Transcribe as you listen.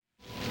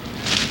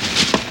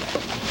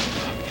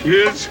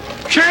Kids!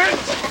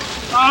 Kids!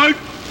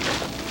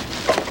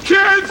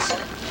 Kids!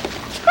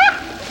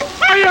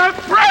 I have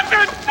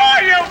presents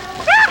for you!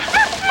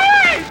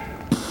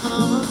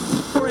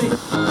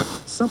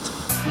 Something.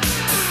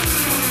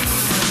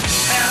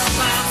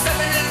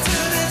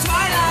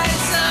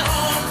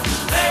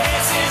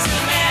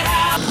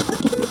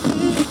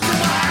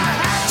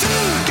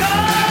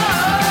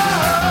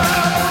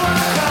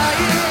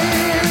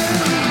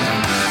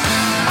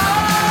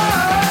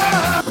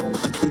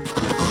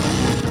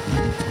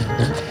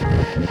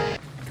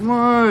 Come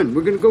on,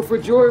 we're gonna go for a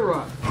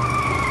joyride.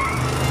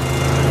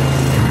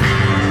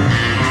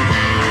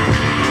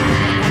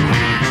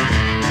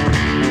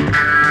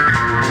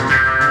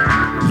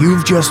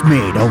 You've just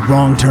made a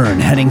wrong turn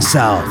heading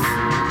south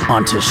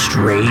onto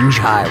strange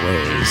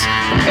highways.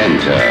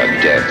 Enter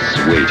Death's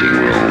waiting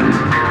room,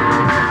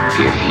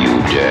 if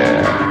you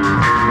dare.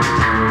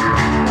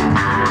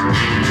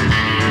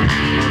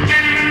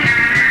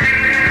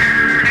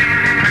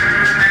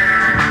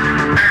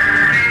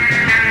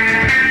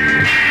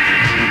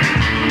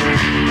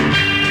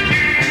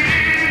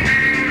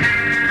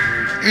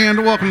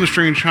 And welcome to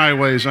Strange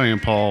Highways. I am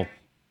Paul.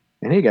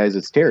 And hey guys,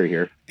 it's Terry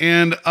here.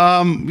 And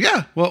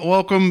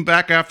welcome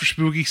back after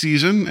spooky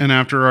season and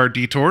after our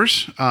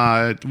detours.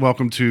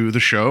 Welcome to the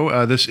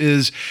show. This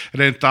is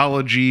an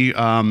anthology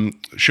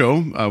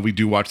show. We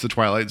do watch The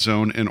Twilight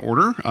Zone in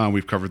order.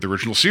 We've covered the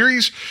original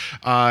series,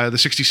 the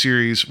 60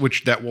 series,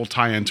 which that will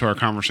tie into our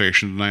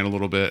conversation tonight a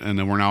little bit. And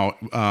then we're now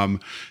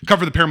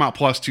covered the Paramount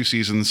Plus 2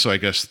 seasons. So I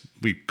guess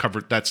we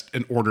covered that's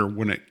in order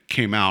when it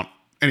came out.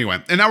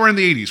 Anyway, and now we're in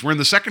the 80s. We're in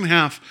the second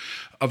half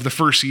of the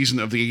first season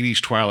of the 80s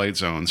Twilight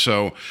Zone.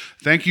 So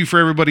thank you for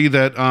everybody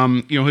that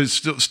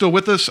is still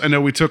with us. I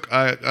know we took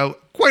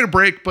quite a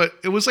break, but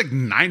it was like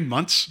 9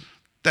 months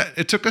that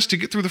it took us to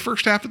get through the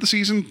first half of the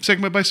season,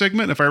 segment by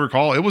segment. If I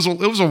recall, it was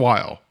a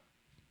while.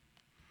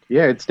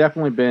 Yeah, it's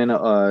definitely been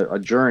a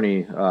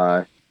journey,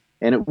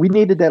 and we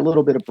needed that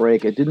little bit of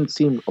break. It didn't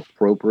seem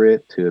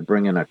appropriate to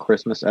bring in a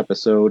Christmas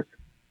episode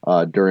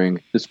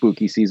during the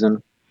spooky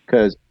season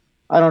because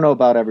I don't know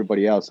about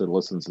everybody else that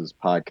listens to this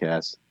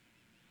podcast.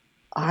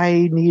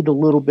 I need a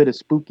little bit of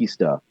spooky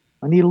stuff.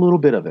 I need a little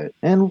bit of it.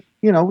 And,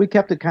 we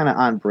kept it kind of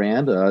on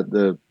brand.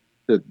 The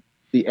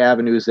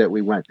avenues that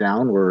we went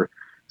down were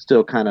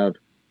still kind of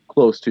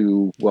close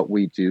to what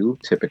we do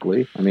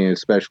typically. I mean,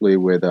 especially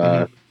with,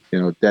 Dead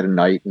of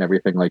Night and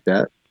everything like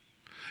that.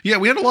 Yeah,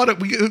 we had a lot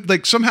of,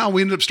 somehow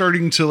we ended up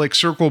starting to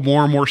circle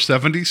more and more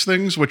 70s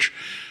things, which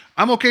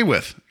I'm okay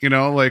with,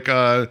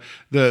 after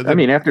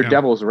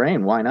Devil's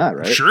Reign, why not,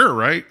 right? Sure,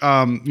 right.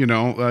 You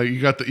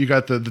got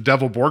the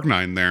Devil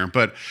Borgnine there,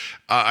 but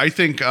I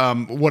think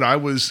what I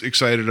was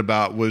excited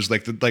about was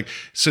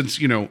since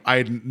I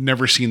had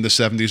never seen the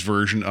 70s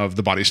version of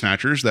the Body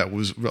Snatchers, that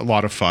was a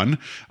lot of fun.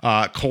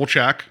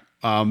 Kolchak,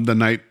 the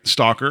Night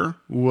Stalker,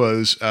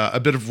 was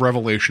a bit of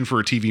revelation for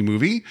a TV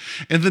movie,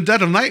 and the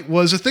Dead of Night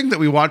was a thing that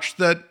we watched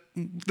that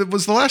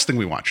was the last thing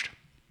we watched.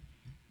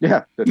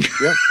 Yeah.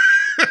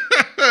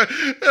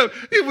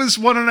 It was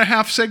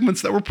 1.5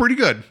 segments that were pretty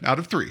good out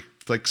of 3.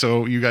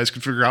 So you guys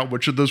can figure out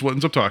which of those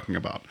ones I'm talking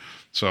about.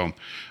 So,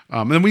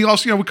 and then we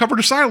also, we covered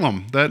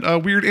Asylum,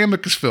 that weird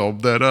Amicus film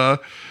that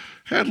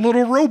had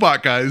little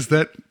robot guys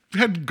that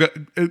had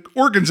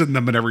organs in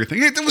them and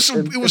everything. It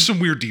was some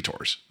weird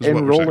detours.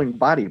 And rolling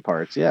body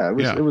parts. Yeah,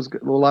 it was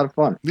a lot of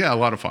fun. Yeah, a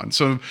lot of fun.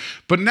 So,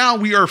 but now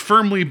we are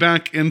firmly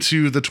back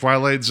into the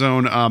Twilight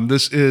Zone.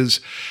 This is,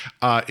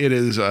 it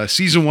is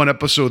season 1,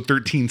 episode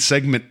 13,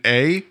 segment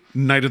A,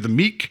 Night of the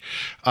Meek.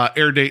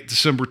 Air date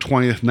December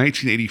 20th,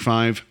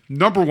 1985.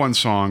 Number 1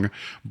 song,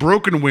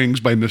 Broken Wings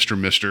by Mr.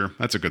 Mister.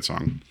 That's a good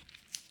song.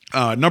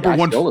 Number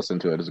 1. I still listen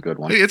to it. It's a good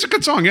one. Hey, it's a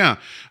good song, yeah.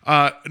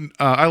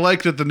 I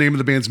like that the name of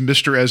the band's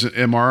Mister as an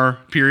MR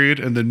period,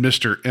 and then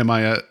Mister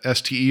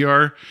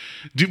MISTER.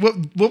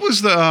 What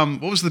was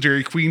the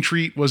Dairy Queen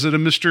treat? Was it a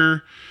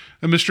Mister?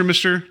 Do you know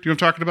what I'm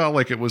talking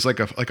about? It was like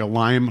a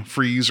lime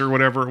freeze or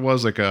whatever it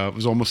was. It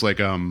was almost like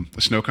a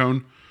snow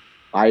cone.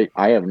 I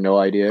have no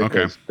idea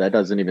because that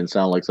doesn't even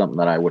sound like something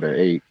that I would have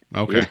ate.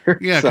 Okay. Either.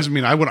 Yeah, because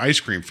I want ice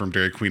cream from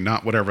Dairy Queen,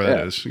 not whatever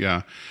that is.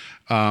 Yeah.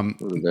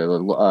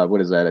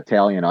 What is that?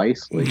 Italian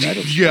ice? Yeah.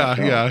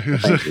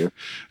 Thank you.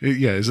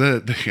 Yeah. Is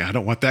that? Yeah. I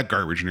don't want that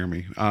garbage near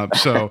me.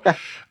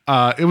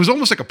 It was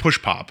almost like a push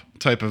pop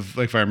type of,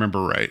 if I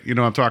remember right.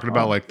 I'm talking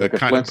about the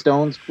kind of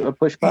Flintstones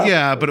push pop.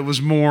 Yeah, but it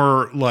was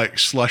more like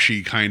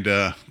slushy kind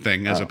of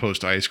thing as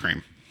opposed to ice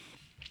cream.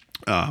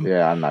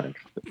 Yeah, I'm not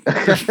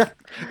interested.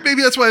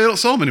 Maybe that's why they don't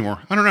sell them anymore.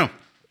 I don't know.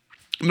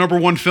 Number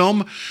 1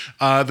 film,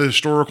 the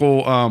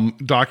historical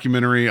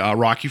documentary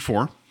Rocky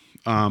IV.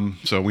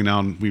 So we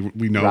know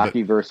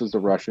Rocky versus the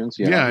Russians.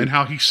 Yeah, and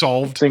how he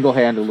solved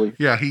single-handedly.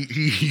 Yeah,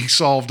 he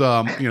solved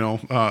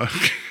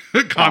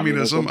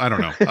Communism. I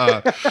don't know.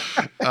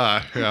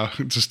 Yeah,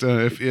 just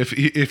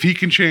if he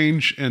can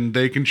change and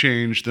they can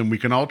change, then we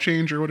can all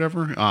change or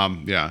whatever.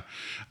 Yeah.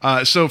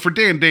 So for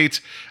day and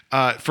date,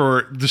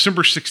 for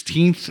December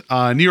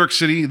 16th, New York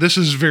City, this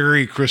is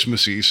very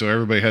Christmassy, so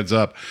everybody heads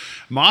up.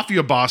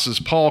 Mafia bosses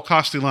Paul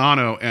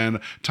Castellano and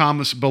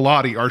Thomas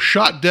Bilotti are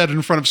shot dead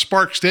in front of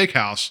Spark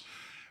Steakhouse,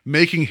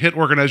 making hit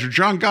organizer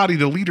John Gotti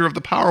the leader of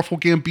the powerful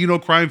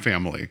Gambino crime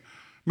family.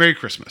 Merry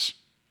Christmas.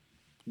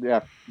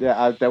 Yeah,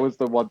 that was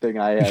the one thing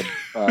I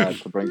had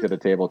to bring to the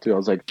table too. I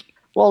was like,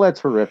 well, that's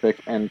horrific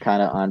and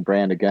kind of on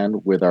brand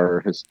again with our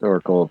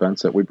historical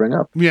events that we bring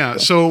up. Yeah.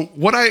 So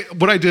what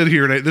I did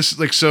here, and this is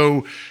like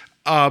so.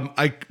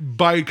 I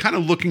by kind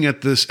of looking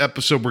at this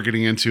episode we're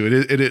getting into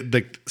it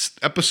like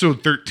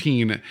episode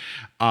 13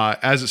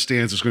 as it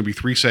stands is going to be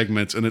 3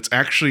 segments, and it's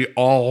actually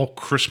all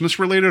Christmas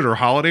related or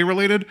holiday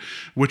related,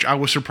 which I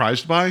was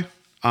surprised by.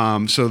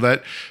 So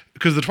that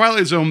because the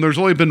Twilight Zone, there's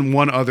only been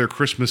one other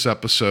Christmas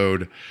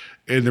episode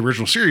in the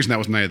original series, and that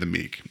was Night of the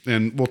Meek.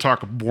 And we'll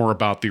talk more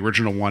about the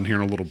original one here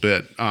in a little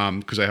bit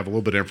because I have a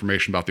little bit of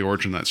information about the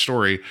origin of that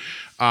story.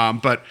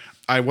 But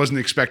I wasn't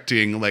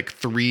expecting like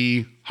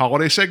 3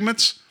 holiday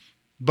segments,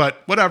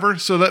 but whatever.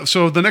 So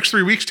the next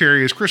 3 weeks,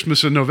 Terry, is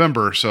Christmas in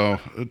November. So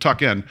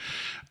tuck in.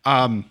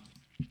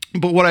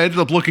 But what I ended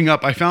up looking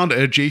up, I found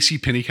a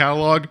JCPenney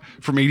catalog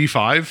from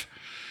 85.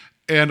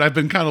 And I've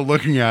been kind of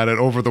looking at it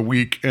over the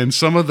week, and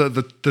some of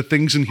the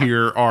things in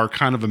here are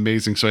kind of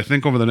amazing. So I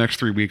think over the next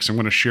 3 weeks, I'm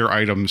going to share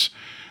items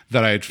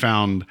that I had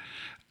found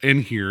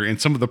in here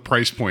and some of the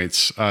price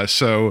points.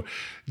 So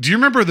do you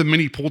remember the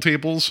mini pool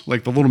tables,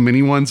 like the little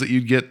mini ones that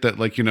you'd get that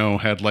like, you know,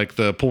 had like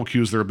the pool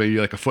cues that were maybe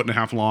like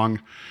 1.5 feet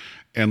long,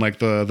 and like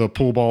the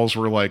pool balls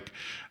were like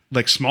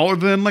smaller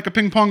than like a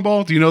ping pong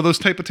ball? Do you know those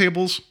type of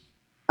tables?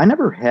 I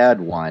never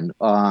had one.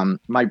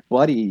 My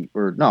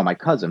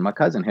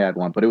cousin had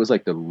one, but it was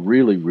like the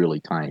really, really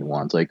tiny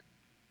ones, like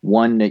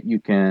one that you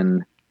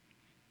can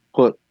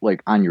put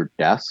like on your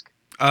desk.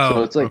 Oh,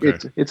 so it's like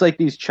okay. it's like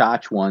these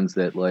tchotch ones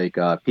that like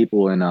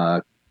people in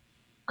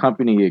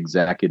company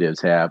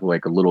executives have,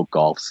 like a little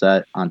golf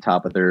set on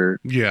top of their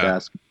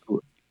desk.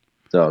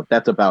 So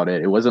that's about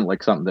it. It wasn't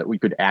like something that we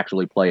could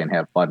actually play and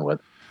have fun with.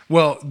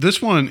 Well,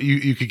 this one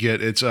you could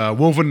get. It's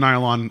woven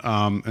nylon,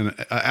 an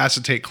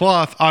acetate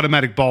cloth,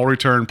 automatic ball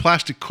return,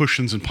 plastic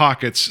cushions and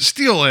pockets,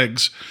 steel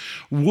eggs,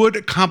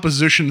 wood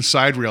composition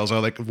side rails. I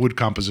like wood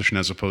composition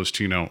as opposed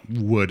to, you know,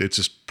 wood. It's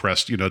just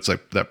pressed, you know, it's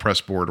like that press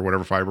board or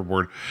whatever fiber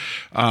board.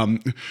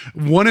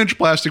 1-inch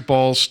plastic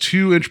balls,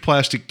 2-inch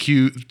plastic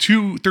cue,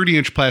 2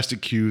 30-inch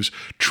plastic cues,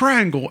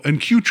 triangle and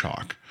cue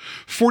chalk.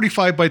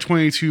 45 by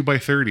 22 by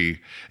 30,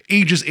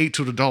 ages 8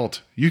 to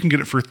adult. You can get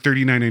it for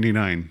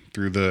 $39.99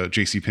 through the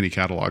JCPenney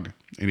catalog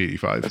in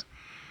 85.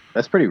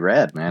 That's pretty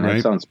rad, man. Right?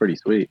 That sounds pretty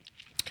sweet.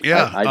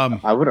 Yeah.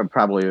 I would have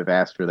probably have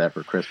asked for that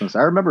for Christmas.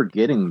 I remember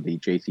getting the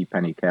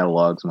JCPenney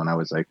catalogs when I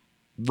was like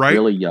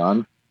really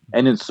young,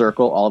 and then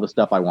circle all the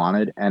stuff I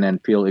wanted and then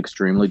feel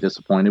extremely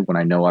disappointed when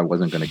I know I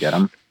wasn't going to get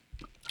them.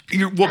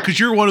 Because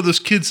you're one of those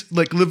kids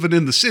like living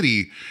in the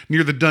city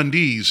near the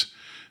Dundees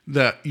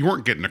that you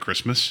weren't getting a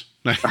Christmas.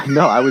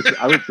 No, I was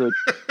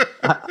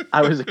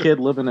a kid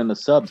living in the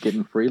subs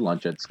getting free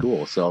lunch at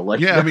school. So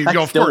like, yeah, I mean,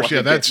 of course,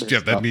 yeah,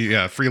 that'd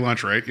be free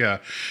lunch, right? Yeah.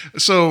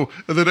 So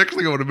the next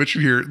thing I want to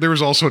mention here, there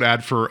was also an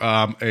ad for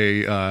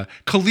a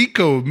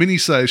Coleco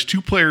mini-size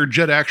 2-player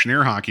jet action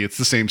air hockey. It's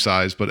the same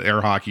size, but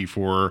air hockey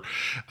for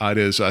it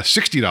is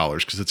 $60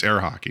 because it's air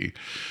hockey.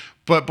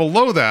 But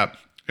below that,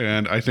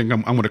 and I think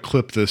I'm going to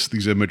clip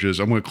these images.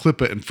 I'm going to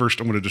clip it, and first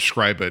I'm going to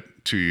describe it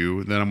to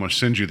you. Then I'm going to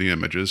send you the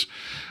images.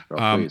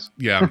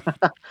 Yeah,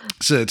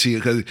 send it to you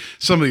because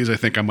some of these I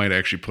think I might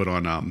actually put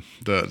on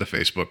the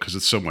Facebook because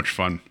it's so much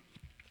fun.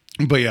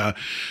 But yeah,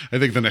 I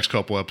think the next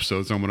couple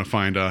episodes I'm going to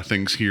find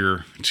things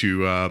here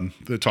to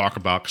talk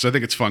about because I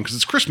think it's fun because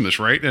it's Christmas,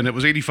 right? And it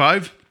was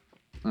 85.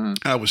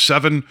 I was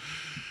 7.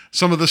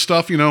 Some of this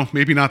stuff, you know,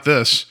 maybe not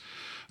this.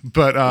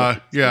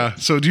 But yeah,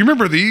 so do you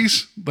remember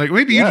these? Like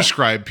maybe you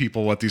describe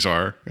people what these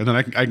are, and then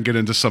I can get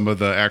into some of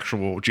the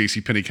actual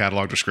JCPenney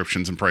catalog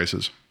descriptions and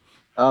prices.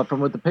 From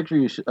what the picture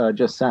you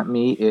just sent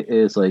me, it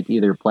is like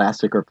either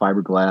plastic or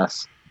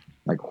fiberglass,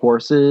 like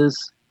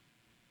horses,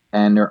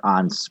 and they're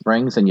on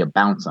springs, and you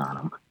bounce on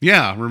them.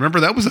 Yeah,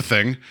 remember that was a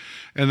thing.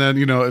 And then,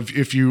 you know,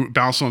 if you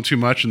bounce on them too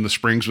much and the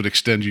springs would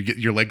extend, you get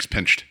your legs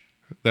pinched.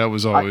 That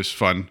was always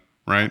fun,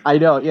 right? I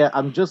know. Yeah,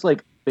 I'm just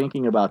like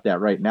thinking about that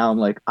right now. I'm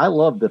like, I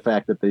love the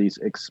fact that these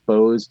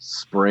exposed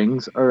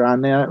springs are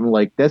on there. I'm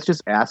like, that's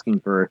just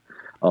asking for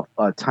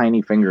a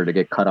tiny finger to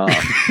get cut off.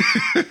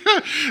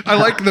 I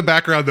like the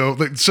background though.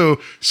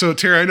 So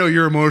Terry, I know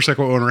you're a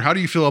motorcycle owner. How do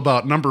you feel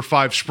about number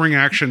 5 spring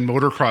action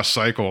motocross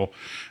cycle?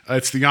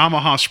 It's the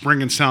Yamaha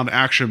Spring and Sound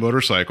Action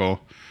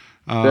motorcycle.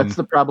 That's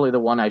probably the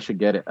one I should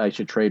get. I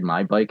should trade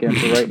my bike in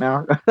for right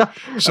now.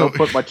 So- I'll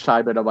put much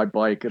time into my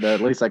bike, and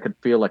at least I could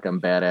feel like I'm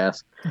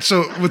badass.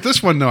 So with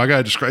this one, though, I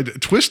gotta describe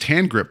it. Twist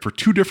hand grip for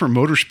 2 different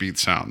motor speed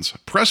sounds.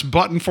 Press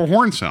button for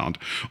horn sound.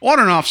 On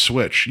and off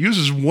switch.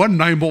 Uses 1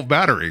 9-volt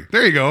battery.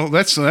 There you go.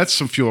 That's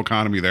some fuel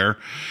economy there.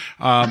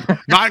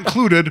 Not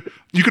included.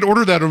 You could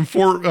order that on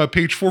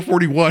page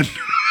 441.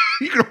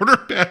 You can order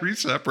a battery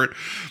separate.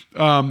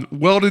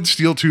 Welded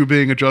steel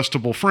tubing,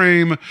 adjustable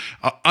frame,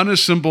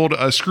 unassembled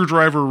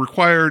screwdriver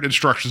required,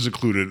 instructions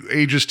included.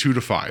 Ages 2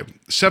 to 5.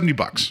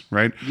 $70,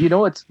 right? You know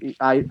what's?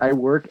 I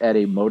work at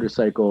a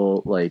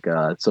motorcycle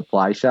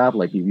supply shop.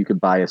 Like you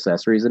could buy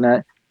accessories in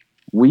that.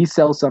 We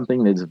sell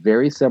something that's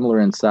very similar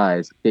in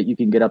size that you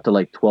can get up to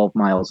like 12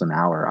 miles an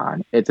hour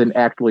on. It's an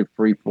actually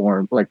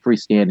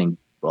freestanding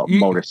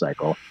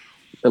motorcycle,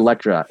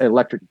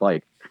 electric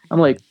bike. I'm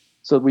like,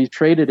 so we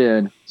traded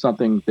in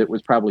something that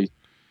was probably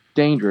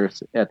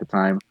dangerous at the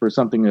time for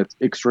something that's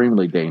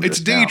extremely dangerous. It's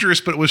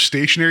dangerous, but it was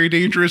stationary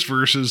dangerous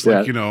versus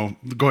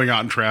going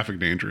out in traffic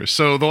dangerous.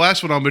 So the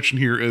last one I'll mention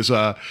here is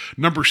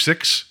number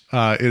 6.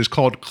 It is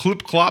called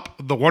Clip Clop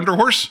the Wonder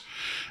Horse.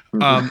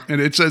 And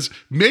it says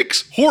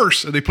makes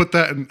horse, and they put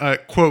that in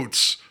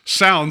quotes,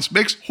 sounds,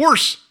 makes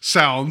horse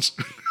sounds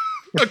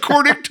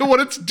according to what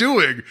it's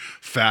doing.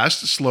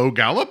 Fast, slow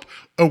gallop,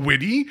 a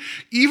whinny,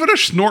 even a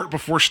snort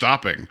before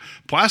stopping.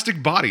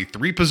 Plastic body,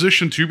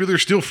 3-position tubular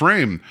steel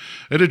frame.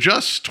 It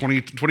adjusts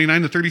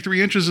 29 to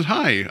 33 inches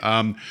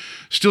high.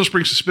 Steel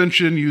spring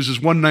suspension,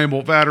 uses 1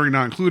 9-volt battery,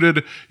 not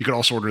included. You can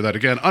also order that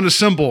again.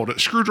 Unassembled,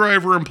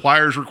 screwdriver and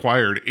pliers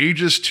required.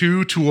 Ages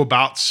 2 to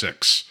about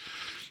 6.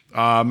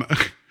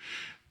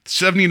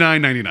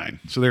 $79.99.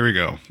 So there we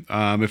go.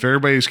 If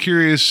everybody's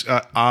curious,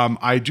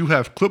 I do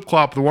have Clip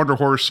Clop the Wonder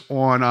Horse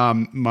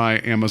on my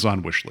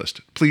Amazon wish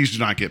list. Please do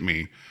not get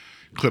me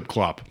Clip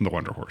Clop the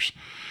Wonder Horse.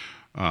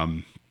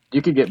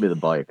 You could get me the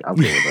bike. I'm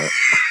cool with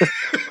that.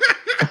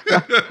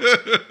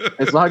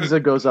 As long as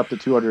it goes up to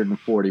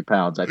 240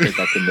 pounds, I think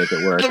I can make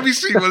it work. Let me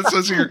see what it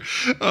says here.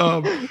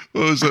 What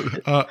was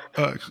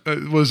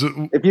it? Was it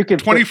if you can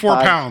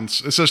 24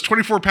 pounds? It says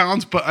 24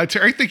 pounds, but I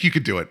think you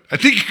could do it. I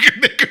think you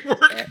could make it work.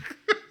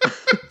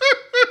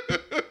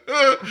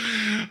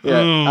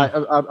 Yeah,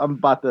 I'm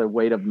about the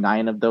weight of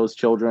 9 of those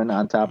children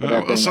on top of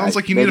that. It sounds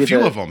like you need a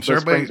few of them. So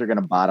everybody springs are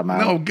going to bottom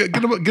out. No, get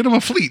them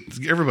a fleet.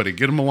 Everybody,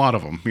 get them a lot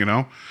of them.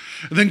 And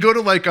then go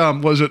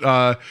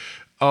to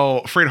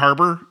Freight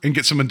Harbor and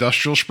get some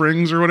industrial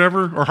springs or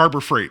whatever, or Harbor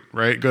Freight,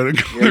 right? Go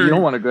you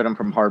don't want to get them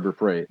from Harbor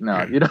Freight.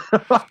 No, you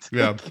don't want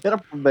to get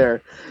them from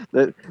there.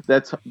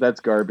 That's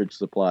garbage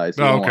supplies.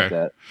 So you don't want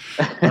that.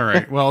 All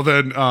right. Well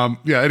then,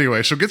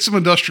 anyway, so get some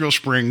industrial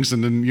springs,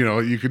 and then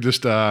you could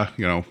just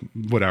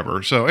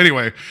whatever. So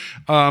anyway,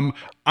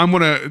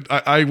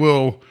 I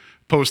will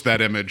post that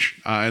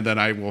image, and then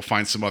I will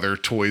find some other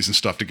toys and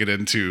stuff to get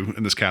into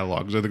in this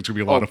catalog, because I think it's gonna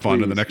be a lot of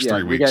fun in the next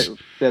 3 weeks.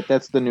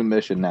 That's the new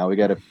mission now. We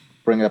got to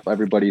bring up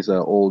everybody's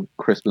old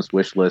Christmas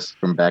wish list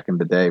from back in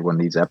the day when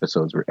these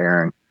episodes were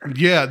airing.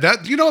 Yeah,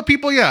 that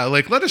people,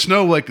 let us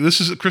know.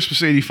 This is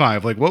Christmas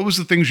 '85. What was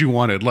the things you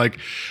wanted?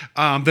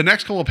 The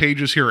next couple of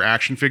pages here are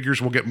action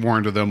figures. We'll get more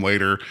into them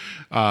later.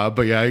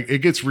 But yeah,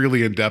 it gets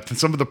really in depth, and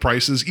some of the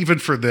prices, even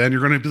for then,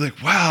 you're going to be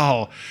like,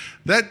 wow,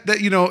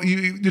 that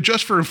you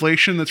adjust for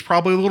inflation, that's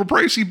probably a little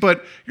pricey,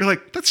 but you're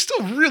like, that's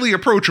still really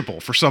approachable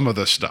for some of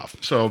this stuff.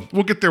 So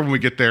we'll get there when we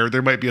get there.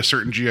 There might be a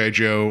certain G.I.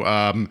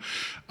 Joe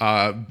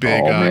big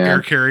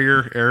air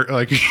carrier,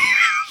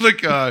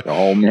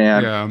 oh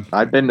man, yeah.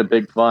 I've been to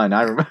Big Fun.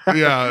 I remember.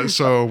 Yeah,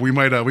 so we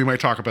might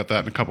talk about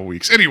that in a couple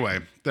weeks. Anyway,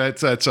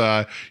 that's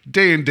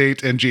Day and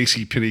Date and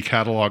JC Penney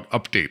catalog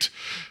update.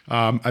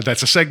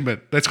 That's a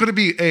segment that's going to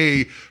be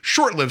a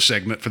short-lived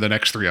segment for the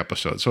next 3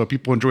 episodes. So if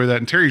people enjoy that,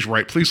 and Terry's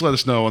right, please let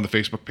us know on the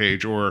Facebook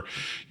page, or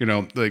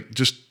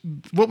just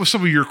what was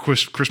some of your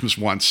Christmas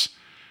wants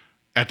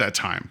at that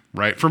time,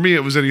 right? For me,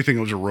 it was anything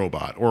that was a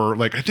robot,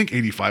 or I think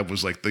 85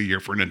 was the year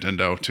for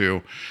Nintendo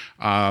too.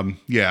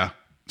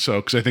 So,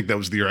 because I think that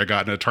was the year I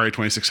got an Atari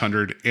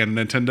 2600 and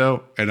a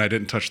Nintendo, and I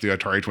didn't touch the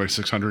Atari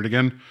 2600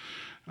 again.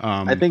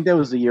 I think that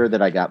was the year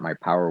that I got my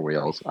Power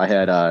Wheels. I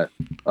had a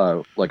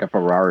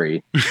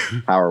Ferrari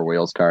Power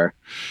Wheels car.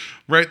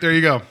 Right, there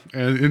you go.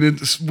 And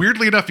it's,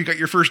 weirdly enough, you got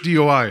your first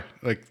DOI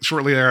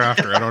shortly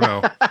thereafter. I don't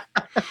know.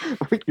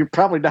 You're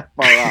probably not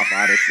far off,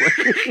 honestly.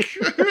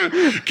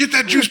 Get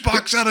that juice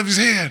box out of his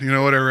hand.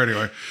 Whatever.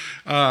 Anyway.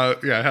 I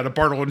had a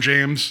Bartle and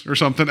James or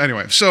something.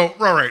 Anyway, so,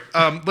 all right.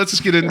 Let's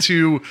just get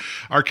into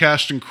our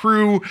cast and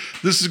crew.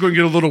 This is going to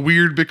get a little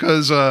weird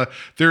because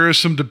there is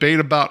some debate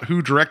about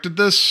who directed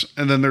this.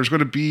 And then there's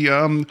going to be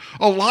a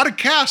lot of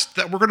cast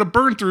that we're going to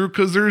burn through,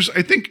 because there's,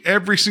 I think,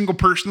 every single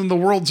person in the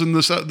world's in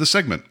this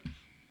segment.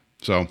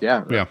 So,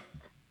 yeah.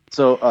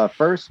 So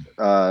first,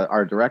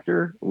 our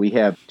director, we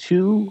have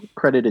 2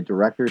 credited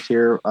directors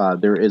here.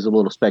 There is a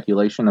little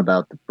speculation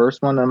about the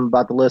first one I'm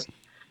about to list.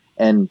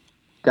 And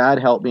God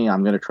help me,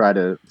 I'm going to try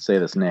to say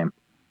this name.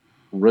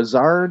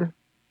 Ryszard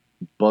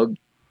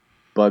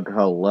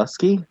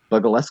Boguleski?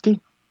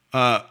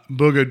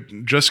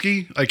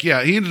 Bogajuski. Like,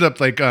 yeah, he ended up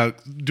like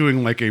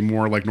doing like a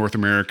more like North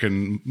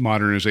American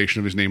modernization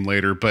of his name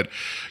later. But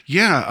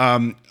yeah,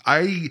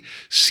 I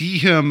see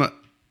him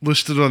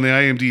listed on the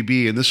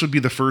IMDb, and this would be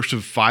the first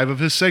of 5 of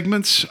his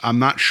segments. I'm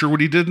not sure what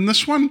he did in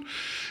this one.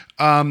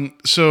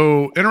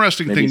 So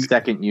interesting Maybe thing.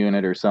 second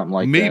unit or something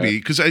like that. Maybe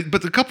because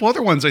but a couple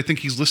other ones I think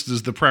he's listed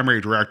as the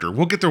primary director.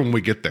 We'll get there when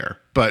we get there,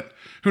 but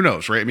who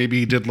knows, right? Maybe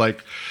he did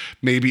like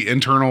maybe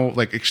internal,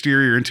 like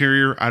exterior,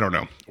 interior. I don't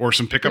know, or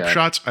some pickup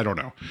shots. I don't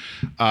know.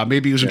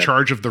 Maybe he was in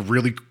charge of the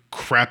really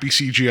crappy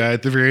CGI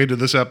at the very end of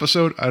this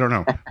episode. I don't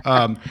know.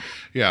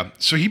 Yeah.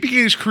 So he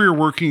began his career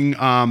working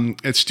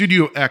at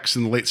Studio X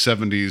in the late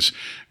 70s,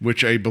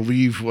 which I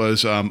believe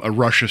was a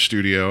Russia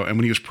studio. And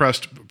when he was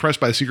pressed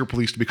by the secret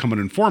police to become an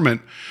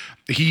informant,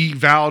 he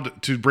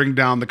vowed to bring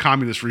down the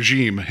communist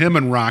regime, him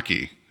and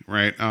Rocky,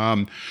 right?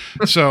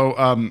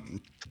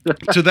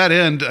 To that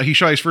end, he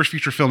shot his first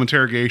feature film,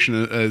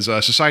 Interrogation, as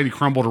society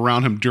crumbled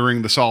around him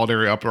during the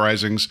Solidarity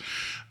uprisings.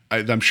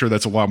 I'm sure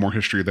that's a lot more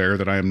history there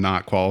that I am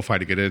not qualified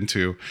to get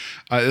into.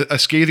 A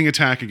scathing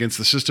attack against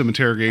the system.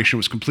 Interrogation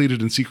was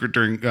completed in secret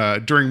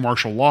during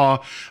martial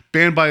law.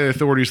 Banned by the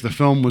authorities, the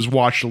film was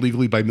watched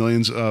illegally by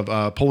millions of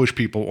Polish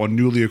people on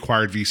newly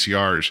acquired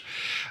VCRs.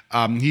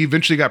 He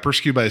eventually got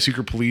persecuted by the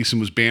secret police and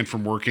was banned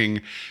from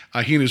working.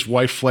 He and his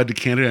wife fled to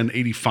Canada in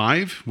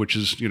 1985, which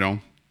is,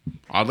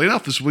 oddly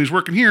enough, this is when he's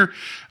working here,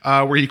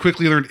 where he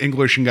quickly learned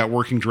English and got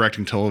working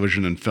directing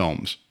television and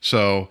films.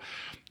 So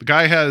the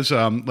guy has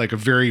like a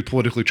very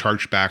politically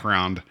charged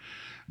background.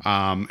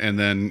 And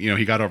then,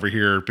 he got over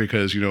here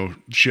because,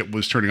 shit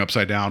was turning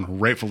upside down,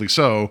 rightfully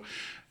so.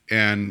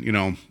 And,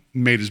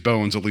 made his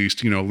bones, at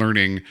least,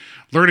 learning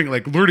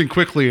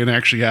quickly and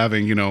actually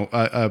having,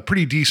 a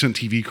pretty decent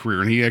TV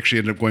career. And he actually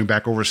ended up going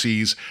back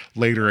overseas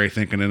later, I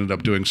think, and ended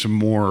up doing some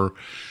more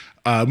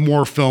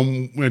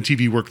film and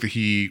TV work that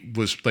he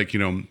was like,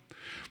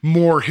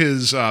 more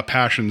his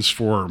passions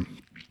for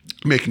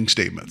making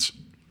statements.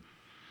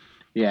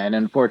 Yeah, and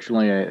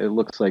unfortunately, it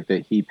looks like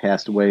that he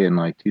passed away in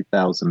like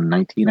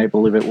 2019, I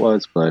believe it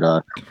was.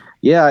 But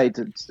yeah,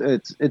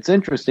 it's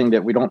interesting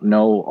that we don't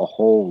know a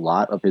whole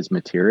lot of his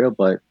material,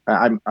 but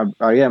I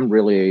am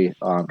really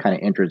kind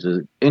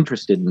of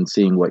interested in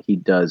seeing what he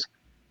does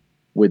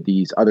with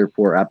these other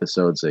 4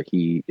 episodes that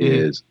he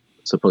is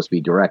supposed to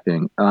be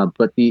directing.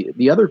 But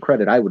the other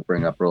credit I would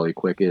bring up really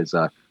quick is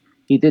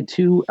he did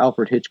 2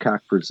 Alfred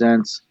Hitchcock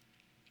Presents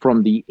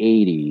from the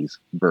 80s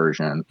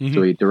version.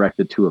 So he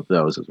directed 2 of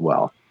those as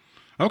well.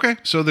 Okay.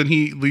 So then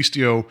he at least,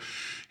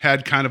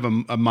 had kind of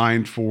a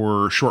mind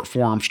for short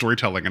form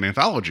storytelling and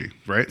anthology,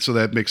 right? So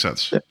that makes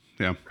sense.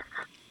 Yeah.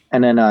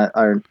 And then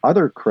our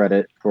other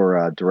credit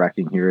for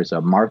directing here is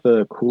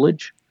Martha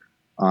Coolidge.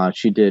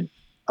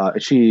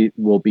 She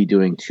will be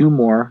doing 2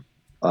 more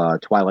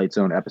Twilight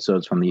Zone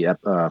episodes from the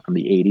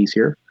 80s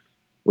here,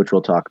 which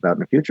we'll talk about in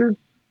the future.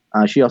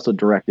 She also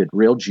directed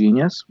Real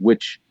Genius,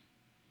 which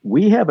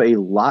we have a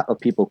lot of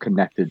people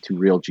connected to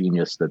Real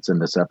Genius that's in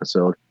this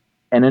episode.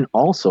 And then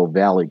also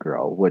Valley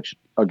Girl, which,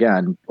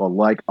 again,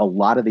 like a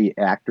lot of the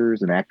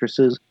actors and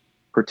actresses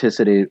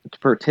participated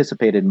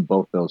in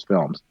both those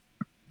films.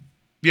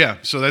 Yeah,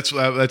 so that's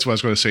what I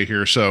was going to say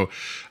here. So,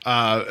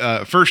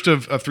 first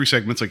of 3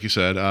 segments, like you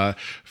said,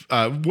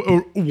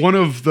 one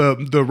of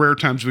the rare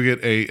times we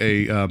get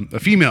a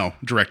female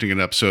directing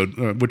an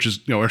episode, which is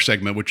our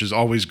segment, which is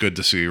always good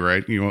to see,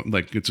 right?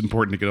 Like it's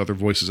important to get other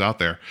voices out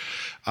there.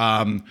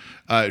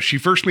 She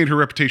first made her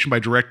reputation by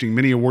directing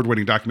many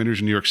award-winning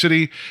documentaries in New York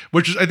City,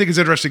 which I think is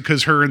interesting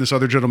because her and this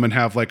other gentleman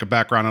have like a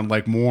background on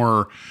like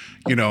more,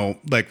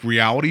 like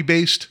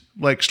reality-based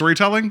like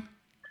storytelling.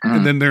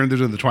 And then they're into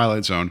the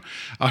Twilight Zone.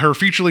 Her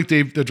feature-length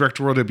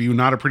directorial debut,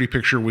 Not a Pretty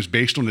Picture, was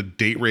based on a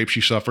date rape she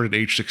suffered at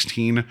age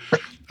 16.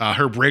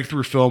 Her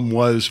breakthrough film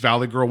was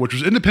Valley Girl, which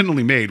was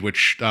independently made,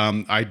 which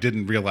I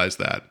didn't realize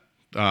that.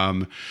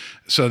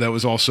 So that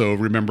was also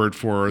remembered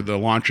for the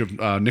launch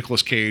of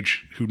Nicolas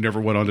Cage, who never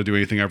went on to do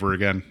anything ever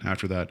again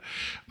after that.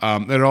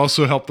 It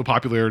also helped the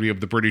popularity of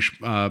the British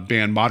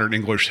band Modern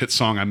English hit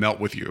song, I Melt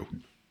With You.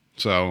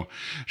 So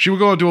she would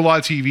go on to do a lot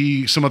of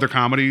TV, some other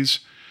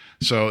comedies.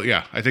 So,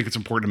 yeah, I think it's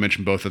important to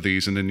mention both of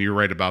these. And then you're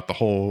right about the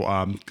whole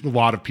a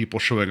lot of people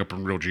showing up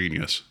in Real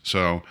Genius.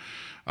 So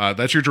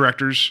that's your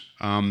directors.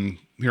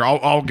 Here,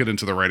 I'll get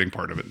into the writing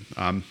part of it.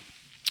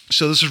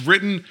 So this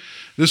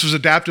was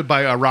adapted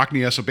by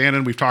Rockne S.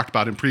 O'Bannon. We've talked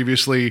about him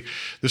previously.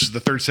 This is the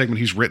 3rd segment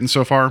he's written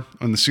so far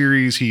on the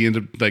series. He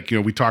ended up,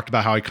 we talked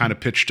about how he kind of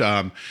pitched,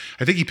 I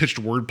think he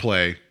pitched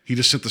Wordplay. He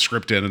just sent the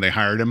script in and they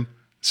hired him.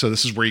 So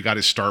this is where he got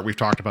his start. We've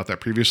talked about that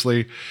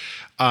previously.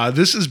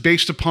 This is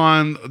based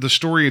upon the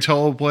story and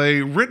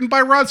teleplay written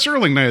by Rod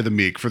Serling, Night of the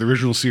Meek, for the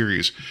original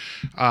series.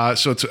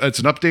 So it's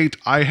an update.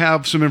 I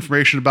have some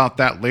information about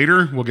that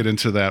later. We'll get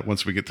into that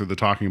once we get through the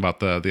talking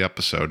about the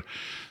episode.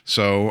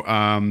 So,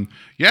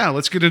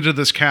 let's get into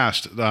this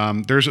cast.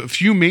 There's a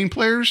few main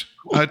players.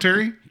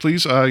 Terry,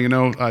 please,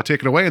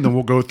 take it away, and then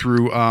we'll go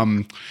through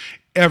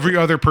every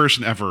other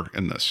person ever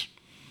in this.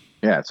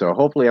 Yeah, so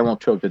hopefully I won't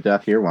choke to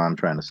death here while I'm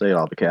trying to say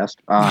all the cast.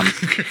 I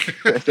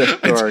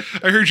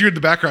heard you in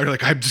the background. You're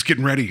like, I'm just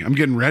getting ready. I'm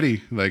getting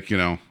ready. Like,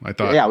 I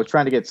thought. Yeah, I was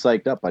trying to get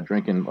psyched up by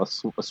drinking a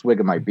swig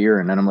of my beer,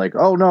 and then I'm like,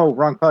 oh no,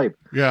 wrong pipe.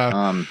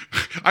 Yeah.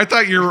 I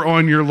thought you were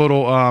on your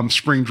little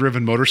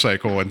spring-driven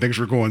motorcycle, and things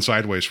were going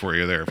sideways for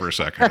you there for a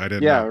second. I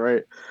didn't. Yeah, know.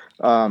 right.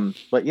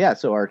 But yeah,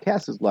 so our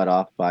cast is led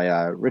off by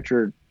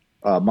Richard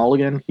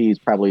Mulligan. He's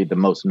probably the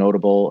most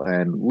notable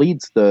and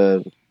leads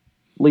the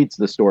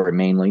story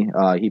mainly.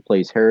 He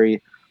plays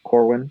Harry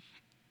Corwin.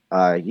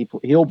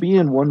 He'll be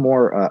in one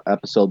more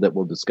episode that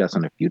we'll discuss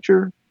in the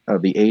future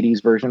of the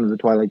 80s version of the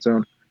Twilight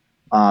Zone.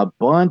 A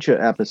bunch of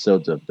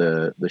episodes of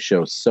the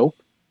show Soap,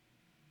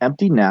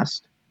 Empty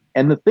Nest,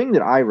 and the thing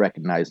that I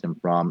recognized him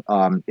from,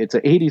 it's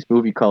an 80s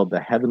movie called The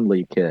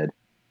Heavenly Kid.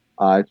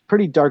 It's a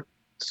pretty dark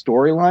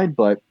storyline,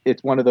 but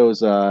it's one of those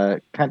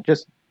kind of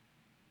just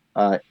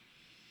it's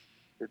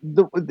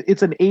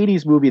an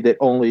 80s movie that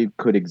only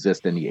could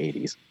exist in the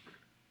 80s.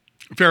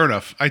 Fair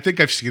enough. I think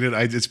I've seen it.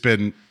 It's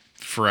been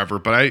forever,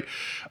 but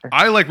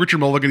I like Richard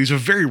Mulligan. He's a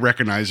very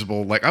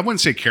recognizable, like, I wouldn't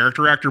say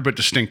character actor, but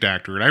distinct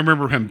actor. And I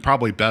remember him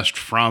probably best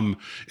from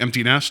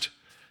Empty Nest,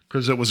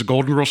 because it was a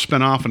Golden Girls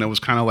spinoff, and it was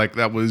kind of like,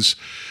 that was,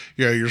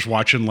 you're just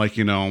watching, like,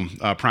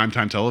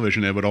 primetime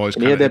television. It would always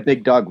he had that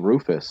big dog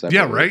Rufus.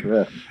 Yeah, right.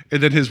 Yeah.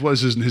 And then his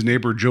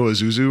neighbor Joe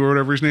Azuzu, or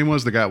whatever his name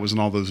was, the guy that was in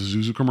all those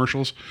Azuzu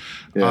commercials.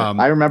 Yeah.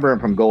 I remember him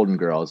from Golden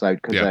Girls. I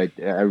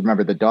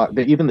remember the dog.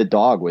 Even the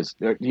dog was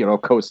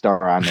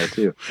co-star on there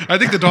too. I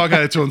think the dog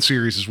had its own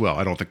series as well.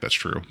 I don't think that's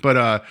true,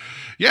 but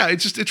yeah,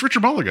 it's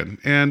Richard Mulligan,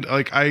 and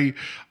like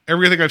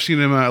everything I've seen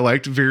him, I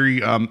liked.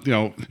 Very,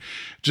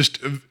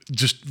 just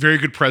very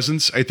good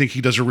presence. I think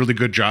he does a really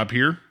good job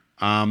here.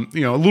 A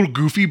little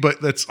goofy,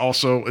 but that's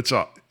also, it's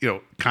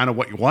kind of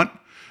what you want.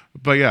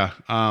 But yeah,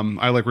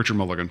 I like Richard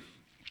Mulligan.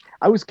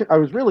 I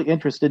was really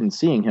interested in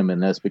seeing him in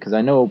this because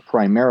I know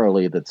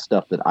primarily that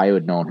stuff that I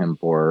had known him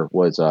for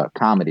was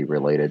comedy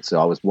related. So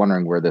I was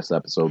wondering where this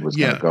episode was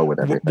going to go with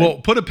everything.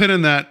 Well, put a pin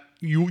in that.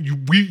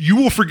 You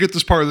will forget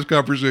this part of this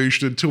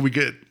conversation until we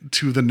get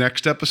to the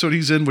next episode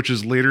he's in, which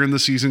is later in the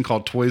season,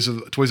 called Toys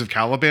of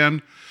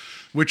Caliban,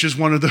 which is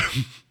one of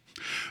the.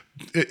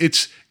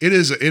 It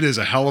is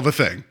a hell of a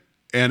thing,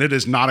 and it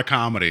is not a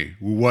comedy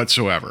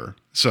whatsoever.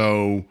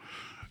 So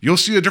you'll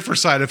see a different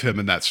side of him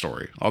in that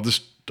story.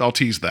 I'll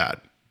tease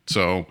that.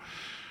 So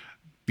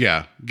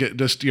yeah,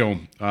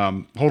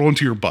 hold on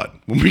to your butt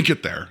when we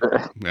get there.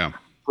 Yeah.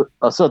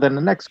 So then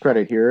the next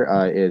credit here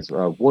is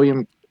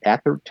William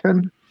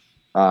Atherton.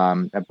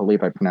 I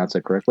believe I pronounced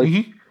that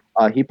correctly.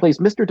 Mm-hmm. He plays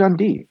Mr.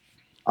 Dundee.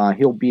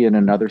 He'll be in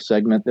another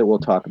segment that we'll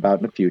talk about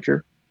in the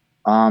future.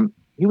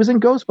 He was in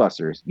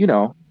Ghostbusters.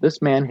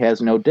 This man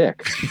has no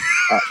dick.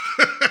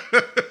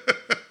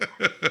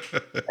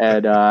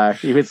 And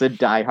he was in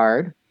Die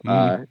Hard.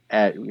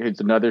 He's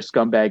another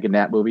scumbag in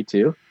that movie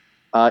too.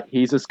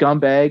 He's a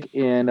scumbag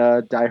in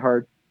Die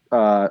Hard,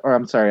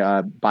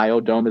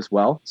 Biodome as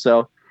well.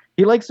 So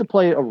he likes to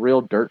play a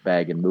real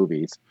dirtbag in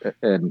movies,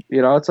 and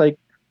it's like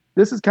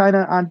this is kind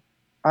of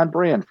on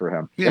brand for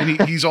him.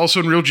 Yeah, he's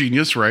also in Real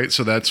Genius, right?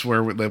 So that's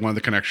where one of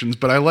the connections.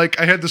 But I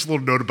had this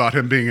little note about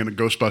him being in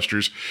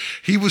Ghostbusters.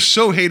 He was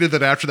so hated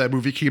that after that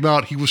movie came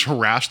out, he was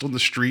harassed on the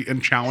street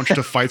and challenged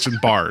to fights in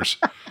bars.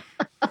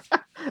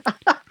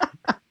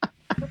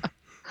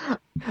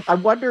 I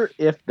wonder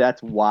if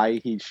that's why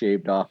he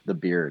shaved off the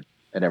beard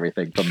and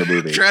everything from the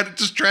movie. Try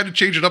to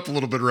change it up a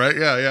little bit, right?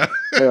 Yeah.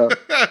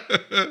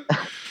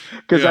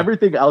 Because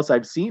everything else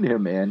I've seen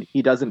him in,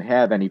 he doesn't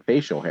have any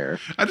facial hair.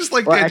 I just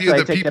like the idea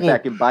that people...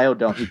 that back. In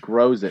Biodome, he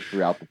grows it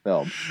throughout the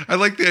film. I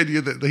like the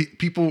idea that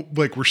people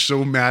were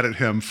so mad at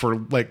him for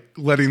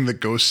letting the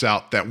ghosts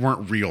out that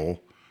weren't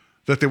real,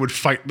 that they would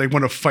fight. They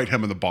want to fight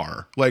him in the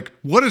bar. Like,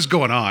 what is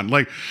going on?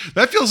 Like,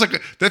 that feels like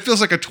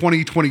a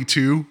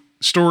 2022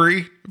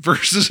 story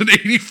versus an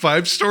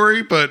 85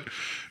 story, but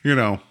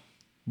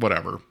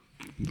whatever.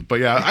 But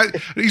yeah,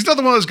 he's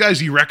another one of those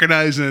guys you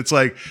recognize, and it's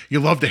like you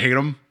love to hate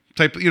him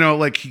type.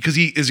 Because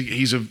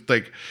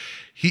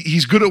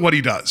he's good at what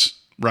he does,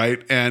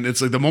 right? And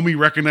it's like the moment you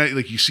recognize,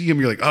 like you see him,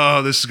 you're like,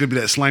 oh, this is gonna be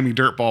that slimy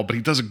dirtball, but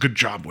he does a good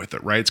job with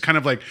it, right? It's kind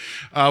of like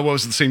what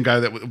was the same guy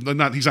he's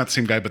not the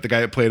same guy, but the guy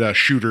that played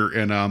Shooter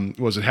in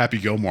was it Happy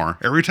Gilmore?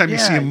 Every time you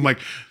see him, like.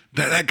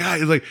 That guy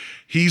is like,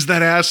 he's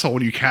that asshole,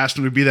 and you cast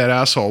him to be that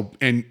asshole,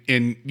 and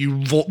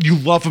you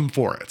love him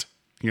for it,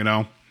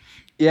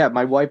 Yeah,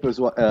 my wife was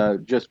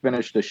just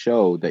finished a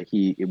show that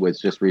he was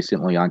just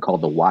recently on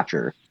called The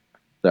Watcher.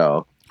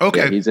 So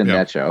okay, he's in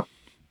that show.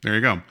 There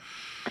you go.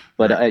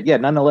 But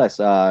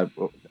nonetheless,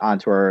 on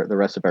to the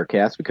rest of our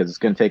cast because it's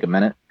going to take a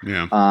minute.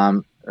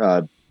 Yeah.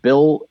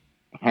 Bill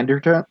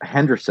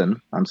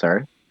Henderson. I'm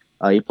sorry.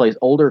 He plays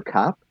older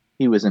cop.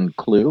 He was in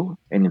Clue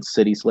and in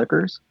City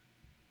Slickers.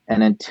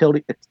 And then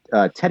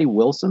Teddy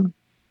Wilson,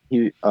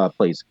 he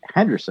plays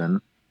Henderson,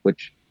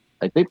 which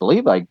I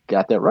believe I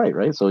got that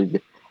right? So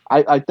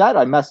I thought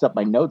I messed up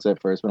my notes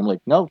at first, but I'm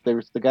like, no,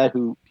 there's the guy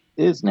who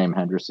is named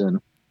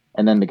Henderson.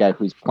 and then the guy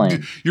who's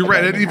playing. You're right.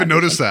 I didn't even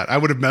notice that. I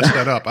would have messed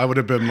that up. I would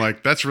have been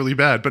like, that's really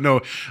bad. But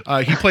no,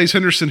 he plays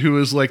Henderson, who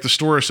is like the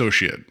store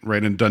associate,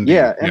 right, in Dundee.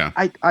 Yeah,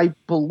 and I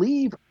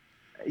believe,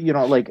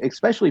 like,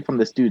 especially from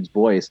this dude's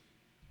voice,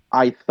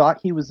 I thought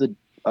he was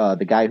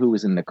the guy who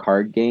was in the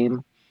card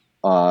game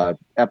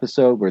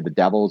episode where the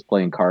devil is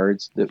playing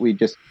cards that we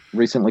just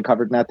recently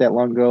covered not that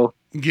long ago.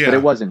 Yeah. But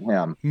it wasn't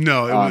him.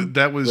 No,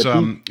 that was,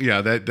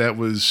 that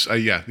was,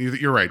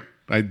 you're right.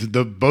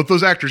 Both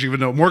those actors,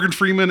 even though Morgan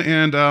Freeman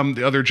and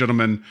the other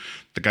gentleman,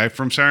 the guy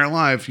from Saturday Night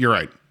Live, you're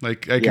right.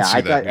 Like, I can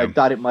see that. I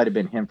thought it might have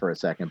been him for a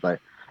second, but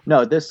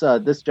no, this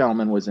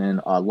gentleman was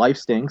in Life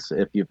Stinks,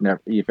 if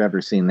you've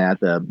ever seen that,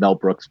 the Mel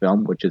Brooks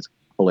film, which is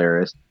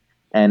hilarious.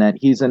 And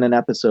he's in an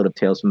episode of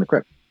Tales from the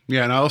Crypt.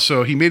 Yeah, and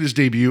also he made his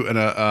debut in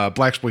a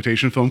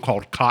blaxploitation film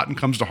called Cotton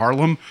Comes to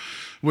Harlem,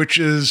 which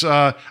is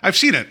I've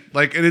seen it.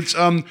 Like, and it's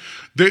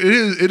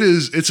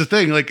it's a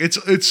thing. Like,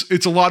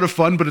 it's a lot of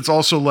fun, but it's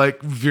also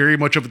like very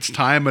much of its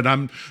time.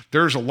 And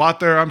there's a lot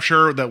there, I'm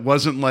sure, that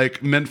wasn't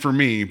like meant for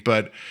me,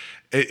 but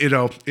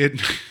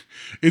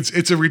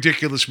it's a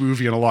ridiculous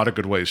movie in a lot of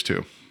good ways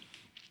too.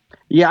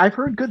 Yeah, I've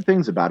heard good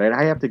things about it.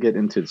 I have to get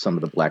into some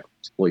of the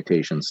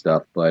blaxploitation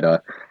stuff,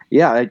 but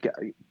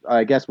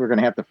I guess we're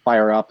gonna have to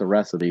fire off the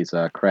rest of these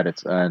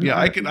credits. And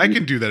I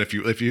can do that if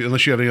you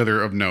unless you have any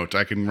other of note,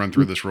 I can run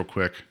through this real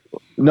quick.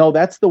 No,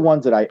 that's the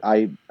ones that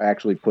I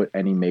actually put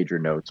any major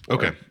notes for.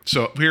 Okay,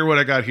 so here what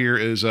I got here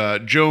is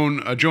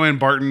Joanne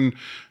Barron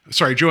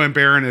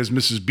as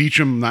Mrs.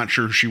 Beecham. I'm not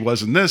sure who she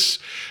was in this.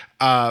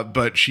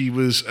 But she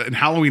was in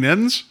Halloween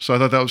Ends, so I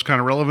thought that was kind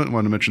of relevant. I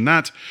wanted to mention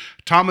that.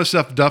 Thomas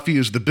F. Duffy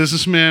is the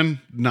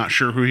businessman. Not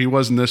sure who he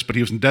was in this, but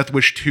he was in Death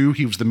Wish 2.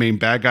 He was the main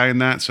bad guy in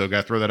that, so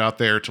got to throw that out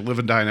there. To Live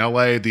and Die in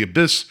L.A., The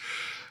Abyss.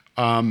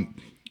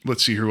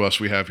 Let's see who else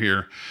we have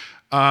here.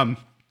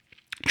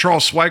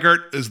 Charles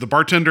Swigart is the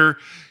bartender.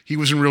 He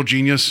was in Real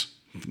Genius.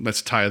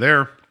 Let's tie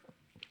there.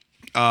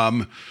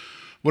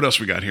 What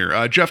else we got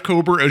here? Jeff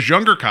Kober as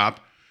Younger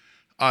Cop.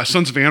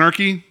 Sons of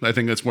Anarchy. I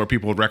think that's where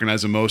people would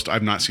recognize him most.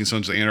 I've not seen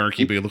Sons of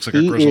Anarchy, but he looks like a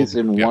grizzled. He is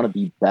in one of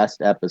the best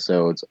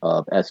episodes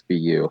of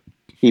SVU.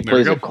 He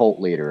plays a cult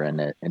leader in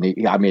it. And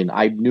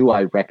I knew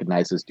I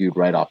recognized this dude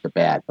right off the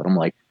bat, but I'm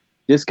like,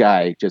 this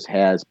guy just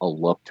has a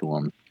look to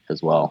him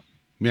as well.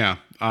 Yeah.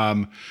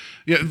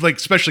 Like,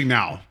 especially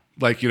now.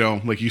 Like,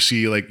 like you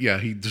see, like,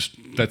 yeah,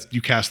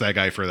 you cast that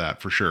guy for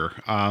that, for sure.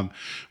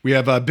 We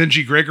have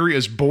Benji Gregory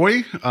as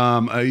Boy.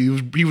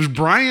 He was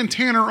Brian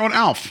Tanner on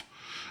Alf.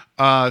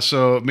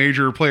 So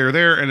major player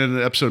there. And in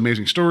the episode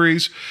Amazing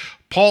Stories,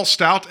 Paul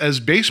Stout as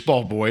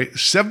Baseball Boy,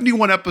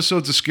 71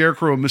 episodes of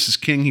Scarecrow and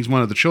Mrs. King. He's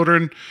one of the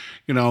children.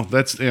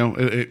 That's,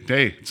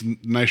 hey, it's a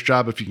nice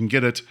job if you can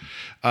get it.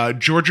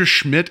 Georgia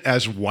Schmidt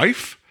as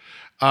Wife.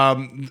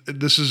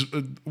 This is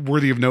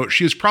worthy of note.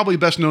 She is probably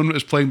best known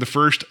as playing the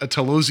first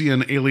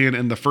Telosian alien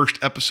in the first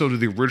episode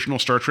of the original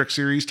Star Trek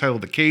series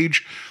titled The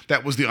Cage.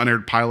 That was the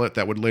unaired pilot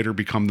that would later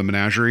become The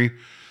Menagerie.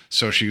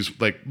 So she's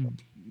like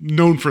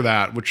known for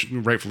that, which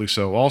rightfully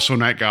so. Also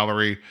Night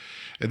Gallery.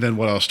 And then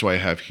what else do I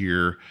have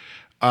here?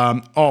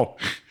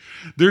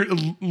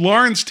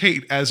 Lawrence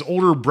Tate as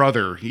older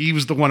brother. He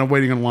was the one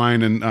waiting in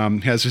line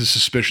and has his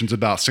suspicions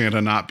about Santa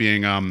not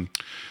being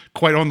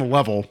quite on the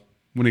level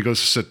when he goes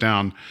to sit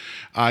down.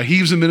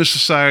 He was in Menace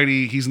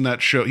Society. He's in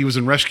that show. He was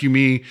in Rescue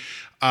Me.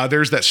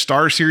 There's that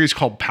Star series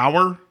called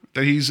Power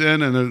that he's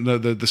in, and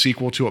the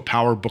sequel to a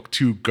Power Book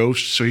 2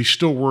 Ghost. So he's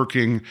still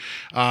working.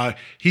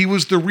 He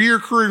was the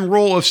reoccurring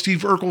role of Steve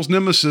Urkel's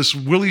nemesis,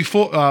 Willie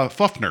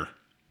Fufner.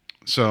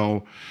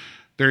 So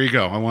there you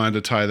go. I wanted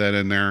to tie that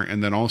in there.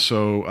 And then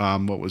also,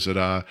 what was it?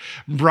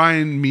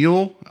 Brian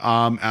Meal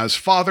as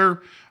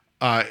father.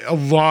 A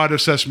lot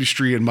of Sesame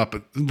Street and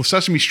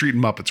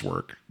Muppets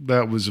work.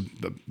 That was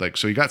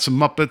so you got some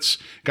Muppets,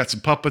 you got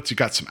some puppets, you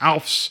got some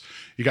Alfs,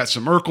 you got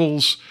some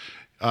Urkels,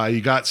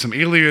 you got some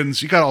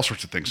aliens, you got all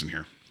sorts of things in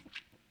here.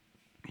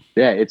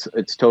 Yeah,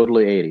 it's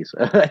totally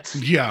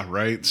 80s. Yeah,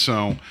 right.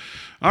 So,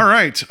 all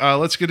right,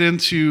 let's get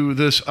into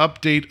this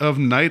update of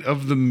Night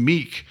of the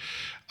Meek.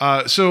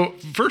 So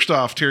first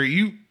off,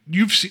 Terry,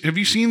 have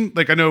you seen,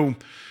 like, I know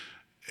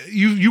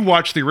you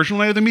watched the original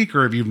Night of the Meek,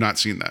 or have you not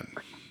seen that?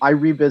 I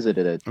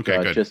revisited it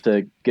good. Just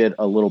to get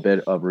a little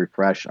bit of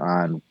refresh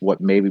on what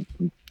maybe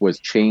was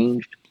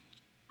changed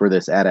for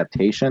this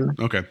adaptation.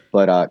 Okay.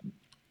 But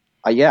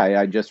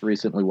I just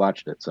recently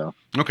watched it. So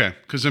okay,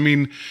 because I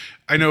mean,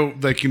 I know,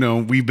 like,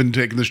 we've been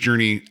taking this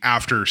journey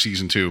after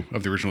season 2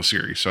 of the original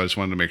series, so I just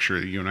wanted to make sure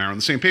that you and I are on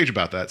the same page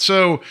about that.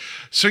 So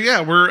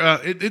yeah, we're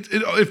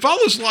it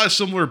follows a lot of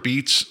similar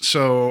beats.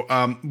 So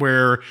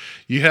where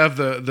you have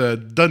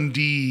the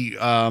Dundee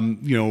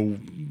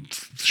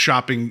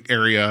shopping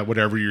area,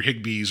 whatever, your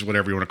Higbees,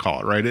 whatever you want to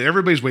call it, right?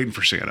 Everybody's waiting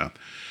for Santa.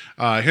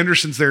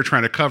 Henderson's there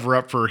trying to cover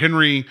up for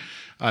Henry.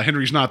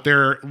 Henry's not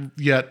there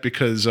yet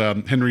because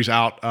Henry's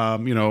out,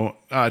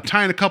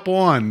 tying a couple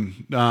on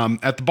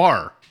at the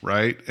bar,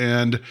 right?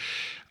 And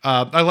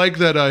I like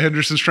that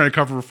Henderson's trying to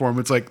cover for him.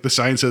 It's like the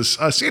sign says,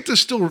 Santa's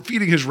still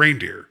feeding his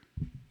reindeer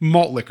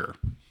malt liquor.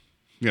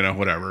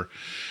 whatever.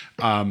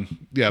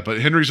 Yeah, but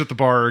Henry's at the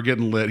bar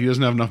getting lit. He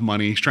doesn't have enough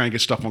money. He's trying to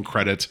get stuff on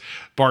credits.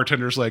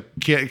 Bartender's like,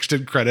 can't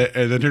extend credit.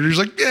 And then Henry's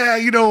like, yeah,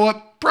 you know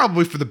what?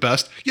 Probably for the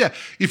best. Yeah,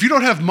 if you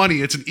don't have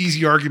money, it's an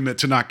easy argument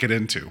to not get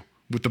into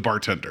with the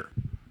bartender.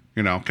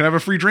 Can I have a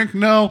free drink?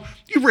 No,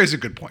 you raise a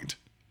good point.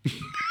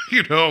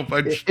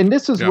 But and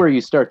this is where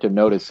you start to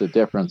notice the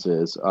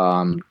differences.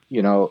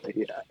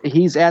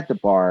 He's at the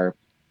bar,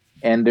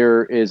 and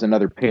there is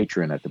another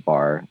patron at the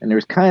bar, and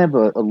there's kind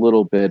of a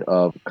little bit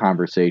of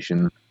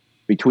conversation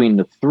between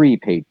the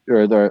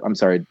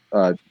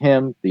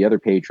him, the other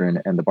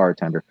patron, and the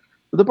bartender.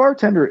 But the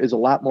bartender is a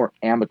lot more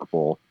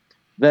amicable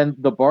than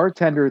the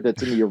bartender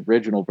that's in the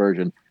original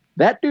version.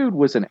 That dude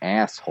was an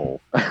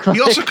asshole. He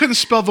also couldn't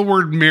spell the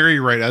word Merry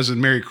right, as in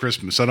Merry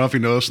Christmas. I don't know if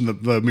you noticed in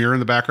the mirror in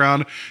the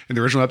background in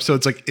the original episode,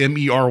 it's like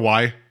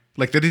MERY.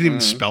 Like they didn't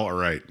even spell it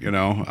right,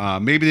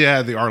 Maybe they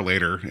added the R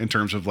later in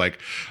terms of like,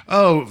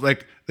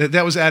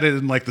 that was added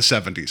in like the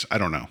 70s. I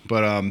don't know.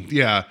 But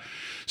yeah.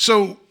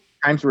 So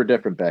times were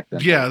different back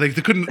then. Yeah, like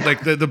they couldn't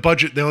the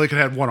budget, they only could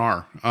have one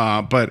R.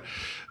 But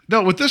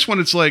no, with this one,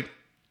 it's like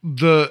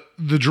the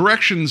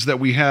directions that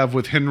we have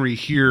with Henry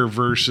here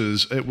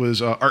versus it was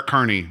Art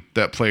Carney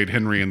that played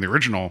Henry in the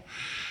original,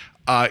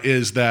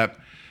 is that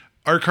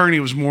Art Carney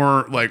was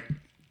more like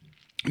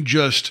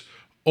just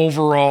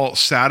overall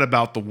sad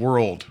about the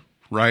world,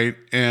 right?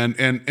 And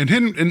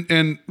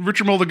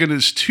Richard Mulligan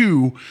is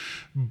too,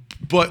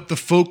 but the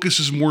focus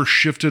is more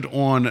shifted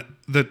on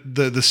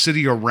the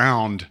city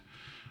around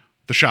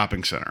the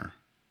shopping center.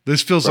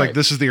 This feels like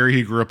this is the area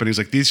he grew up in. He's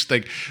like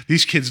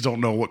these kids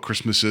don't know what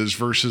Christmas is,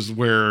 versus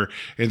where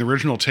in the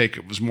original take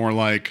it was more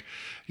like,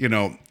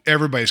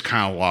 everybody's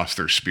kind of lost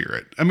their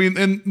spirit. I mean,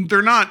 and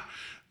they're not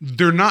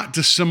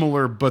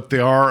dissimilar, but they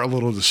are a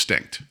little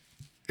distinct,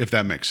 if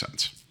that makes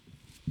sense.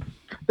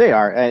 They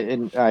are,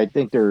 and I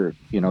think there's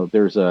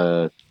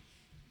a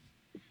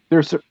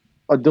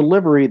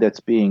delivery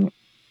that's being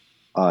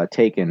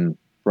taken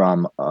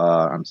from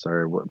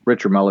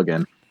Richard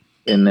Mulligan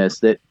in this,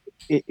 that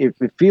it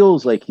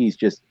feels like he's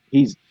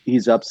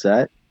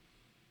upset,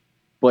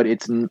 but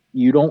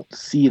you don't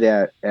see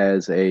that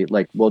as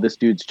this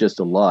dude's just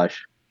a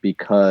lush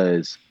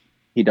because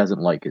he doesn't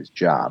like his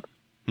job.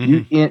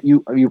 Mm-hmm.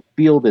 You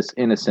feel this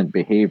innocent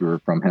behavior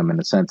from him in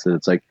the sense that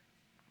it's like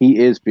he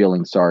is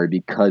feeling sorry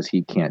because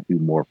he can't do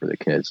more for the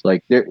kids.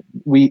 Like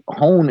we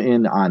hone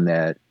in on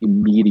that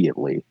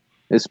immediately,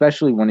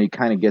 especially when he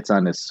kind of gets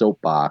on his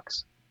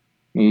soapbox.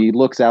 He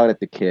looks out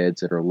at the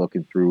kids that are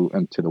looking through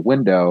into the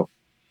window,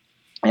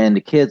 and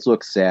the kids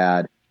look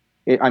sad.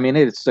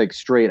 It's like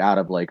straight out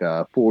of like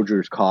a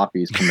Folgers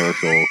Coffees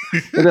commercial.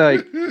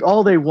 Like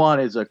all they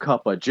want is a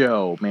cup of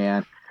Joe,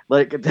 man.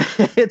 Like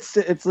it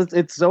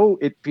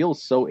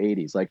feels so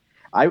 80s. Like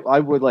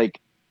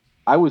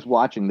I was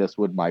watching this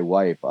with my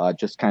wife,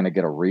 just kind of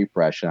get a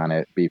refresh on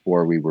it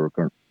before we were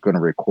going to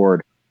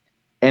record,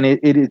 and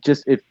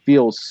it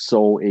feels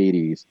so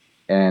 80s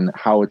and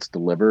how it's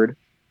delivered,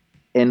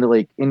 and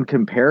like in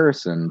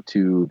comparison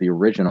to the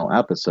original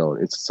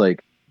episode, it's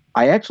like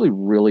I actually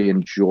really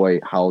enjoy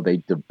how they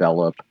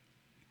develop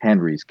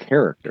Henry's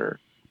character.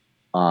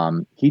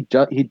 He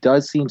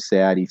does seem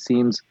sad. He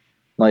seems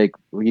like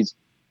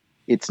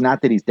it's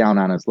not that he's down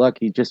on his luck.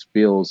 He just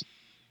feels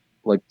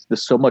like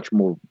there's so much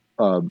more,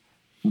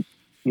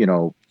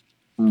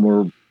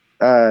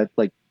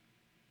 like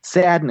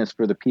sadness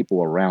for the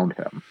people around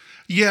him.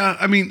 Yeah.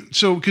 I mean,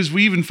 so, cause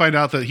we even find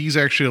out that he's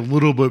actually a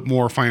little bit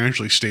more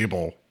financially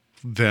stable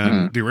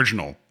than the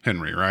original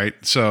Henry. Right.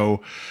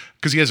 So,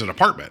 cause he has an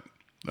apartment.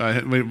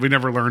 We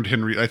never learned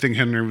Henry. I think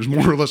Henry was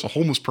more or less a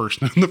homeless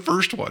person in the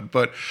first one,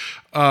 but,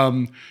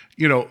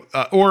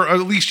 or at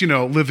least,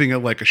 living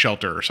at like a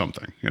shelter or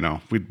something,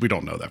 we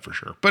don't know that for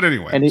sure, but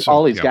anyway. And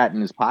all he's got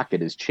in his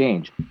pocket is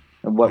change.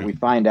 And what we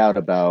find out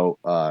about,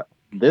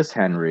 this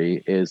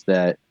Henry is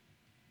that,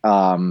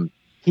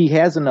 he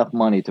has enough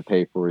money to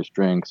pay for his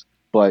drinks,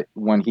 but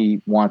when he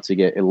wants to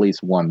get at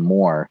least one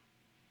more,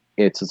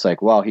 it's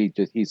like, well,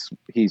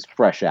 he's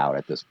fresh out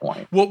at this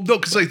point. Well, no,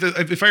 because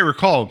if I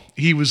recall,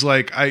 he was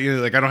like, I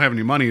don't have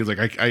any money. He's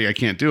like, I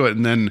can't do it.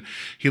 And then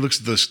he looks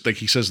at this, like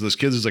he says to those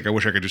kids, he's like, I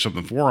wish I could do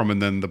something for him.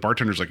 And then the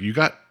bartender's like, you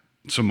got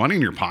some money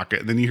in your pocket.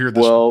 And then you hear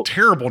this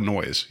terrible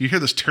noise. You hear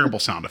this terrible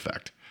sound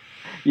effect.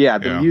 Yeah,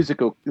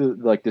 musical,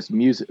 like this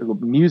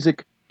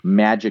music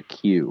magic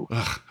cue,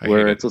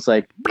 where it's just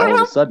like all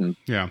of a sudden,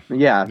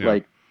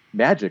 like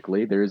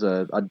magically, there's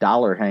a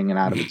dollar hanging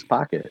out of his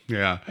pocket.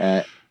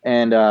 Yeah.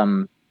 And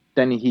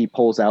then he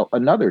pulls out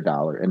another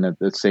dollar, and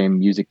the same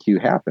music cue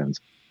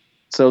happens.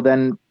 So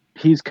then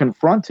he's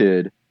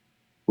confronted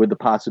with the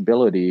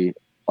possibility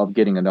of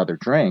getting another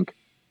drink,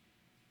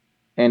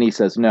 and he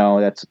says,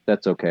 "No,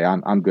 that's okay.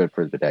 I'm good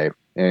for the day."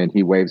 And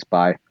he waves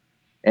by,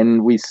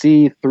 and we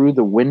see through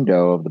the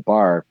window of the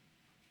bar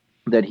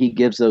that he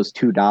gives those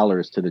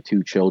 $2 to the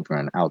two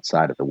children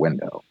outside of the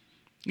window.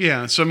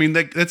 Yeah. So I mean,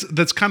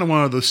 that's kind of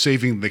one of those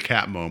saving the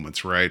cat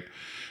moments, right?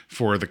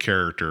 For the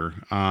character.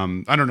 I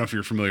don't know if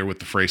you're familiar with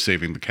the phrase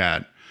saving the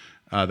cat,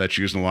 that's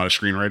used in a lot of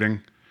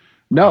screenwriting.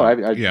 No,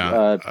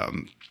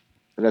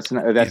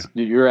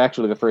 You're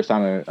actually the first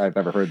time I've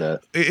ever heard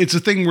that. It's a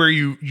thing where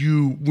you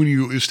when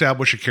you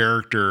establish a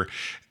character,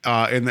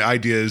 and the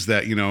idea is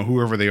that, you know,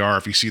 whoever they are,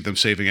 if you see them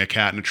saving a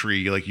cat in a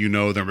tree, like, you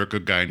know, they're a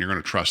good guy and you're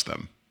going to trust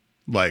them.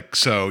 Like,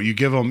 so you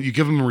give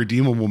them a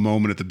redeemable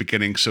moment at the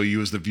beginning, so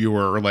you as the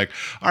viewer are like,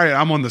 all right,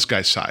 I'm on this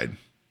guy's side,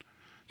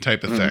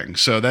 type of thing.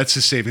 So that's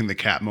the saving the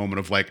cat moment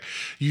of, like,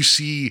 you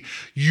see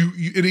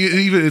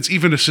it's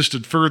even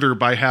assisted further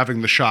by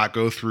having the shot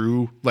go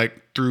through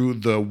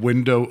the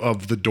window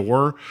of the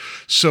door.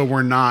 So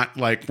we're not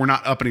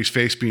up in his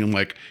face being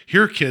like,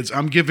 here kids,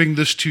 I'm giving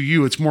this to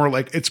you. It's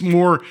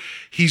more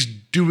he's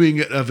doing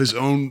it of his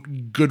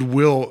own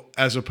goodwill,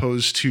 as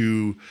opposed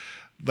to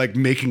like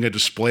making a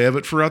display of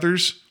it for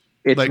others.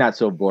 It's like, not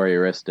so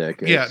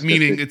voyeuristic.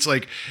 Meaning it's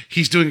like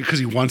he's doing it because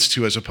he wants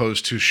to, as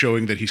opposed to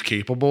showing that he's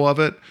capable of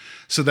it.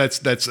 So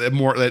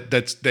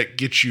that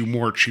gets you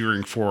more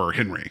cheering for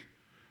Henry.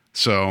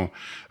 So,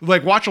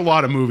 like, watch a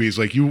lot of movies.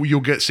 Like,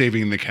 you'll get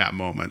saving the cat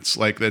moments.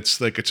 Like, it's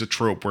a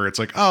trope where it's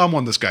like, oh, I'm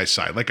on this guy's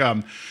side. Like,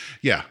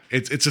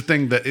 it's a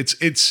thing that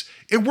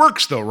it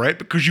works though, right?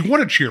 Because you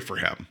want to cheer for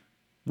him,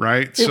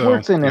 right? It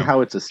works in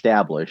how it's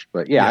established.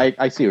 But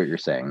I see what you're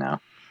saying now.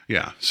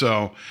 Yeah.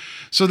 So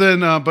then,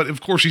 but of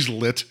course he's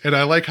lit, and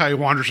I like how he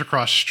wanders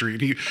across the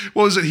street. He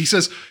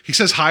says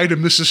hi to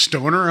Mrs.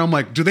 Stoner. I'm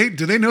like, do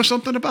they know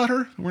something about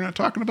her we're not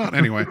talking about?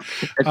 Anyway,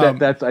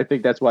 I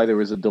think that's why there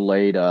was a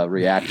delayed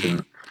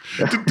reaction.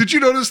 Did you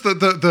notice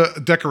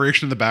the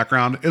decoration in the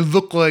background? It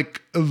looked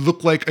like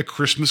a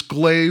Christmas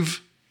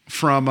glaive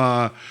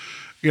from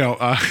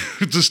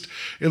just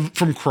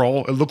from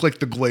Krull. It looked like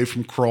the glaive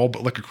from Krull,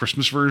 but like a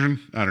Christmas version.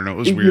 I don't know. It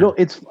was weird. You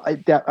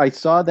know, I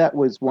saw that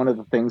was one of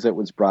the things that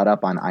was brought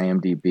up on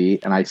IMDb,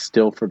 and I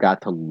still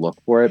forgot to look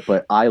for it.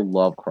 But I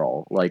love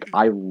Krull. Like,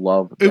 I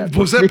love.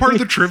 Was that part of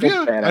the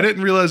trivia? I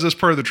didn't realize that's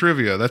part of the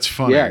trivia. That's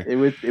funny. Yeah, it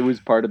was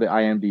part of the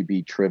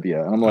IMDb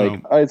trivia, and I'm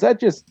like, is that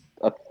just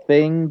a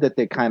thing that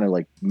they kind of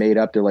like made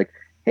up? They're like,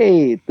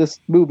 hey, this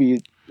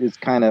movie is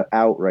kind of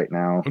out right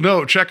now.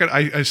 No, check it.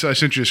 I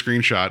sent you a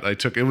screenshot.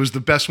 It was the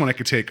best one I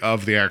could take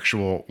of the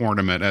actual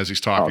ornament as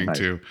he's talking nice.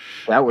 to.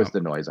 That was the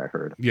noise I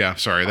heard. Yeah,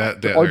 sorry.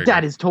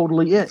 That is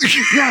totally it.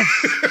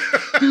 Yes,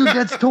 dude,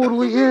 that's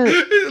totally it.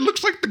 It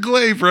looks like the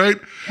glaive, right?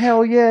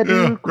 Hell yeah,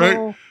 dude. Yeah,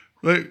 right.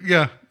 Like,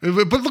 yeah,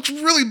 but it looks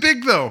really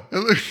big though.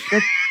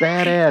 That's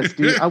badass,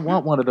 dude. I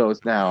want one of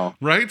those now.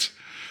 Right?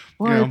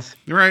 What?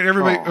 You know, right,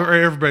 everybody. All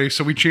right, everybody.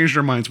 So we changed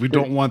our minds. We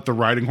don't want the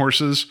riding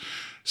horses.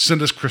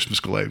 Send us Christmas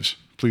glaives,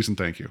 please and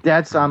thank you.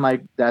 That's on my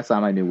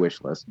new wish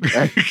list.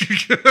 That's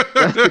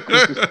the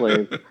Christmas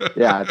glaive.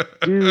 Yeah,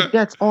 dude,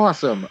 that's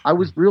awesome. I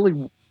was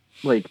really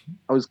I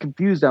was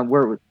confused on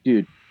where it was.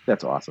 Dude,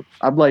 that's awesome.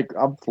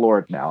 I'm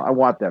floored now. I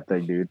want that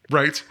thing, dude.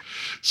 Right.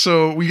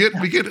 So we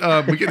get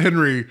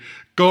Henry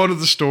going to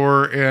the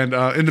store, and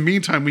in the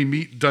meantime, we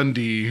meet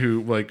Dundee,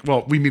 who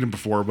we meet him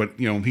before, but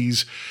you know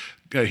he's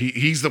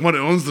the one who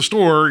owns the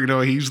store. You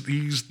know, he's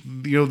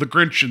the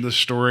Grinch in this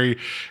story,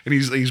 and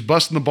he's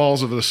busting the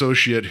balls of an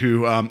associate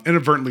who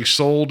inadvertently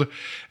sold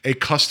a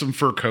custom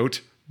fur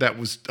coat that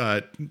was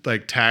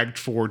tagged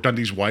for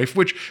Dundee's wife.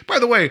 Which, by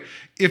the way,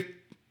 if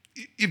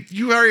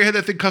you already had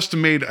that thing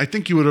custom made, I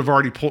think you would have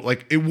already pulled.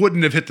 It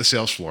wouldn't have hit the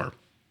sales floor.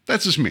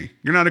 That's just me.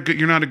 You're not a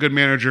good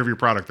manager of your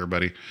product, there,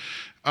 buddy.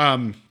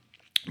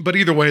 But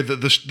either way,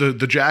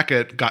 the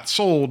jacket got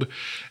sold.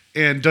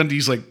 And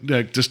Dundee's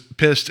just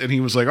pissed, and he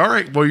was like, all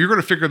right, well, you're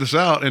going to figure this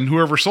out, and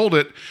whoever sold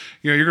it,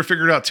 you're going to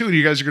figure it out too, and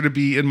you guys are going to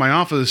be in my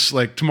office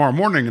tomorrow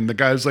morning. And the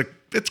guy's like,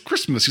 it's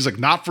Christmas. He's like,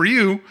 not for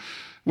you,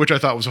 which I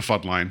thought was a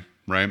fun line,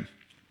 right?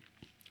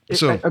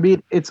 So I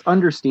mean, it's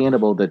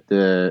understandable that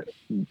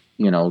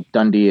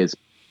Dundee is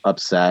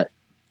upset,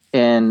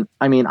 and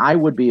I mean, I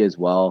would be as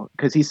well,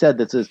 because he said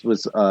that this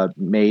was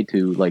made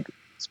to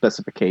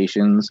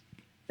specifications.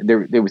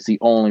 There was the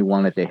only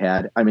one that they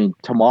had. I mean,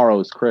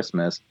 tomorrow's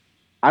Christmas.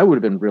 I would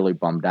have been really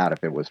bummed out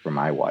if it was for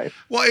my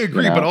wife. Well, I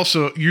agree, but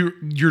also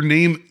your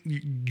name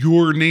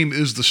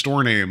is the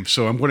store name,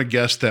 so I'm going to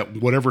guess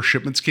that whatever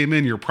shipments came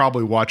in, you're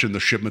probably watching the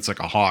shipments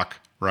like a hawk,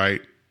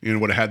 right? You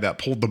would have had that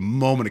pulled the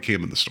moment it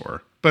came in the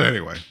store. But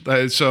anyway,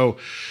 so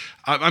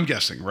I'm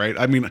guessing, right?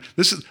 I mean,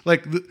 this is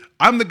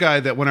I'm the guy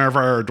that whenever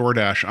I order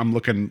DoorDash, I'm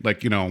looking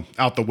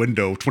out the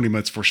window 20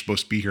 minutes before it's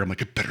supposed to be here. I'm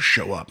like, it better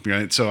show up,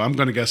 right? So I'm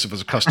going to guess if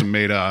it's a custom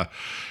made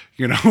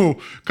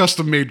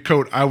custom made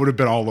coat, I would have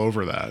been all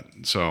over that.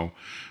 So,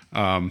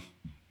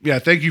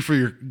 thank you for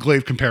your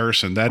glaive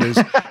comparison. That is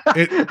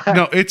it.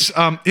 No,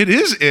 it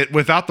is it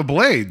without the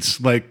blades.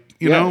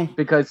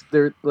 Because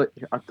they're.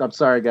 I'm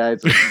sorry,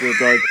 guys. We're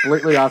going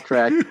completely off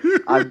track.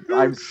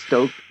 I'm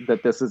stoked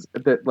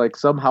that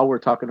somehow we're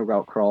talking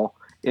about Krull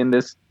in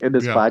this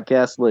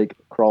podcast.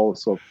 Krull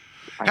is so.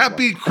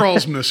 Happy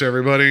Krullsmas,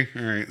 everybody.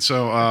 All right,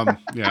 so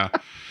yeah.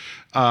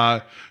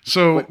 But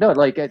no,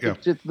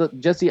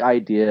 just the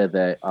idea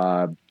that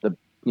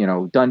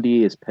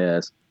Dundee is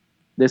pissed.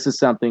 This is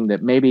something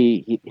that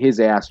maybe his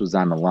ass was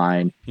on the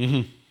line.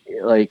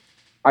 Mm-hmm.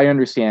 I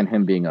understand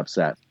him being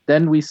upset.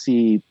 Then we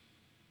see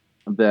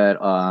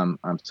that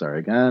I'm sorry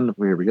again.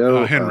 Here we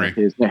go. Henry.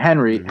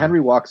 Henry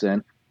walks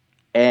in,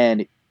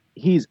 and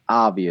he's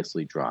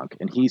obviously drunk,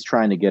 and he's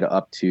trying to get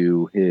up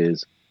to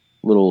his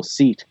little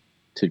seat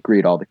to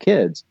greet all the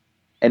kids,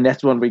 and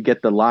that's when we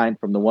get the line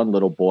from the one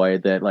little boy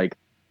that like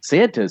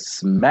Santa's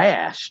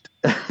smashed.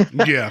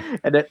 Yeah.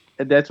 and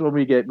that's when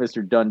we get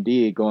Mr.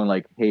 Dundee going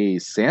like, "Hey,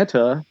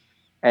 Santa."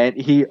 And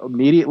he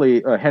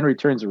immediately, Henry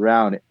turns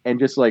around and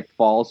just like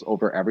falls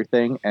over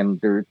everything.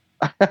 And they're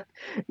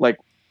like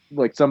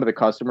some of the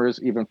customers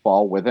even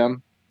fall with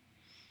him.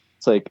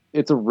 It's like,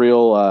 it's a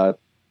real,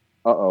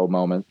 uh-oh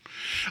moment.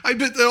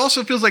 But it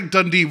also feels like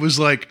Dundee was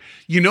like,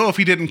 if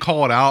he didn't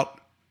call it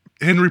out,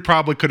 Henry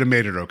probably could have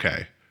made it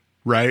okay.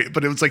 Right.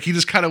 But it was like, he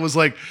just kind of was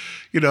like,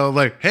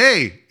 like,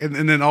 hey,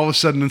 and then all of a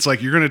sudden it's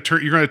like, you're going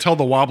to tell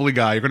the wobbly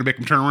guy, you're going to make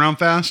him turn around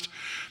fast.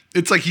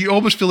 It's like, you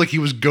almost feel like he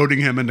was goading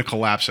him into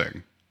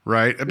collapsing.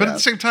 Right. But at the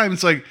same time,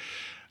 it's like,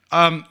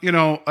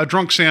 a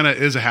drunk Santa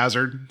is a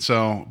hazard.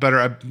 So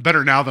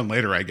better now than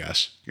later, I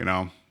guess,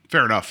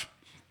 fair enough.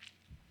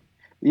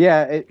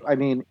 Yeah. I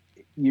mean,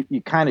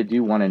 you kind of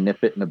do want to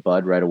nip it in the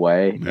bud right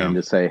away and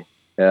just say,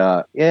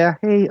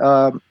 hey,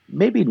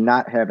 maybe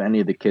not have any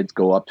of the kids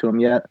go up to him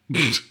yet.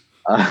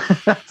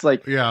 It's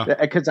like,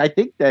 because I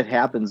think that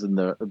happens in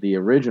the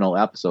original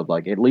episode.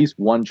 Like at least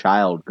one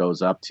child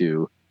goes up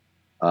to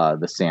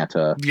the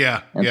Santa.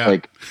 Yeah. And yeah.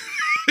 like,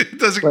 it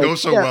doesn't go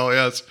so well.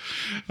 Yes.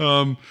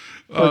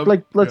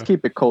 Let's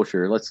keep it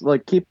kosher. Let's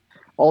keep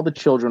all the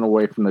children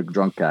away from the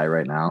drunk guy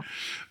right now.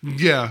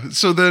 Yeah.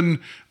 So then,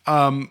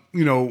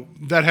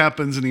 that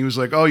happens and he was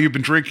like, "Oh, you've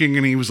been drinking."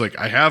 And he was like,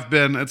 "I have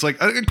been." It's like,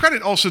 and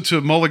credit also to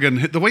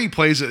Mulligan, the way he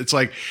plays it. It's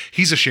like,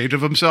 he's ashamed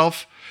of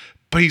himself,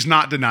 but he's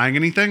not denying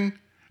anything.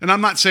 And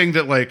I'm not saying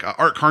that like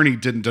Art Carney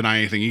didn't deny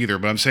anything either,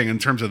 but I'm saying in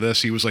terms of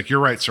this, he was like, "You're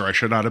right, sir. I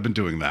should not have been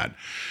doing that."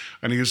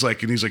 And he's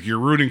like, "You're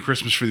ruining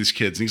Christmas for these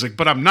kids." And he's like,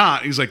 "But I'm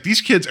not." He's like,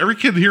 "These kids, every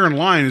kid here in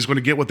line is going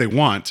to get what they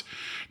want.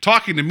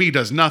 Talking to me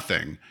does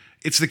nothing.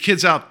 It's the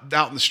kids out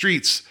in the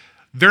streets.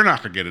 They're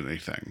not going to get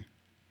anything."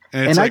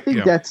 And I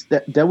think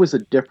that was a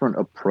different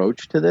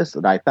approach to this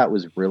that I thought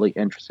was really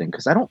interesting,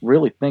 because I don't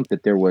really think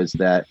that there was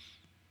that,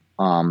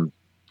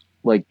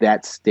 like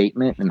that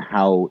statement and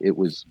how it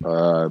was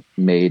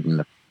made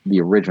in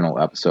the original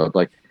episode.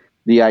 Like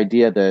the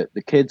idea that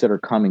the kids that are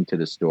coming to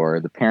the store,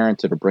 the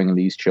parents that are bringing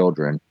these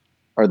children,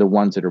 are the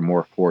ones that are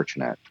more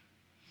fortunate.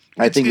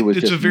 It's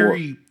a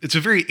very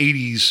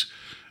 80s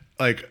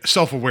like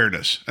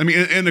self-awareness. I mean,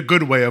 in a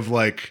good way of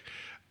like,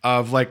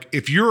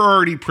 if you're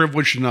already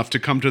privileged enough to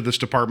come to this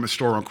department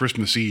store on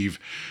Christmas Eve,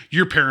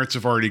 your parents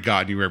have already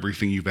gotten you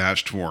everything you've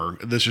asked for.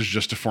 This is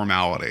just a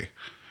formality,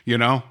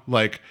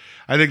 like,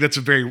 I think that's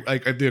a very,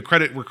 like, the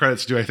credit where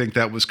credit's due. I think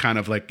that was kind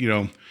of like,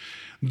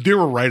 they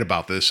were right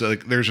about this.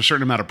 Like, there's a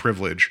certain amount of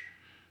privilege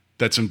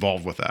that's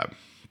involved with that.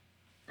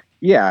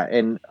 Yeah.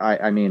 And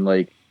I mean,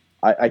 like,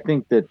 I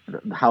think that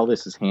how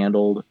this is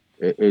handled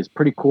is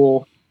pretty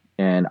cool.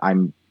 And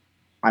I'm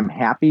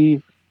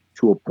happy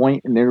to a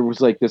point. And there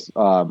was like this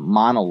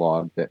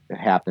monologue that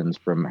happens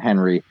from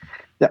Henry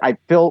that I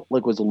felt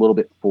like was a little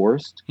bit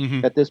forced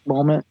at this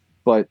moment,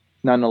 but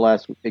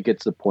nonetheless, it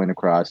gets the point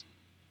across,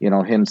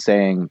 him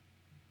saying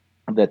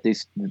that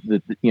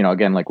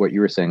again, like what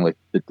you were saying, like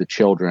the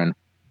children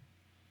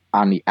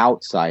on the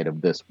outside of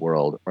this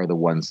world are the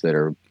ones that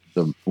are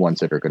going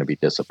to be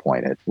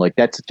disappointed. Like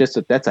that's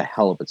a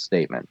hell of a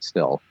statement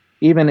still,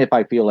 even if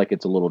I feel like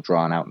it's a little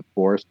drawn out and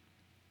forced.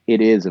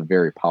 It is a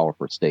very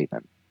powerful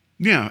statement.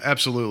 Yeah,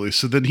 absolutely.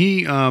 So then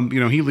he,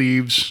 he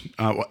leaves,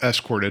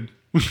 escorted,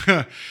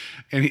 and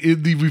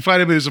we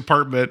find him in his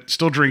apartment,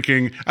 still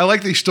drinking. I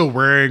like that he's still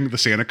wearing the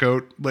Santa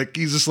coat. Like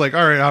he's just like,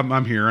 all right,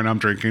 I'm here and I'm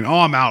drinking. Oh,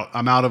 I'm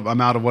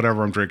out of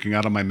whatever I'm drinking,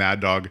 out of my Mad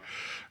Dog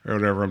or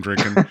whatever I'm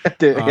drinking.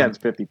 It's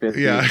 50-50.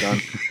 Yeah,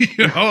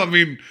 I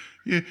mean,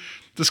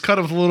 just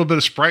cut with a little bit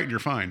of Sprite and you're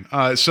fine.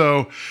 That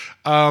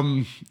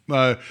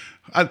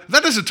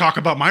doesn't talk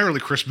about my early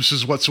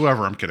Christmases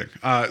whatsoever. I'm kidding.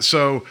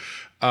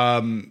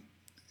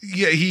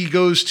 Yeah, he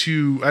goes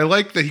to. I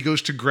like that he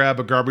goes to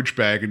grab a garbage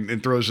bag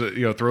and throws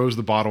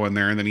the bottle in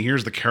there, and then he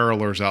hears the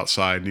carolers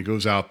outside, and he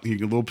goes out.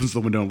 He opens the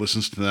window and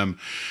listens to them,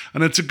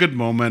 and it's a good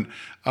moment.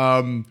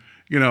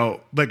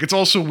 Like it's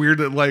also weird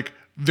that like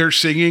they're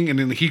singing, and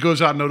then he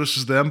goes out and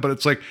notices them, but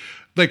it's like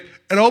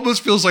it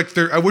almost feels like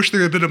I wish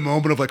there had been a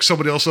moment of like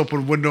somebody else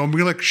opened a window and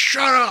be like,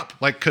 "Shut up!"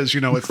 Like because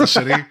it's the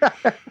city,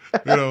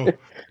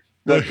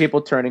 The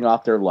people turning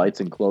off their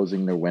lights and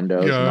closing their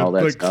windows and all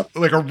that stuff.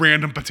 Like a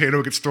random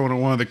potato gets thrown at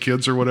one of the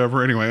kids or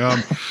whatever. Anyway,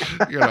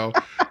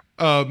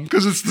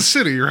 because it's the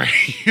city, right?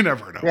 You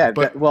never know. Yeah,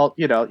 but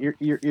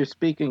you're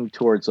speaking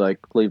towards like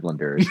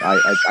Clevelanders.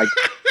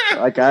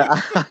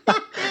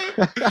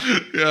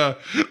 Yeah,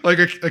 like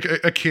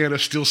a can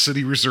of Steel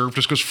City Reserve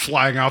just goes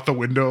flying out the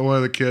window of one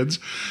of the kids.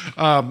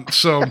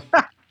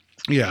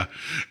 Yeah.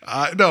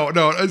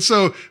 No. And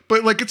so,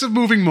 but like, it's a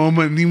moving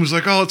moment and he was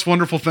like, "Oh, it's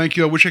wonderful. Thank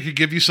you. I wish I could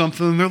give you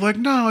something." And they're like,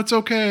 "No, it's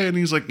okay." And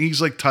he's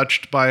like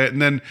touched by it. And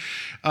then,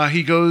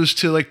 he goes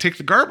to like take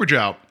the garbage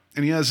out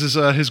and he has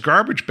his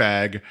garbage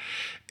bag.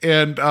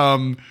 And,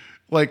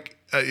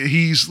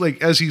 he's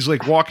like, as he's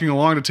like walking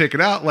along to take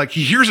it out, like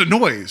he hears a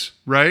noise,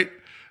 right?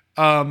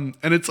 And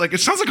it's like, it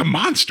sounds like a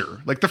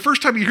monster. Like the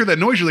first time you hear that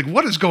noise, you're like,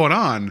 what is going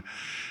on?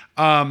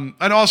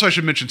 And also I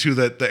should mention too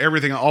that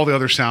everything, all the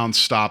other sounds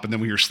stop, and then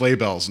we hear sleigh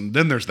bells, and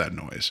then there's that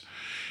noise.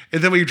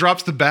 And then when he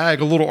drops the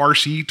bag, a little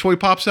RC toy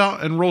pops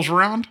out and rolls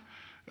around.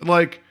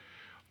 Like,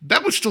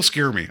 that would still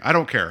scare me. I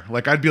don't care.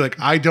 Like, I'd be like,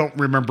 I don't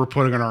remember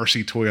putting an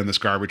RC toy in this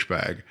garbage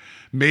bag.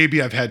 Maybe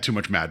I've had too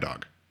much Mad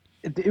Dog.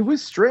 It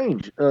was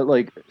strange.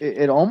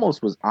 It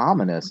almost was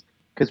ominous,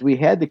 because we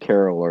had the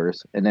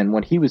carolers, and then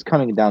when he was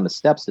coming down the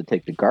steps to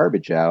take the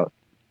garbage out,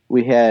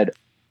 we had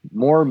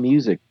more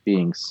music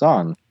being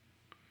sung.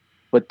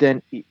 But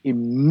then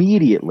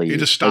immediately, it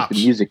just like, stops.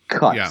 the music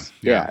cuts.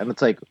 Yeah. And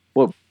it's like,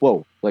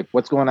 whoa, like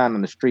what's going on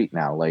in the street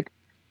now? Like,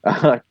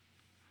 like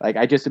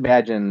I just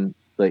imagine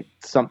like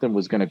something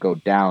was going to go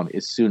down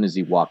as soon as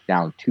he walked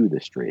down to the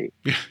street.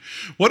 Yeah.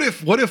 What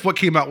if what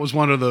came out was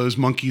one of those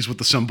monkeys with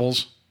the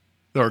cymbals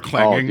that are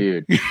clanging?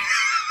 Oh, dude.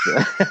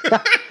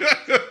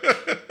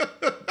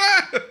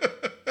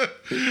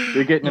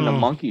 You're getting into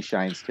monkey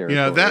shines territory.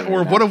 Yeah, that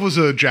or now. what if it was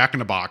a Jack in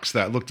the Box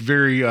that looked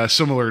very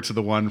similar to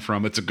the one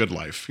from It's a Good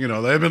Life? You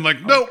know, they've been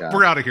like, nope, God.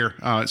 we're out of here.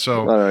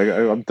 So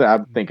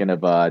I'm thinking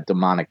of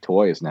demonic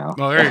toys now.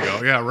 oh, there you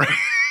go. Yeah, right.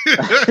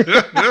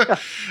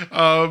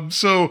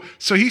 So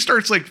he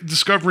starts like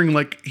discovering,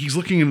 like he's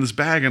looking in this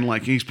bag and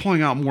like he's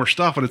pulling out more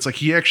stuff, and it's like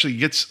he actually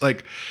gets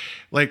like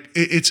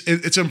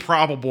it's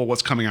improbable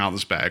what's coming out of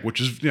this bag, which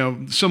is, you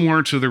know,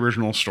 similar to the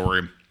original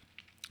story.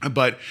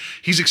 But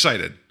he's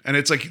excited, and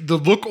it's like the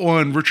look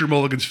on Richard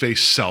Mulligan's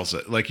face sells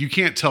it. Like, you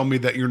can't tell me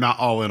that you're not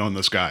all in on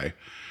this guy.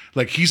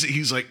 Like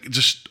he's like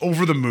just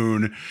over the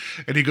moon,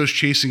 and he goes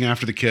chasing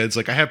after the kids.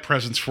 Like, I have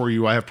presents for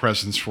you. I have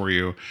presents for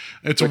you.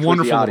 It's Which a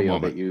wonderful was the audio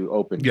moment that you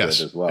opened yes,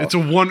 with as well. it's a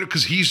wonder,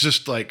 because he's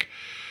just like,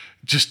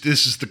 this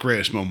is the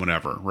greatest moment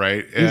ever,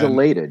 right? He's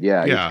elated.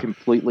 Yeah, yeah. He's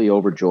completely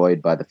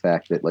overjoyed by the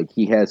fact that like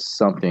he has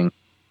something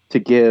to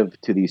give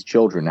to these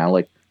children now.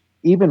 Like,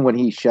 even when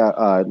he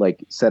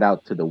set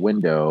out to the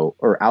window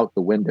or out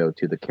the window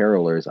to the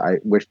carolers, I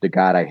wish to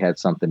God I had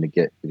something to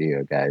get to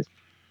you guys.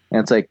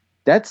 And it's like,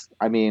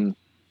 I mean,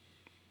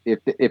 if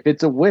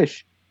it's a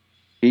wish,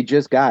 he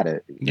just got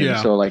it. Yeah.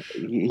 And so like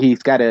he's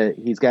got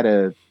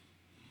to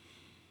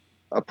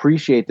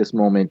appreciate this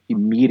moment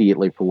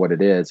immediately for what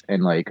it is,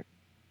 and like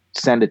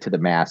send it to the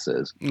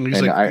masses.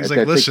 I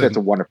think listen, that's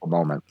a wonderful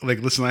moment. Like,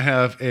 listen, I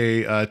have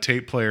a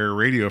tape player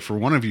radio for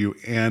one of you,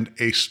 and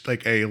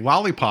a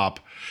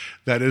lollipop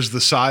that is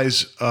the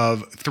size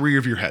of 3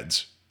 of your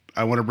heads.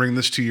 I want to bring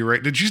this to you,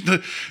 right? Did you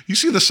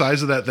see the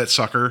size of that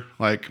sucker?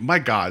 Like, my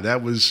God,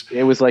 it was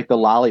like the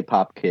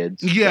Lollipop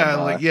Kids.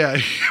 Yeah, from,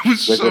 it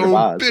was Wizard of so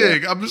Oz,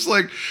 big. yeah. I'm just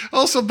like,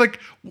 also like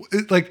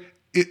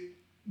it.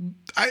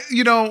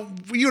 You know,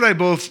 you and I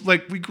both,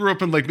 like, we grew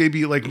up in like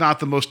maybe like not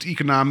the most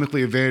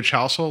economically advantaged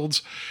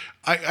households.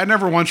 I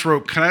never once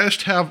wrote, can I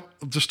just have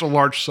just a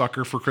large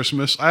sucker for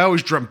Christmas? I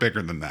always dreamt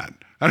bigger than that.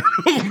 I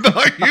don't know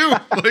about you.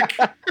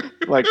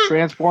 Like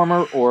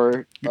Transformer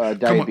or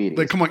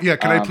diabetes. Come on. Yeah.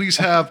 Can I please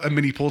have a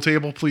mini pool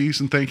table, please?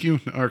 And thank you.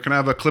 Or can I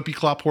have a Clippy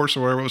Clop horse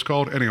or whatever it was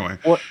called? Anyway.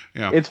 Well,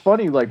 yeah. It's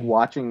funny, like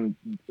watching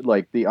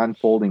like the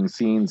unfolding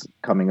scenes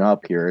coming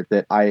up here,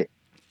 that I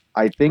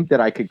think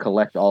that I could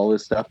collect all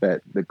this stuff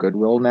at the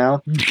Goodwill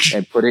now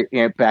and put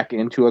it back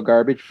into a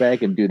garbage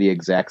bag and do the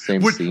exact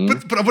same scene.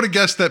 But I would have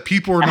guessed that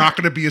people are not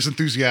going to be as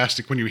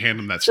enthusiastic when you hand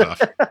them that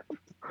stuff.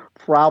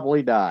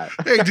 Probably not.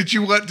 Hey, did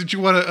you want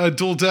a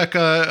dual deck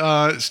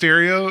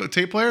stereo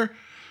tape player?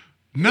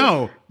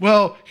 No.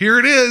 Well, here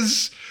it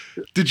is.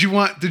 Did you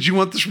want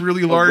this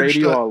really large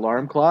radio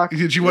alarm clock?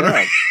 Did you want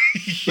to?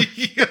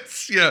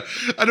 Yes, yeah.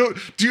 I don't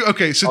do.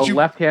 Okay, since a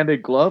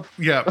left-handed glove.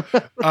 Yeah.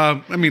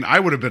 I mean, I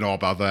would have been all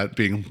about that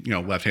being, you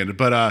know, left-handed,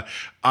 but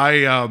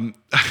I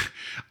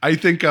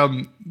think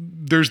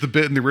there's the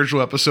bit in the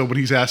original episode when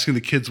he's asking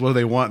the kids what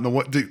they want, and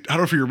I don't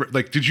know if you remember,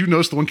 like, did you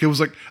notice the one kid was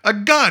like, a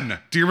gun?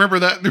 Do you remember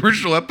that in the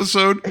original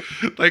episode?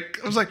 Like,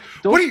 I was like,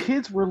 those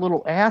kids were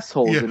little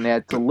assholes in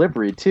that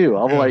delivery too.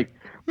 I'm like,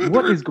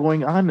 what is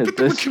going on with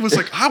this? The kid was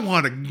like, I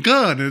want a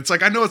gun. And it's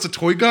like, I know it's a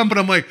toy gun, but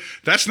I'm like,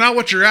 that's not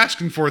what you're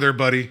asking for there,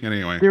 buddy.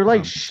 Anyway. They're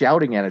like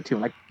shouting at it too.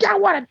 I'm like, I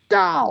want a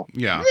doll.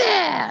 Yeah.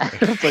 Yeah.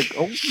 It's like,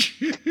 oh.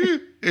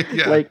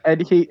 Yeah. Like,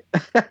 and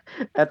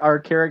and our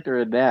character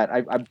in that,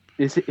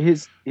 is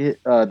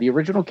the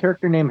original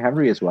character named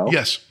Henry as well?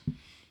 Yes.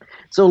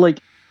 So like,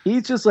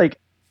 he's just like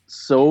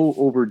so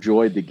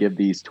overjoyed to give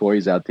these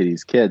toys out to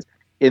these kids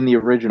in the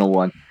original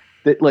one.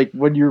 That like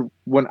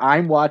when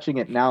I'm watching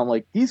it now, I'm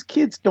like, these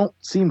kids don't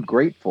seem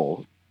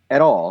grateful at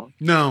all.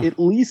 No. At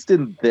least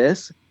in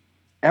this,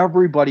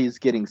 everybody's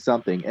getting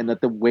something, and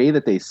that the way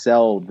that they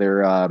sell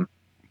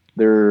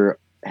their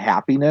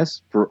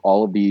happiness for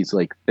all of these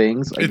like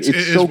things, like,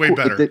 it's so way cool.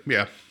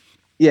 better.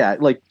 Yeah,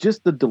 like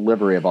just the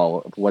delivery of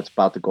all of what's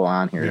about to go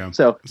on here. Yeah.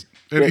 So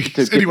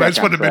anyway, I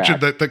just wanted to mention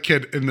that the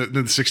kid in the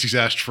 60s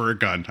asked for a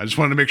gun. I just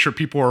wanted to make sure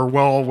people are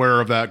well aware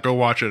of that. Go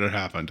watch it. It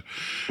happened.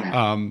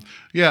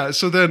 Yeah.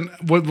 So then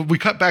when we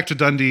cut back to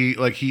Dundee,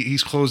 like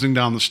he's closing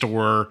down the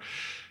store.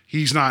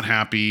 He's not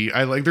happy.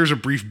 There's a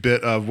brief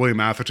bit of William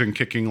Atherton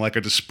kicking like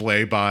a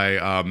display by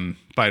an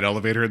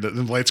elevator. The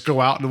lights go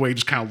out and the way he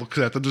just kind of looks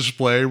at the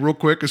display real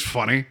quick is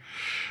funny.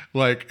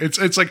 Like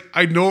it's like,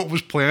 I know it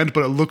was planned,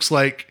 but it looks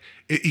like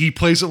he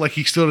plays it like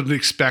he still didn't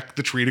expect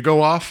the tree to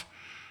go off.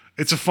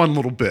 It's a fun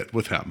little bit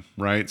with him,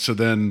 right? So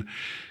then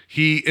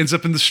he ends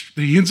up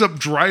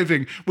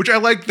driving, which I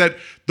like that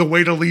the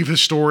way to leave his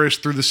store is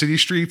through the city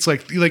streets.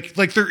 Like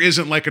there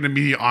isn't like an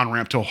immediate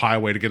on-ramp to a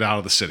highway to get out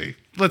of the city.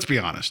 Let's be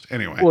honest.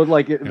 Anyway. Well,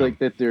 like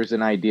that there's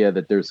an idea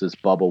that there's this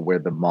bubble where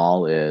the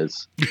mall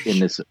is in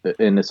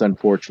this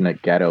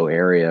unfortunate ghetto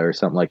area or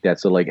something like that.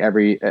 So like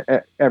every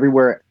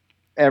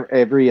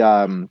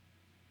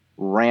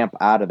ramp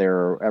out of there,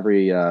 or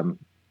every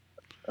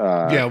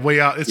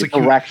way out. It's like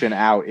direction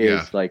out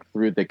is like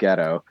through the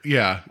ghetto.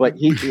 Yeah. But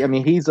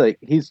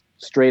he's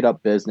straight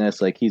up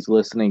business. Like he's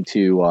listening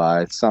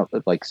to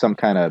some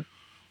kind of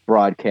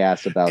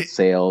broadcast about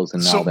sales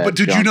and all that. But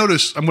did junk. you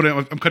notice? I'm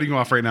cutting you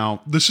off right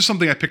now. This is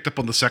something I picked up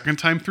on the second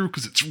time through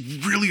because it's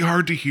really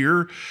hard to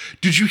hear.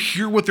 Did you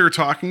hear what they were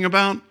talking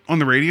about on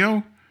the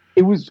radio?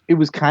 It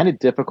was kind of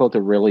difficult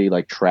to really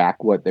like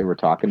track what they were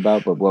talking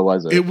about, but what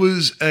was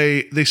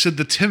it? They said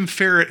the Tim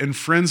Ferritt and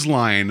Friends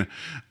line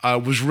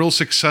was real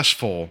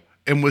successful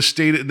and was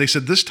stated. They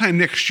said this time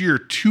next year,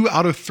 2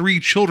 out of 3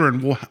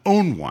 children will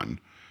own one.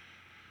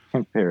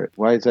 Tim Ferritt.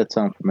 Why does that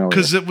sound familiar?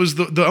 Because it was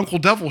the Uncle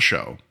Devil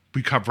show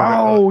we covered.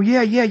 Oh,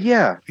 yeah.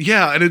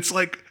 Yeah, and it's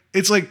like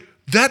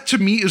that to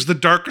me is the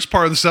darkest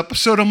part of this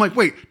episode. I'm like,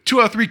 wait, 2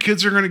 out of 3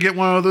 kids are going to get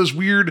one of those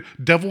weird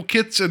devil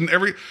kits and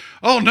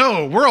oh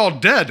no, we're all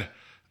dead.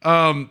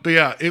 But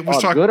yeah, it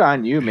was good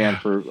on you, man,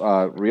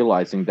 for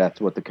realizing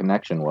that's what the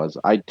connection was.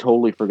 I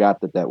totally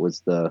forgot that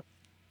was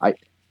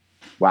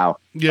wow.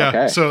 Yeah.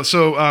 Okay.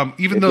 So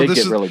even though this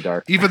is really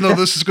dark, even though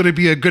this is going to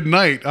be a good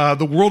night,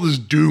 the world is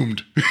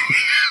doomed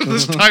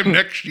this time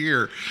next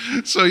year.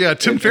 So yeah,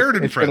 Tim Ferritt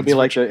and it's Friends. It's going to be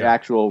like the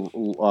actual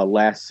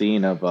last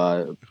scene of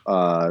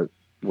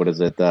what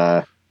is it?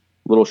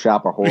 Little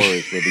Shop of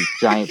Horrors, where these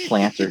giant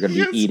plants are going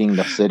to be eating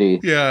the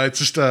city. Yeah, it's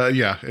just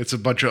it's a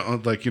bunch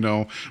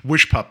of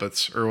wish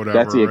puppets or whatever.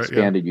 That's the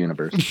expanded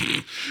universe.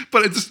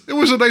 But it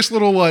was a nice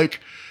little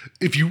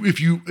if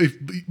you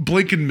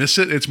blink and miss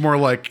it, it's more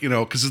like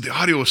because the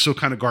audio is so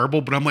kind of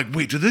garbled. But I'm like,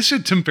 wait, did they say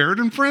Tim Ferritt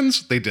and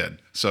Friends? They did.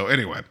 So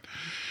anyway.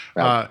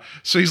 Right.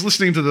 So he's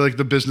listening to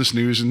the business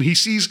news and he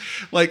sees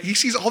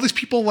all these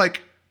people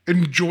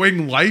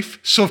enjoying life.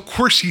 So of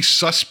course he's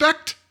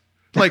suspect.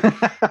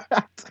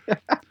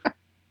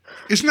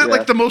 Isn't that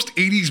like the most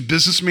 80s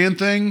businessman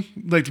thing?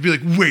 Like to be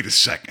like, wait a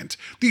second,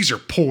 these are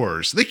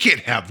pores. They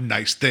can't have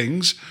nice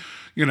things,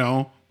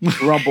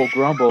 Grumble,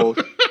 grumble,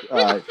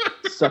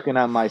 sucking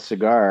on my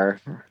cigar.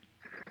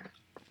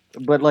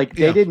 But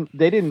they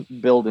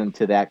didn't build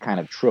into that kind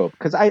of trope,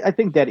 because I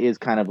think that is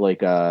kind of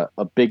like a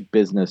big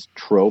business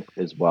trope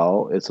as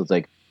well. It's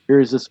like,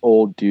 here's this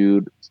old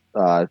dude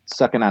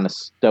sucking on a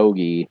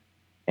stogie,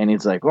 and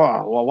he's like,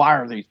 oh well, why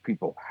are these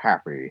people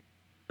happy?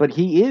 But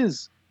he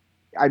is,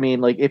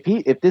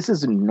 if this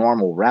is a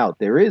normal route,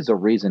 there is a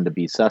reason to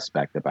be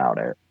suspect about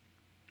it,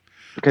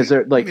 because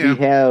they're we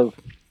have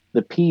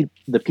the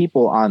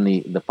people on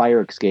the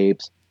fire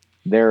escapes,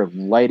 they're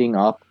lighting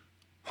up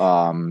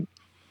the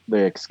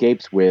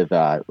escapes with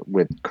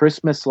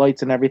Christmas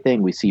lights and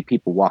everything. We see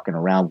people walking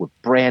around with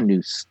brand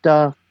new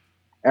stuff.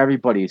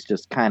 Everybody's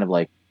just kind of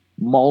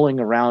mulling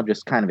around,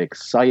 just kind of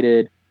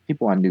excited.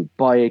 People on new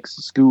bikes,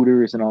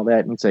 scooters, and all that.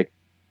 And it's like,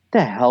 what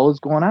the hell is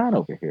going on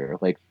over here?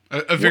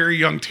 A very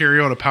young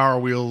Terry on a Power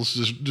Wheels,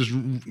 just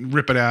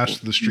ripping ass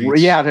to the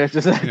streets. Yeah, they're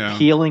just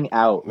peeling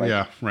out. Right.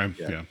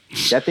 Yeah.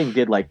 That thing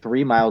did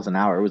 3 miles an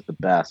hour. It was the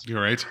best.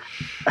 You're right.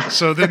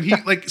 So then he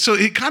so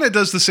it kind of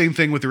does the same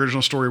thing with the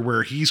original story,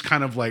 where he's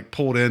kind of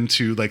pulled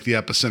into the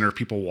epicenter of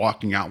people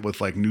walking out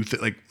with new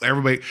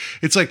everybody.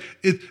 It's like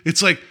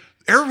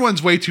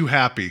everyone's way too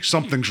happy.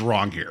 Something's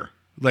wrong here.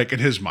 In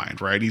his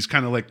mind, right? He's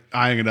kind of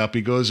eyeing it up.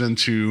 He goes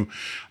into,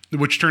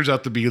 which turns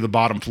out to be the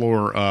bottom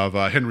floor of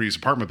Henry's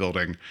apartment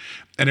building,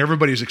 and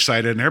everybody's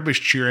excited and everybody's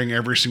cheering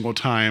every single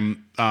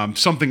time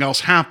something else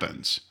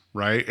happens,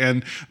 right?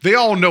 And they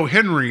all know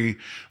Henry,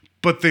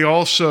 but they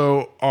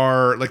also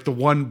are the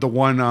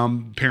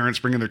one parents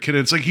bringing their kid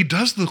in. It's he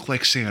does look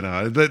like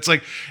Santa. It's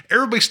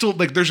everybody still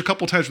there's a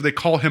couple times where they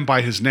call him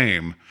by his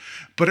name,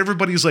 but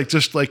everybody's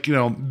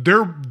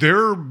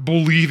they're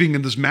believing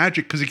in this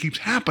magic because it keeps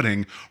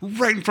happening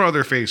right in front of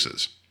their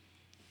faces.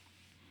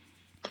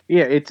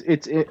 Yeah,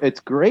 it's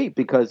great,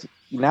 because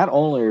not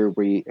only are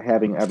we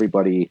having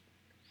everybody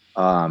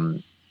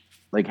having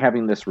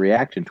this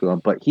reaction to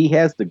him, but he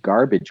has the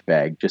garbage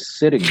bag just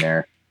sitting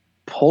there,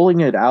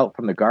 pulling it out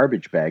from the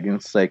garbage bag, and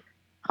it's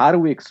how do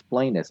we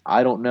explain this?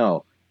 I don't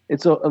know.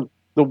 It's the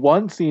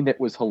one scene that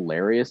was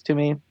hilarious to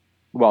me.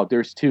 Well,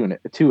 there's two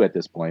at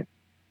this point.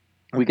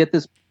 We get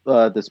this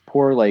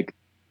poor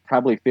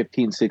probably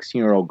 15,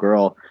 16-year-old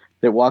girl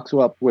that walks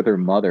up with her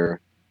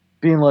mother,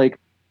 being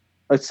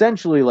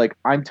essentially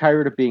I'm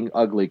tired of being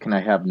ugly. Can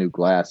I have new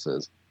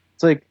glasses?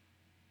 It's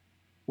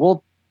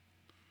well,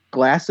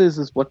 glasses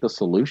is what the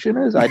solution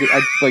is. I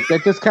like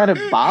that just kind of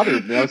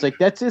bothered me. I was like,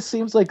 that just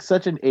seems like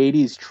such an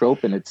 '80s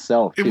trope in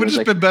itself. It too. would It's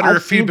have like, been better I've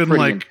if he'd seen been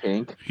Pretty in like,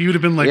 Pink. he would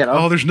have been like, You know?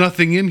 oh, there's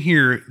nothing in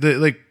here that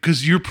like,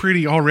 cause you're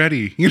pretty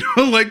already,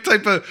 like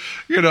type of,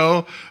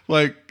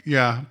 like,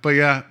 yeah,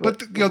 but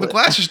the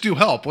glasses do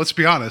help. Let's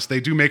be honest. They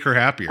do make her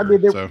happier. I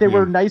mean, So, they yeah.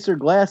 were nicer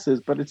glasses,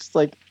 but it's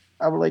like,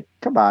 I'm like,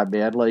 come on,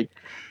 man. Like,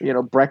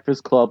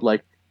 Breakfast Club,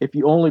 like, if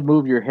you only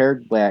move your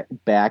hair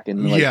back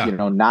and like, Yeah.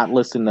 not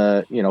listen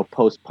to,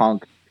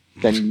 post-punk,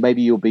 then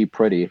maybe you'll be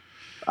pretty.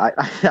 I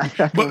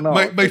But don't know.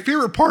 my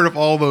favorite part of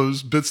all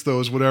those bits, though,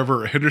 is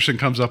whenever Henderson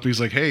comes up and he's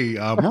like, "Hey,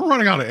 we're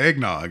running out of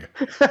eggnog,"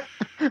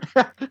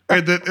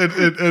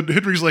 and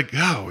Henry's like,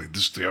 "Oh,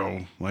 this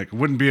like it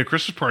wouldn't be a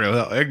Christmas party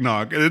without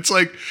eggnog." And it's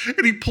like,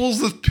 and he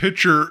pulls this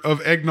pitcher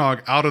of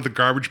eggnog out of the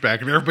garbage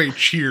bag, and everybody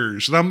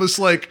cheers. And I'm just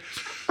like,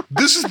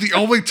 this is the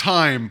only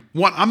time.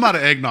 One, I'm not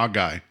an eggnog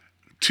guy.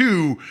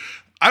 Two,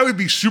 I would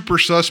be super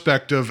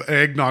suspect of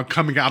eggnog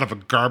coming out of a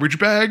garbage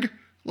bag.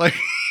 Like,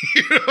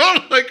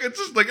 like it's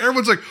just like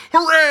everyone's like,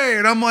 hooray.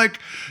 And I'm like,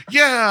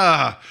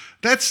 yeah,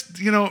 that's,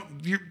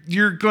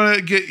 you're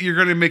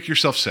gonna make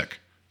yourself sick,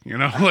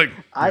 like,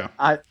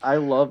 yeah. I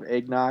love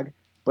eggnog,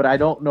 but I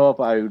don't know if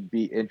I would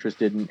be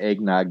interested in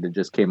eggnog that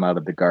just came out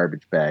of the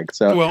garbage bag.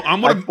 So Well, I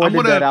I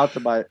pointed that out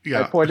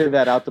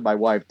to my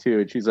wife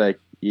too, and she's like,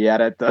 yeah,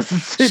 that doesn't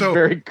seem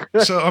very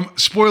good. So,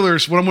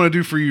 spoilers. What I'm going to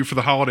do for you for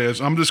the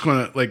holidays, I'm just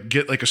going to like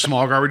get like a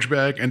small garbage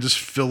bag and just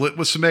fill it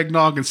with some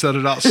eggnog and set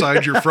it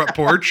outside your front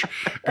porch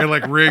and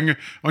like ring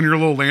on your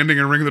little landing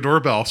and ring the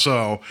doorbell.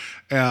 So,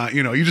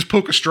 you just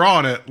poke a straw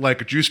in it like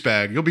a juice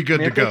bag. You'll be good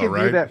to If they go, could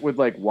right? do that with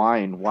like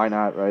wine, why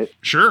not? Right?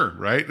 Sure,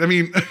 right? I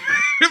mean,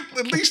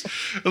 at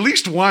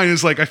least wine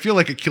is like, I feel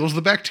like it kills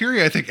the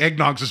bacteria. I think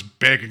eggnog's just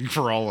begging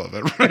for all of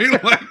it,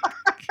 right? Like,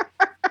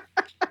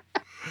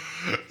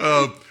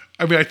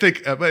 I mean, I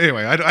think, but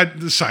anyway,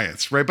 the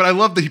science, right? But I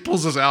love that he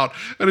pulls this out,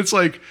 and it's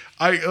like,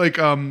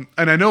 and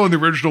I know in the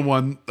original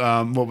one,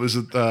 what was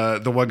it?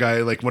 The one guy,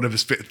 like one of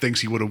his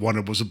things he would have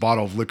wanted was a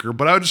bottle of liquor.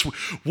 But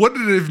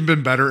wouldn't it have even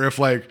been better if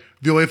like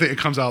the only thing that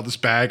comes out of this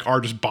bag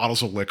are just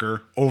bottles of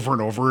liquor over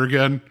and over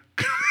again?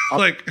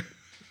 Like,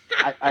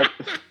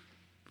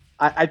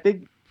 I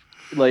think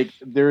like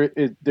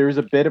there's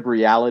a bit of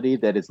reality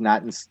that is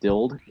not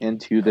instilled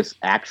into this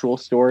actual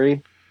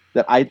story.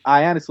 That I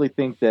honestly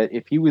think that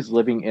if he was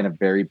living in a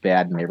very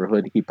bad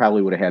neighborhood, he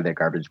probably would have had that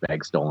garbage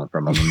bag stolen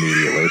from him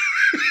immediately.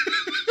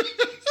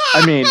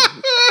 I mean,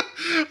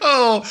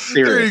 oh,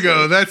 seriously. there you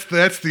go.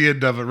 That's the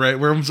end of it, right?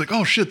 Where everyone's like,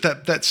 oh shit,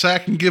 that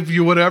sack can give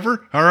you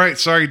whatever. All right,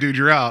 sorry, dude,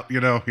 you're out.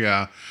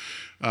 Yeah.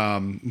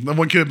 The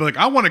one kid would be like,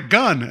 I want a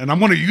gun and I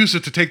want to use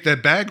it to take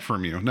that bag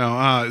from you.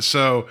 No,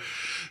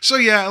 so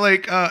yeah,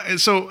 like,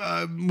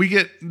 we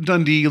get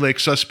Dundee like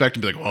suspect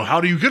and be like, well, how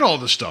do you get all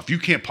this stuff? You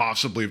can't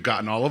possibly have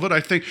gotten all of it,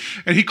 I think.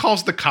 And he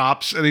calls the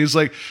cops and he's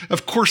like,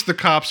 of course the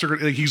cops are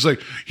going to, he's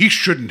like, he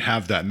shouldn't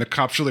have that. And the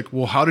cops are like,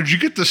 well, how did you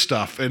get this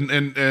stuff? And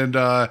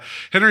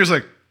Henry's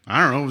like,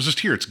 I don't know. It was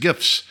just here. It's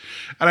gifts.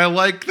 And I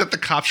like that the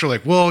cops are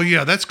like, well,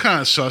 yeah, that's kind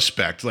of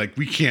suspect. Like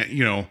we can't,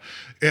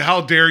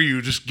 how dare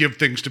you just give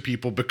things to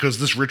people because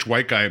this rich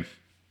white guy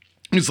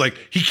is like,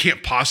 he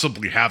can't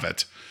possibly have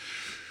it.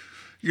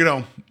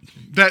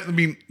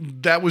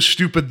 That was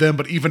stupid then,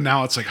 but even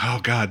now it's like, oh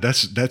God,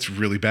 that's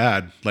really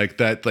bad. Like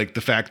that, like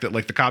the fact that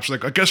like the cops are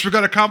like, I guess we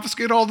got to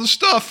confiscate all this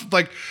stuff.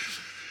 Like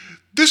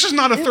this is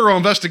not a thorough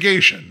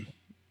investigation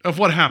of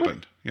what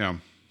happened. Yeah.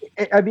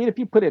 I mean, if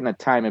you put it in a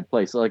time and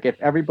place, like if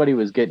everybody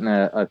was getting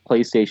a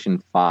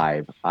PlayStation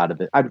 5 out of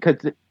it, because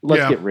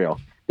let's get real,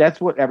 that's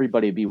what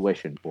everybody would be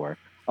wishing for.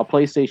 A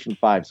PlayStation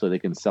 5 so they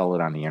can sell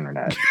it on the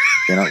internet.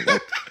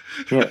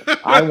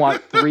 I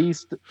want 3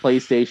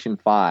 PlayStation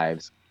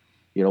 5s,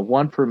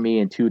 one for me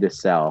and 2 to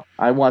sell.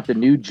 I want the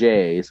new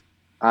J's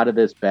out of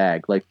this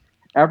bag. Like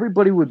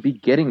everybody would be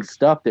getting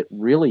stuff that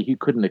really he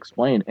couldn't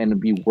explain and it'd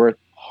be worth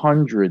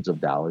hundreds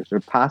of dollars or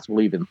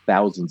possibly even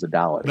thousands of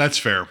dollars. That's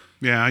fair.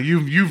 Yeah,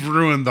 you've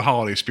ruined the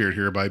holiday spirit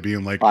here by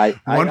being like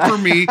one for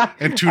me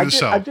and 2 to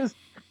sell.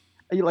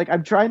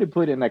 I'm trying to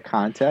put in a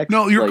context.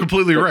 No, you're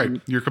completely right.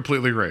 You're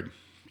completely right.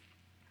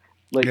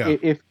 Like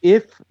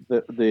if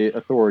the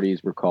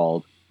authorities were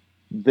called,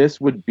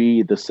 this would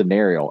be the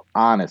scenario,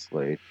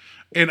 honestly.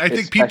 And I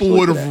think people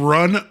would have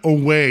run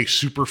away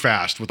super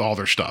fast with all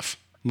their stuff.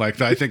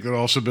 Like I think they'd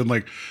also been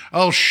like,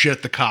 oh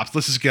shit, the cops,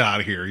 let's just get out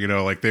of here.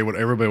 Like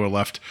everybody would have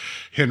left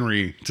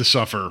Henry to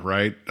suffer,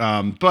 right?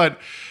 But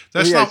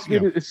that's not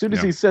as soon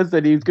as he says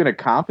that he's going to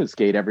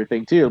confiscate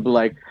everything too, he'll be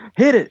like,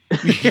 hit it.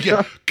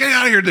 Yeah, get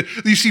out of here.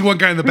 You see one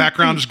guy in the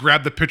background just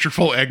grab the pitcher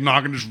full of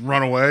eggnog and just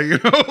run away,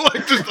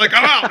 like just like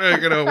I'm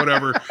out,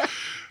 whatever.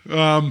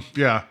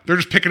 Yeah, they're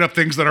just picking up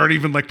things that aren't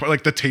even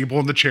like the table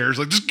and the chairs,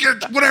 like just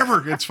get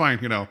whatever, it's fine,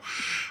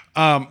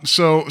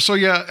 So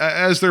yeah,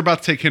 as they're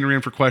about to take Henry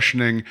in for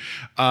questioning,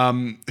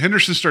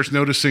 Henderson starts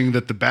noticing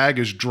that the bag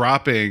is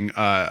dropping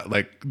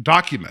like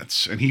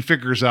documents, and he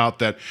figures out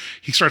that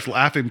he starts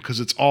laughing because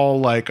it's all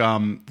like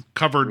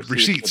covered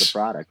receipts. For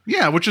the product.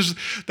 Yeah,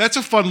 that's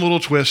a fun little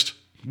twist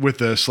with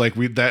this. Like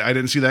I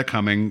didn't see that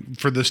coming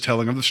for this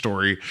telling of the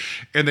story.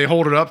 And they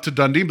hold it up to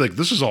Dundee, like,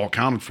 this is all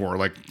accounted for.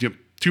 Like,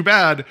 too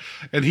bad.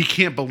 And he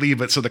can't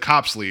believe it. So the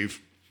cops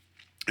leave.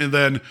 And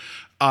then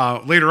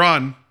later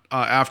on,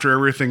 after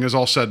everything is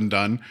all said and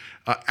done,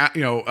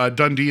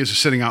 Dundee is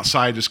sitting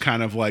outside, just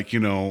kind of like,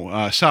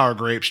 sour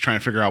grapes, trying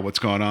to figure out what's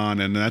going on.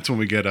 And that's when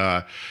we get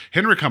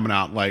Henry coming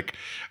out, like,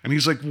 and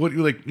he's like, "What?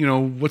 Like,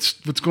 what's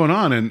going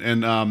on?"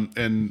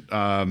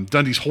 And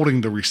Dundee's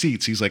holding the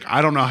receipts. He's like,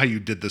 "I don't know how you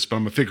did this, but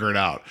I'm gonna figure it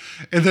out."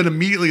 And then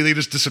immediately they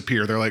just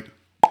disappear. They're like,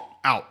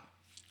 out.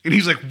 And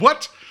he's like,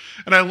 "What?"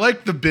 And I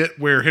like the bit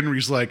where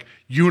Henry's like,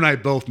 "You and I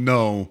both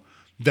know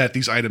that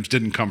these items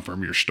didn't come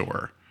from your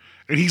store."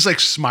 And he's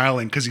like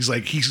smiling because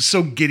he's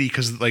so giddy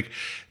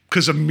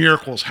because a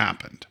miracle's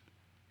happened,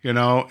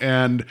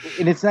 and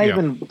it's not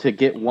even to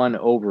get one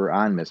over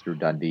on Mr.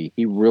 Dundee.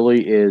 He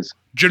really is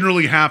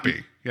generally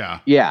happy.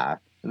 Yeah.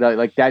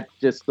 Like that,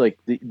 just like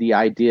the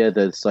idea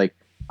that it's like,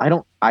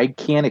 I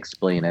can't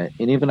explain it.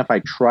 And even if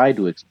I try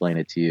to explain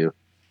it to you,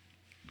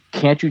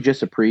 can't you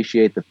just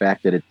appreciate the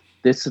fact that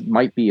this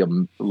might be a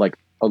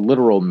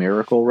literal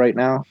miracle right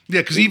now?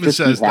 Yeah, because he even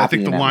says, I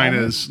think the line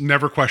is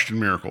never question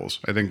miracles.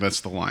 I think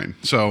that's the line.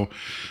 So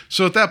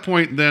at that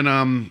point,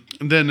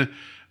 then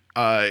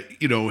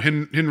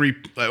Henry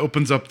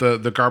opens up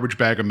the garbage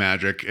bag of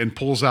magic and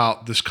pulls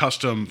out this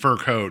custom fur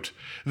coat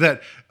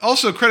that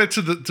also, credit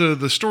to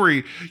the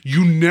story,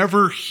 you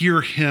never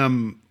hear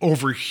him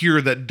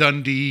overhear that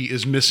Dundee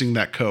is missing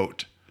that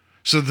coat.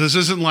 So this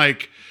isn't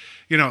like,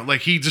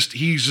 like he's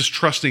just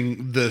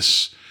trusting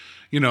this,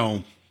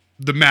 the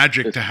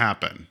magic to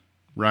happen,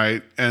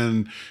 right?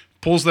 And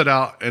pulls that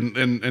out,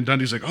 and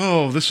Dundee's like,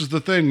 "Oh, this is the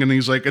thing," and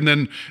he's like, and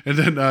then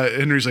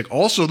Henry's like,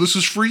 "Also, this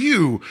is for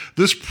you.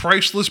 This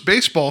priceless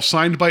baseball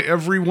signed by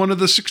every one of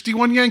the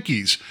 61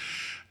 Yankees."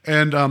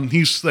 And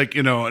he's like,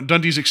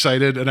 Dundee's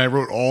excited, and I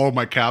wrote all of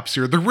my caps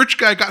here. The rich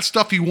guy got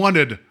stuff he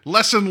wanted.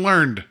 Lesson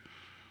learned.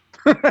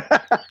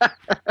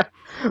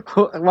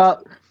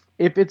 Well,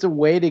 if it's a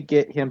way to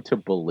get him to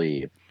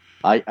believe,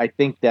 I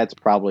think that's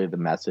probably the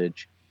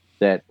message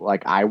that,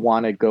 like, I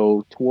want to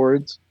go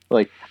towards.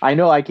 Like, I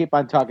know I keep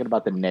on talking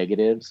about the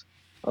negatives,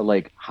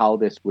 like how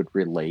this would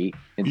relate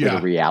into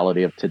the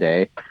reality of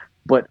today,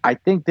 but I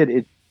think that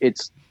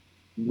it's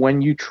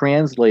when you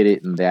translate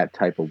it in that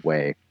type of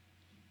way,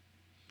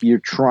 you're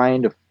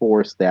trying to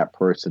force that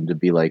person to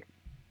be like,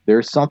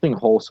 there's something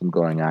wholesome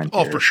going on here.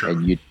 Oh, for sure.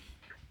 And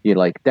you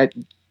like that.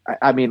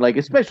 I mean, like,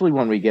 especially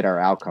when we get our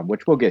outcome,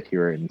 which we'll get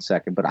here in a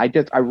second, but I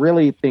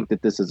really think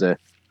that this is an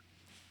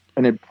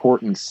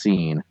important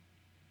scene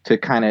to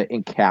kind of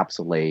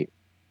encapsulate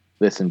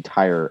this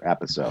entire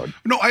episode.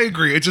 No, I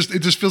agree. It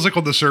just feels like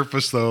on the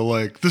surface, though,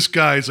 like, this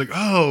guy's like,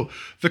 "Oh,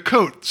 the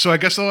coat. So I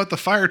guess I'll have to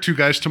fire 2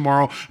 guys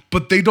tomorrow,"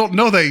 but they don't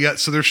know that yet,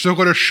 so they're still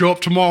going to show up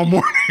tomorrow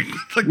morning.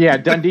 Like, yeah,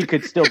 Dundee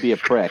could still be a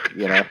prick,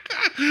 Yeah.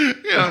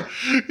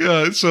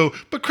 So,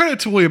 but credit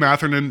to William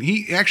Atherton.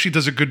 He actually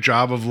does a good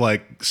job of,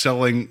 like,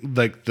 selling,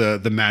 like, the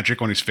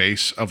magic on his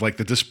face of, like,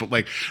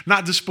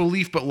 not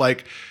disbelief, but,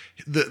 like,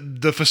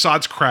 the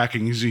facade's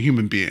cracking. He's a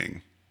human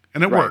being.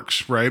 And it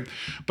works, right?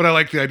 But I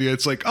like the idea.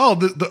 It's like, oh,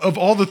 of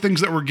all the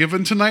things that were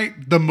given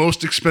tonight, the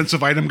most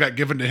expensive item got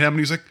given to him. And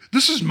he's like,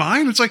 "This is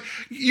mine." It's like,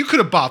 you could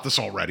have bought this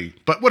already,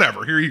 but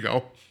whatever. Here you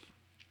go.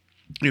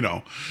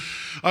 I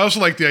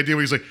also like the idea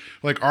where he's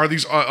like, "Are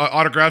these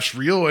autographs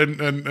real?" And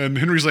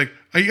Henry's like,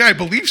 "Yeah, I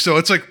believe so."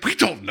 It's like, we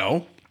don't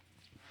know.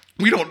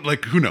 We don't,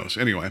 like, who knows?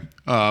 Anyway,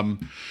 it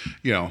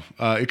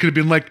could have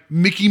been like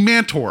Mickey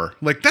Mantle.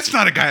 Like, that's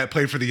not a guy that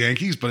played for the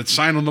Yankees, but it's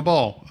signed on the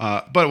ball.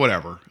 But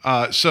whatever.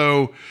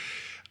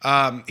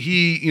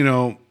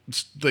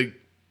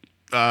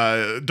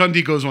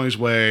 Dundee goes on his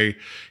way.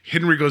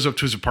 Henry goes up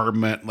to his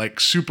apartment, like,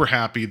 super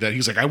happy that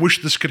he's like, "I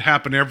wish this could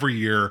happen every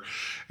year."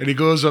 And he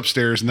goes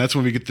upstairs, and that's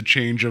when we get the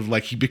change of,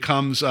 like, he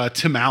becomes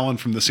Tim Allen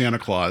from the Santa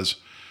Claus.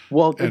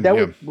 Well,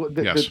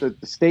 the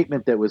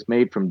statement that was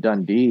made from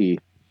Dundee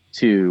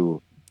to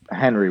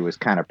Henry was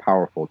kind of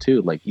powerful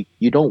too. Like,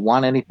 you don't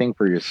want anything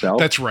for yourself.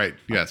 That's right.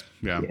 Yes.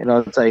 Yeah.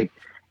 It's like,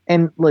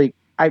 and like,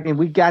 I mean,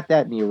 we got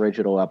that in the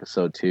original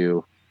episode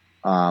too.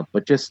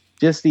 But just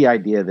the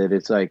idea that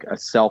it's like a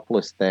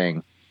selfless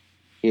thing.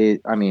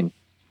 It's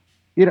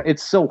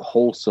so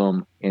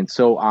wholesome and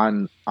so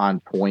on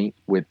point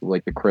with,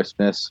 like, the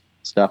Christmas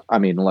stuff. I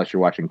mean, unless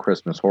you're watching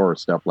Christmas horror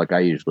stuff like I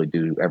usually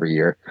do every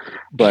year.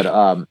 But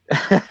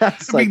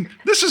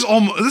this is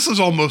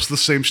almost the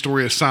same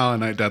story as Silent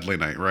Night, Deadly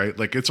Night, right?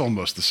 Like, it's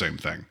almost the same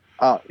thing.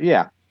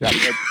 Yeah,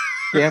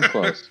 damn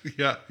close.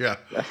 Yeah.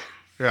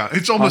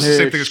 It's almost the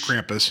same thing as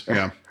Krampus.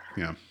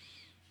 Yeah.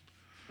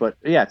 But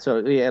yeah,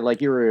 so yeah,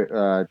 like you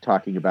were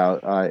talking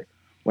about,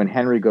 when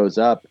Henry goes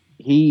up,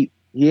 he's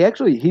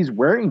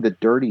wearing the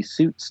dirty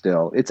suit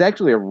still. It's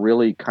actually a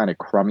really kind of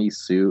crummy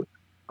suit,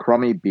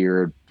 crummy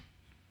beard.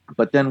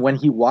 But then when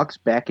he walks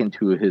back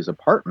into his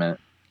apartment,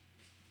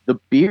 the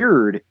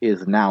beard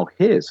is now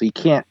his. He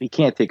can't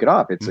take it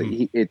off. It's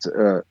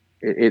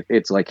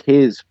like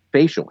his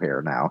facial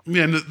hair now.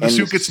 Yeah, and the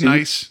suit gets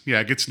nice. Yeah,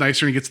 it gets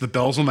nicer, and he gets the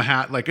bells on the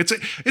hat. Like, it's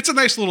a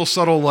nice little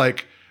subtle,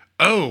 like,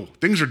 oh,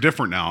 things are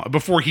different now,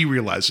 before he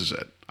realizes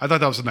it. I thought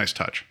that was a nice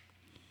touch.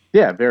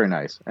 Yeah, very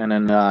nice. And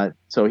then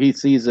so he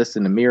sees this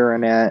in the mirror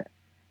and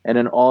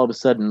then all of a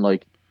sudden,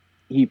 like,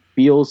 he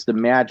feels the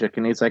magic,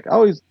 and he's like,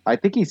 oh, I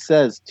think he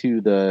says to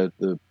the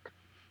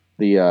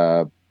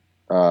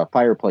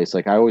fireplace,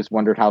 like, I always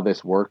wondered how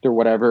this worked or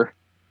whatever.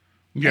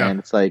 Yeah. And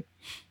it's like,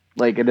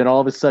 and then all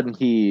of a sudden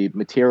he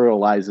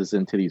materializes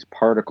into these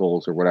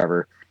particles or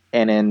whatever,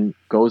 and then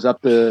goes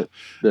up the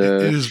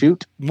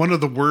chute. One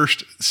of the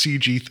worst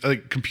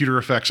CG computer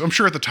effects. I'm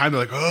sure at the time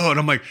they're like, oh, and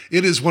I'm like,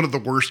 it is one of the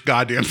worst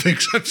goddamn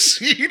things I've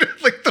seen.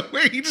 Like the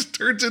way he just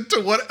turns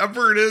into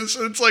whatever it is.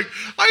 And it's like,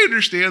 I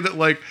understand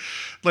that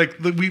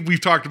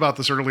we've talked about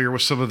this earlier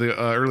with some of the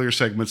earlier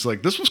segments.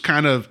 Like, this was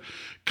kind of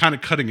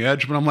cutting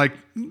edge, but I'm like,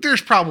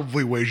 there's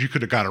probably ways you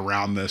could have got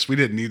around this. We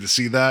didn't need to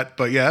see that,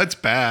 but yeah, it's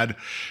bad.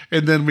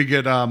 And then we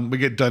get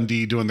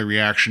Dundee doing the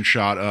reaction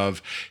shot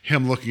of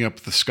him looking up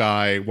at the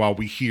sky while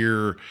we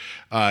hear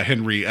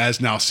Henry as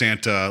now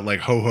Santa,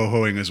 like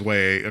ho-ho-hoing his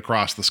way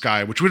across the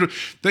sky, which would,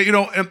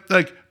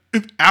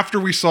 after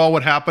we saw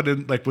what happened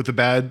in, like, with the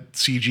bad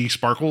CG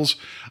sparkles,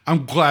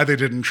 I'm glad they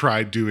didn't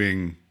try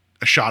doing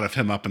a shot of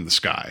him up in the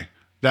sky.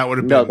 That would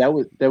have been...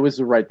 No, that was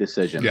the right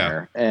decision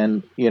there.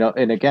 And,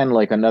 and again,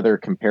 like, another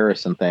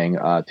comparison thing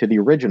to the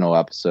original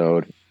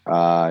episode,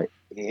 I'm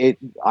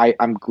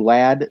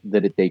glad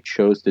that they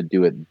chose to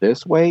do it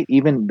this way,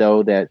 even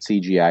though that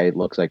CGI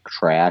looks like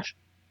trash.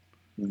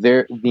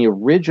 The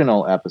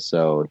original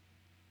episode,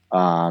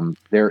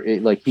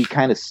 he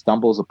kind of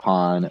stumbles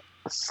upon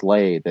a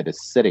sleigh that is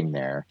sitting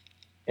there,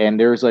 and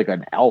there's like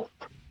an elf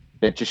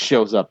that just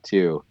shows up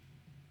too.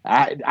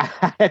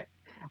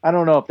 I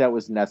don't know if that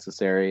was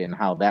necessary and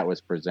how that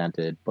was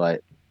presented,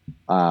 but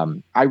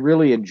I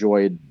really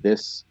enjoyed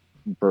this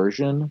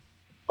version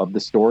of the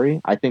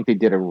story. I think they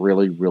did a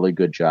really, really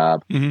good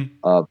job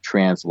of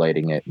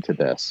translating it into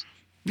this.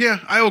 Yeah,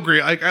 I agree.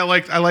 I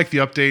like the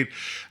update.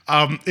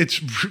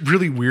 It's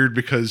really weird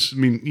because, I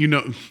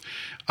mean,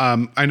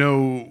 I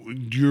know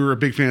you're a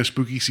big fan of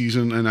spooky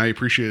season, and I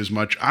appreciate it as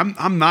much.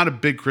 I'm not a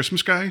big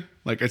Christmas guy.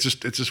 Like, it's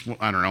just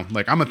I don't know.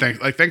 Like, I'm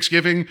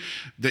Thanksgiving,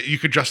 that you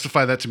could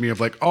justify that to me of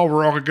like, oh,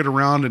 we're all gonna get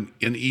around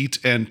and eat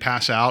and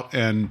pass out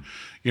and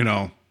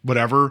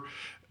whatever.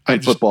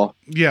 Football.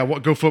 Yeah,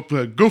 go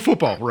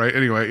football, right?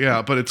 Anyway,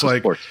 yeah, but it's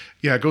like, sports.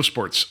 Yeah, go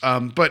sports.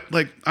 But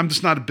like, I'm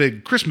just not a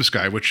big Christmas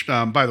guy. Which,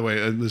 by the way,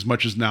 as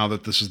much as now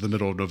that this is the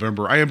middle of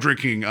November, I am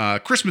drinking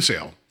Christmas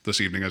ale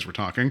this evening as we're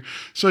talking.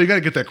 So you got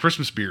to get that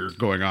Christmas beer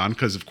going on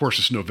because, of course,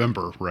 it's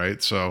November,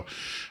 right? So,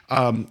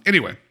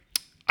 anyway,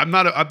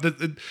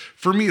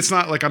 for me, it's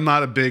not like I'm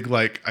not a big,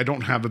 like, I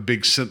don't have a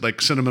big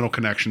sentimental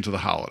connection to the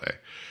holiday.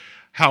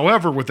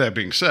 However, with that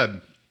being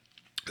said,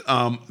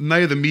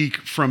 Night of the Meek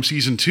from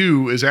season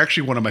 2 is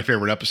actually one of my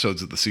favorite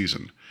episodes of the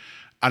season.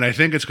 And I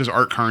think it's because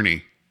Art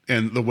Carney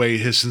and the way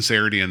his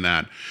sincerity in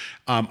that.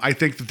 I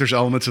think that there's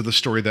elements of the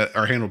story that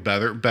are handled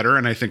better.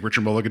 And I think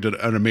Richard Mulligan did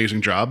an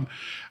amazing job.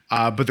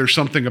 But there's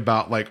something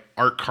about like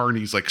Art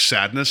Carney's like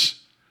sadness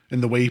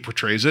and the way he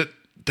portrays it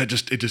that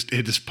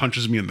just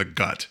punches me in the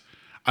gut.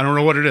 I don't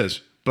know what it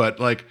is, but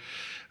like,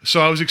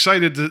 so I was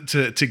excited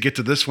to get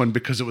to this one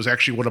because it was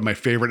actually one of my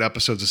favorite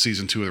episodes of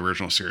season 2 of the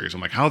original series.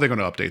 I'm like, how are they going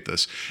to update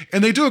this?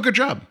 And they do a good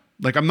job.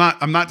 Like, I'm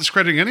not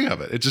discrediting any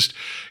of it. It just,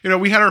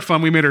 we had our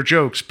fun, we made our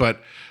jokes,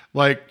 but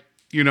like,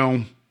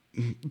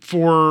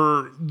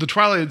 for the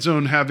Twilight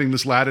Zone having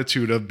this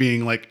latitude of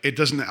being like, it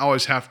doesn't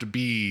always have to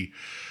be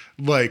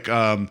like,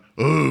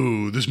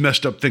 oh, this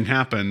messed up thing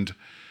happened.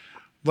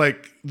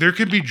 Like, there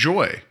could be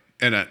joy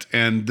in it,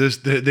 and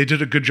they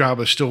did a good job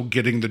of still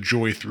getting the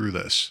joy through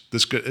this.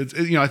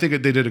 I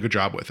think they did a good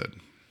job with it.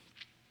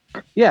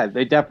 Yeah,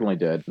 they definitely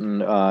did,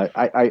 and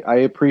I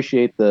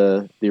appreciate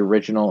the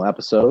original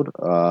episode,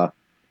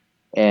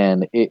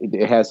 and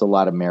it has a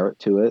lot of merit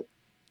to it.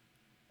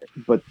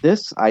 But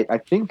this, I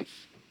think,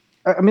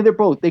 I mean,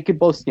 they could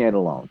both stand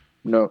alone.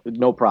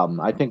 No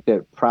problem. I think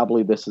that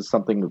probably this is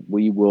something that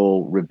we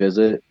will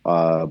revisit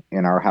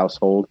in our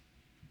household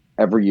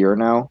every year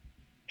now.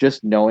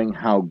 Just knowing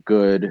how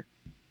good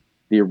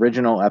the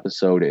original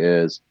episode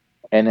is,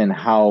 and then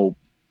how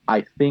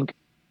I think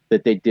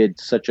that they did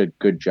such a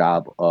good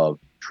job of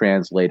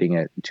translating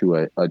it to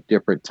a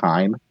different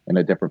time and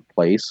a different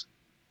place.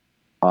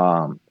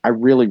 I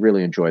really,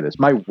 really enjoy this.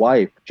 My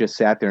wife just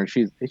sat there and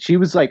she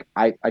was like,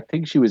 I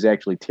think she was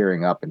actually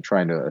tearing up and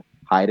trying to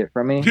hide it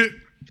from me. She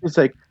was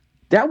like,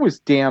 that was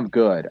damn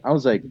good. I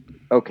was like,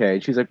 okay.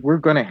 She's like, we're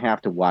going to have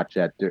to watch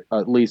that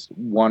at least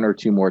one or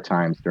two more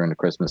times during the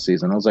Christmas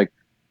season. I was like,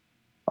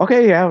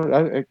 okay,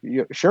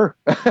 yeah, sure.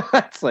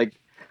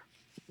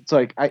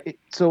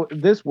 So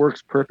this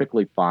works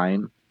perfectly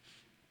fine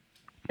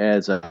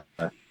as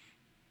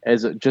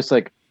just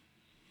like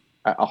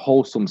a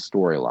wholesome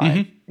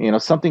storyline. Mm-hmm.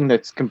 Something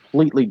that's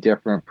completely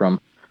different from,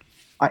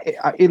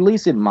 at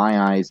least in my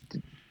eyes,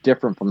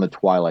 different from the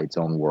Twilight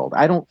Zone world.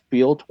 I don't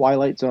feel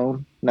Twilight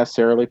Zone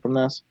necessarily from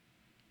this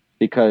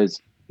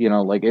because,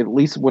 like, at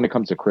least when it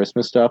comes to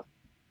Christmas stuff,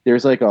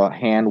 there's like a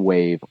hand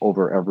wave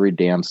over every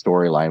damn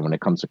storyline when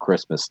it comes to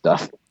Christmas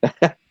stuff.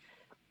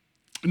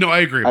 No, I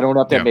agree. I don't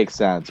know if that Yeah. makes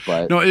sense,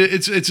 but No,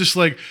 it's just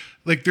like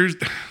there's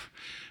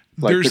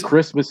like the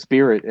Christmas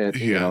spirit,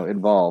 Yeah.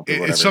 involved. Or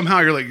whatever. It's somehow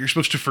you're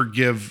supposed to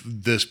forgive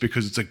this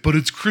because it's like, but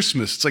it's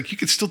Christmas. It's like you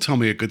could still tell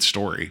me a good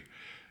story,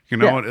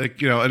 Yeah.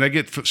 and I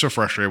get so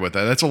frustrated with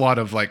that. That's a lot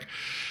of like,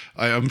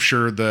 I'm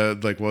sure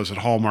what was it,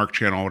 Hallmark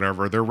Channel, or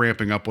whatever. They're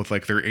ramping up with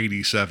like their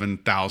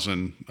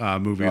 87,000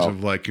 movies Oh,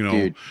 of like,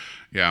 dude.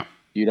 yeah,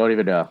 You don't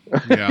even know.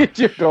 Yeah.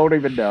 You don't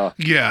even know.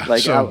 yeah.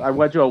 Like so I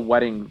went to a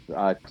wedding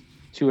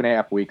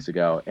 2.5 weeks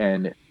ago,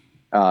 and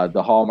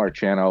the Hallmark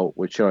Channel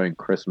was showing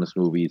Christmas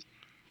movies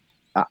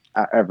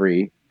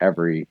every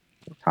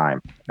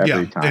time.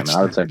 Every time. And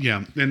I would say,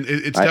 yeah, and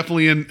it's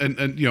definitely in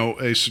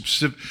a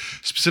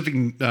specific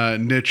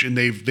niche, and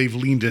they've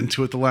leaned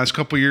into it the last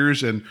couple of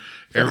years, and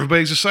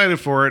everybody's excited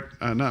for it.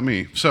 Not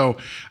me. So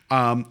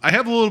I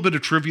have a little bit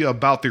of trivia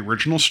about the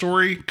original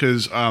story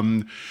because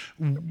I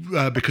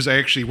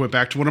actually went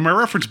back to one of my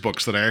reference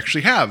books that I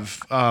actually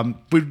have.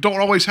 We don't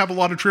always have a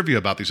lot of trivia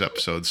about these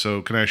episodes,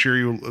 so can I share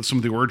you some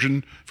of the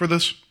origin for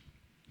this?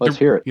 let's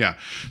hear it. Yeah.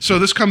 So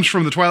this comes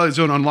from The Twilight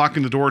Zone,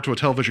 Unlocking the Door to a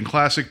Television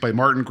Classic by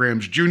Martin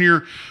Grahams Jr.,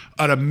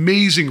 an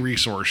amazing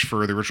resource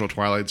for the original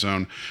Twilight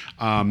Zone.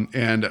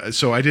 And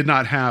so I did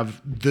not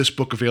have this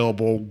book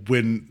available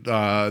when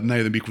Night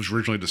of the Meek was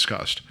originally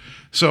discussed.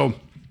 So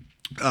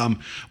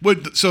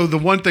so the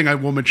one thing I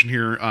will mention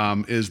here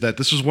is that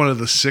this was one of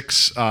the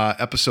 6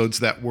 episodes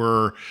that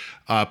were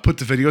put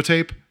to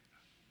videotape.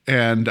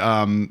 And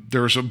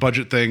there was a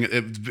budget thing.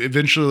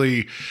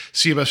 Eventually,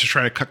 CBS was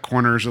trying to cut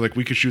corners. They're like,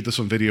 we could shoot this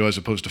on video as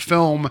opposed to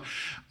film.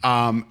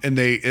 And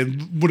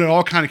when it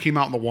all kind of came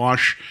out in the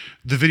wash,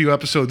 the video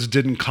episodes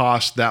didn't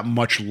cost that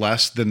much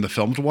less than the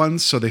filmed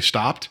ones, so they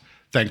stopped,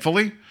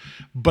 thankfully.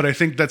 But I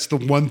think that's the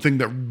one thing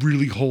that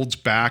really holds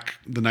back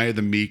The Night of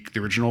the Meek,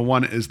 the original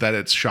one, is that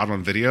it's shot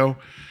on video.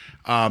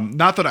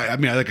 Not that I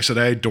mean, like I said,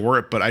 I adore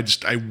it, but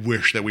I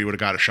wish that we would have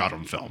got a shot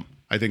on film.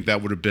 I think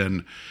that would have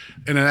been,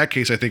 and in that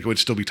case, I think it would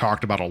still be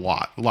talked about a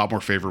lot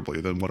more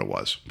favorably than what it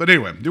was. But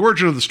anyway, the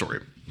origin of the story.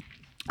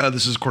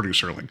 This is according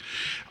to Serling.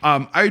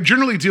 I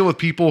generally deal with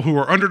people who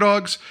are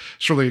underdogs.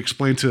 Serling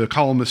explained to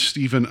columnist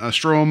Stephen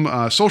Strom,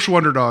 social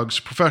underdogs,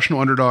 professional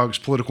underdogs,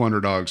 political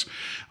underdogs.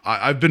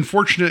 I've been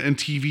fortunate in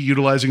TV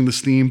utilizing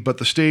this theme, but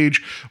the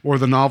stage or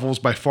the novel is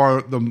by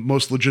far the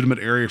most legitimate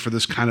area for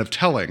this kind of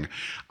telling.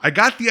 I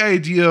got the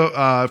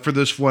idea for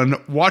this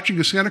one watching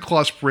a Santa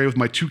Claus parade with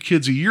my 2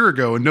 kids a year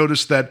ago and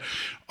noticed that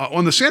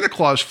on the Santa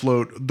Claus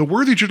float, the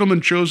worthy gentleman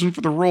chosen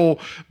for the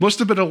role must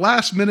have been a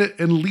last-minute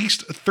and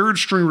least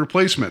third-string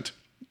replacement.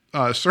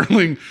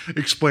 Serling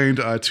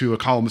explained to a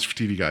columnist for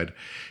TV Guide.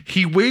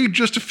 He weighed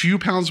just a few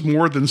pounds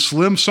more than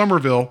Slim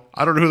Somerville.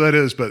 I don't know who that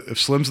is, but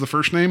if Slim's the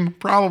first name,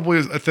 probably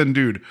a thin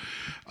dude.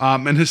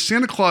 And his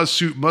Santa Claus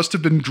suit must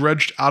have been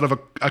dredged out of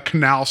a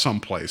canal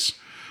someplace.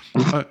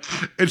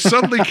 It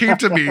suddenly came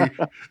to me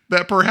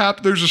that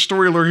perhaps there's a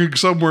story lurking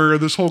somewhere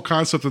in this whole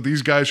concept of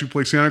these guys who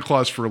play Santa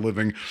Claus for a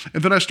living.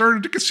 And then I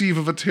started to conceive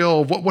of a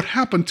tale of what would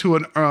happen to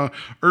an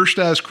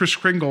Erstaz Kris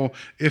Kringle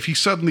if he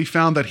suddenly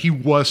found that he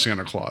was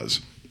Santa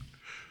Claus.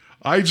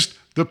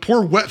 The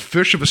poor wet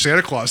fish of a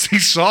Santa Claus he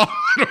saw,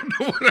 I don't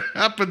know what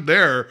happened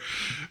there.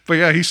 But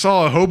yeah, he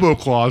saw a hobo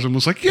Claus and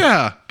was like,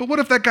 yeah, but what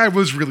if that guy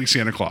was really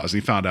Santa Claus?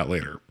 And he found out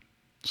later.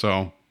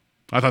 So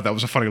I thought that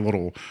was a funny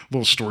little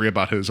story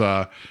about his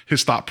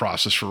thought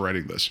process for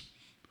writing this.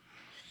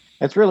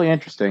 It's really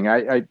interesting.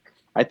 I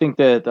think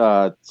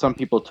that some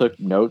people took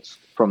notes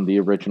from the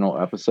original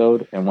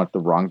episode and went the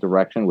wrong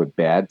direction with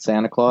Bad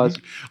Santa Claus.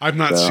 I've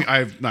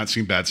not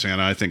seen Bad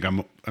Santa. I think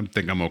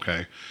I'm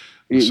okay.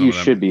 You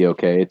should be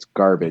okay. It's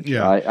garbage.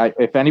 Yeah.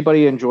 If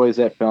anybody enjoys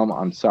that film,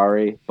 I'm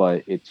sorry,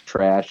 but it's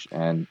trash,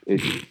 and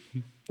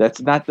that's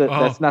not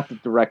the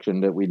direction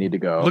that we need to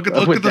go. Look at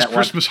those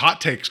Christmas hot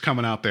takes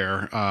coming out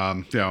there.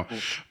 But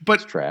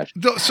it's trash.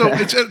 So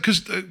it's because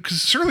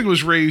Serling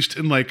was raised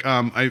in like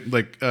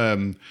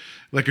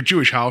a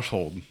Jewish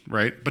household,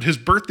 right? But his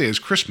birthday is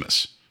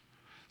Christmas,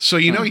 so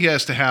he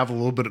has to have a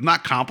little bit of,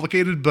 not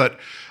complicated, but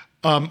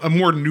a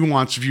more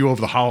nuanced view of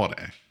the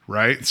holiday,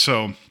 right?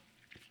 So.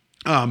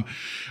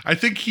 I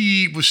think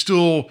he was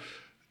still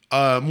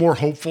more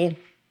hopeful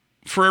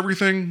for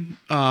everything.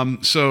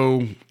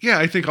 So yeah,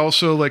 I think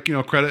also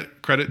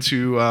credit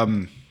to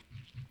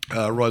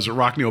was it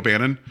Rockney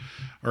O'Bannon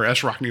or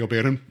S. Rockney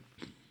O'Bannon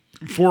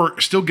for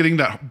still getting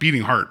that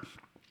beating heart,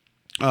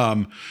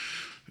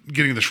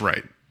 getting this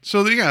right.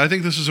 So yeah, I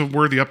think this is a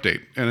worthy update,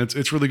 and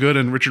it's really good.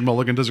 And Richard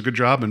Mulligan does a good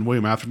job, and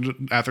William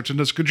Atherton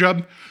does a good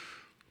job.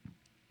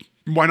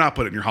 Why not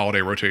put it in your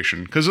holiday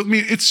rotation? Because I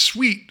mean, it's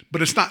sweet,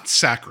 but it's not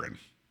saccharine.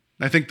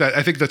 I think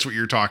that's what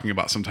you're talking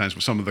about sometimes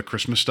with some of the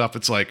Christmas stuff.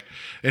 It's like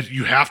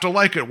you have to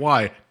like it.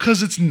 Why?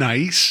 Because it's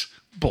nice.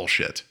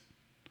 Bullshit.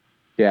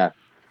 Yeah,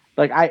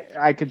 like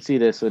I could see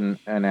this in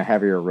a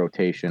heavier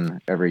rotation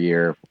every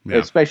year,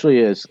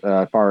 especially as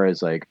far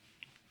as like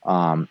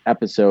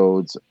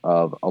episodes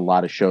of a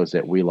lot of shows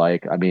that we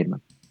like. I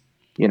mean,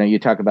 you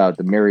talk about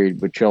the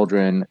Married with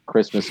Children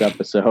Christmas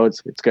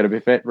episodes. It's going to be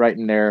fit right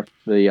in there.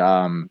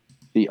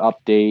 The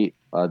update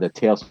the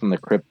Tales from the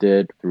Crypt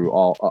did through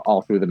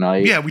all through the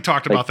night. Yeah, we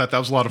talked about that. That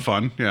was a lot of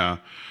fun. Yeah.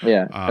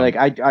 Yeah, like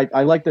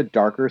I like the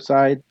darker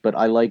side, but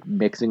I like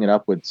mixing it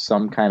up with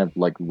some kind of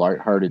like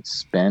lighthearted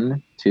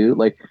spin too.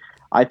 Like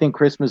I think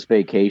Christmas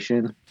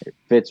Vacation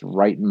fits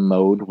right in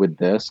mode with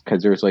this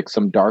because there's like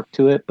some dark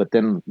to it, but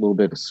then a little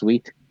bit of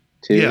sweet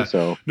too. Yeah.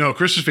 So no,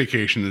 Christmas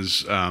Vacation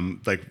is so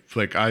I'm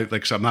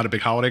not a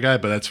big holiday guy,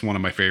 but that's one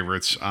of my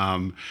favorites.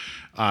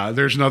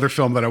 There's another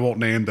film that I won't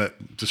name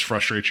that just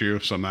frustrates you,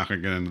 so I'm not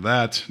going to get into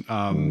that.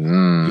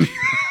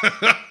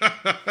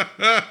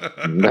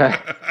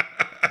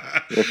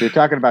 If you're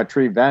talking about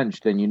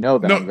Treevenge, then you know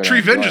that. No,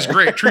 Treevenge is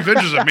great.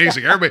 Treevenge is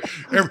amazing. Everybody,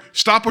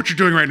 stop what you're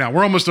doing right now.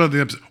 We're almost done with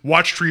the episode.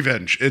 Watch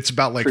Treevenge. It's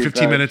about like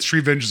 15 minutes.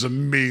 Treevenge is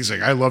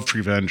amazing. I love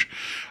Treevenge.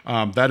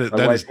 My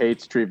wife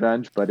hates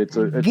Treevenge, but it's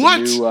a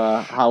new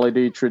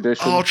holiday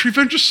tradition. Oh,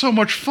 Treevenge is so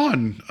much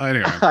fun.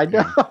 Anyway, I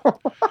know.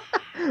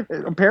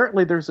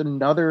 Apparently, there's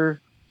another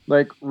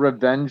like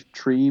Revenge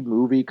Tree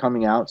movie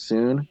coming out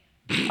soon.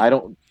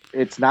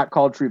 It's not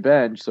called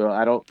Treevenge, so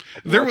I don't.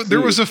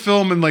 There was a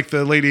film in like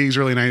the late 80s,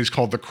 early 90s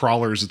called The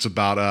Crawlers. It's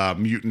about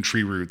mutant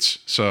tree roots.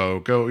 So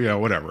go,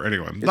 whatever.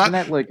 Anyway,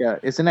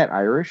 isn't that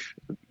Irish?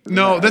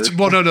 That's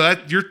Grabbers.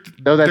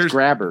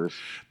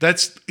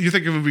 You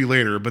think of a movie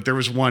later, but there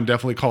was one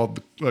definitely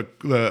called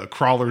the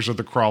Crawlers of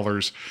the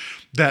Crawlers.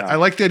 That I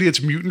like the idea.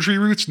 It's mutant tree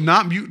roots,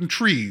 not mutant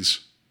trees,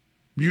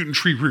 mutant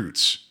tree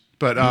roots.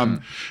 But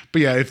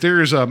yeah, if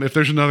there's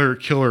another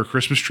killer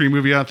Christmas tree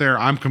movie out there,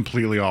 I'm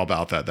completely all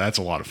about that. That's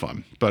a lot of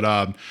fun. But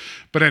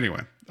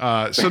anyway,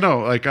 this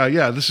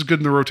is good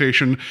in the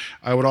rotation.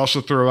 I would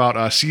also throw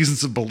out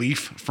Seasons of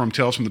Belief from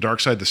Tales from the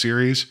Dark Side, the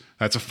series.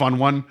 That's a fun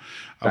one.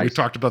 Nice. We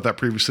talked about that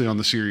previously on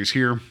the series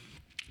here.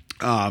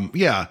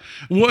 Yeah.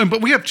 Well,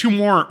 but we have two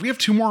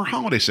more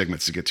holiday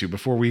segments to get to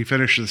before we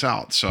finish this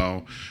out.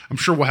 So I'm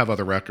sure we'll have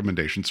other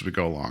recommendations as we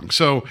go along.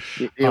 So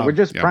we're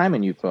just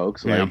priming you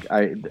folks. Like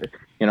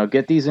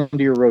get these into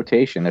your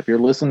rotation. If you're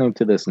listening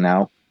to this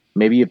now,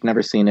 maybe you've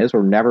never seen this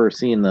or never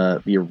seen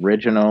the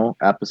original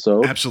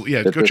episode. Absolutely.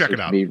 Yeah. Go check it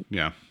out.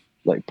 Yeah.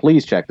 Like,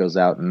 please check those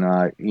out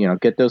and,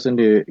 get those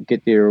into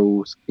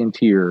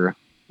your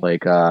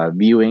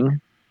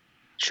viewing,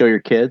 show your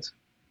kids,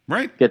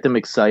 right. Get them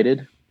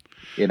excited.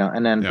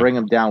 And then bring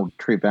them down with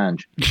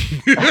Treevenge.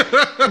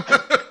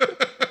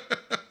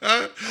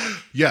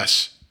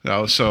 Yes.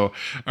 So,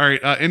 all right.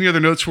 Any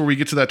other notes before we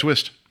get to that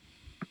twist?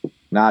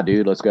 Nah,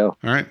 dude. Let's go.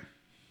 All right.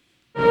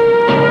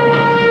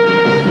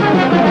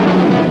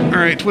 All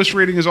right. Twist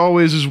rating, as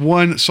always, is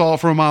 1 solid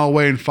from a mile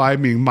away and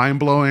 5 being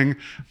mind-blowing.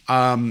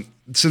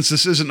 Since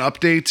this is an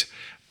update,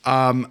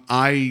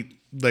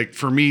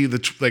 for me,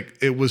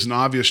 it was an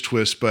obvious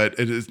twist, but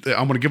I'm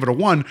going to give it a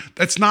 1.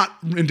 That's not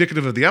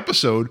indicative of the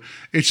episode.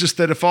 It's just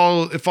that it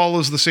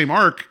follows the same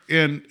arc,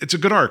 and it's a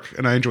good arc,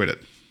 and I enjoyed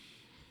it.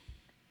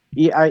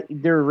 Yeah,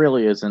 there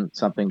really isn't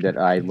something that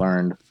I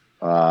learned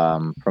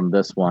from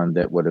this one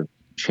that would have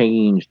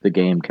changed the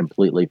game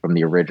completely from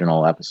the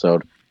original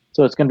episode.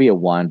 So it's going to be a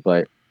 1,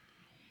 but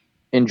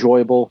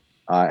enjoyable.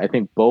 I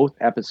think both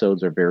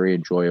episodes are very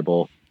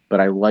enjoyable, but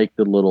I like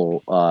the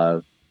little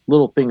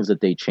things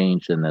that they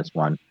changed in this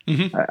one.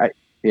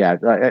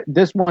 Mm-hmm.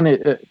 This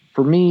one,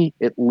 for me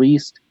at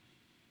least,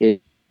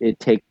 it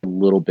takes a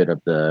little bit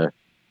of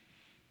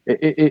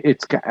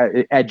it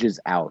edges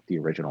out the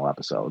original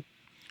episode.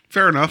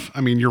 Fair enough.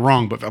 I mean, you're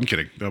wrong, but I'm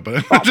kidding. No,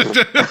 but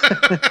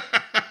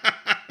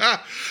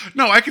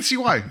no, I can see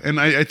why, and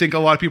I think a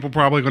lot of people are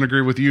probably going to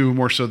agree with you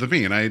more so than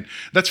me, and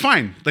that's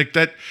fine. Like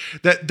that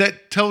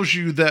tells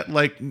you that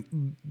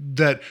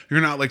that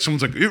you're not like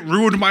someone's like it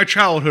ruined my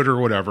childhood or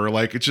whatever.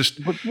 Like it's just.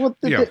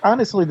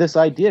 Honestly, this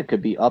idea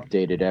could be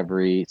updated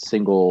every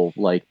single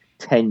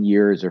 10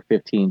 years or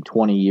 15,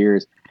 20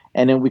 years,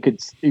 and then we can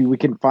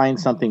find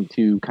something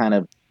to kind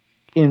of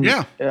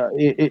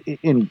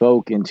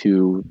invoke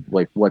into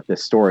what the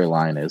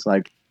storyline is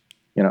like.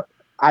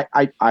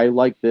 I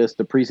like this.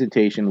 The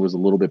presentation was a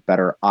little bit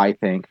better, I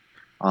think.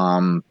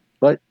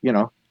 But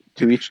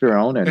to each their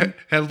own. And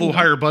had a little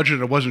higher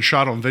budget. It wasn't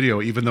shot on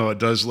video, even though it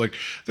does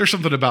there's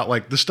something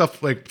about the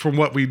stuff from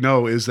what we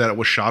know is that it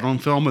was shot on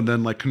film and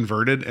then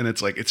converted, and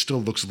it's it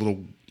still looks a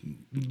little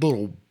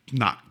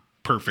not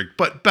perfect,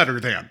 but better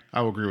than.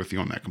 I will agree with you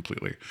on that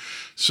completely.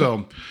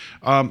 So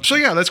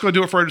yeah, that's going to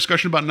do it for our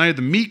discussion about Night of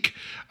the Meek.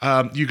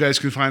 You guys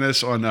can find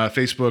us on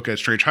Facebook at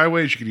Strange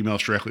Highways. You can email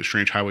us directly at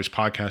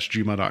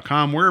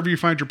strangehighwayspodcast@gmail.com. Wherever you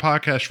find your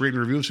podcast, rate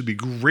and review us would be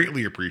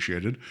greatly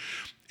appreciated.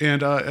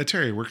 And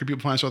Terry, where can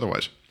people find us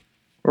otherwise?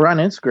 We're on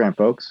Instagram,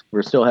 folks.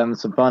 We're still having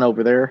some fun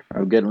over there.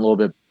 I'm getting a little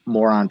bit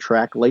more on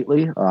track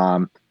lately.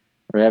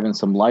 We're having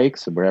some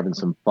likes and we're having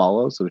some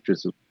follows, which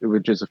is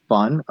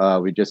fun.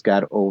 We just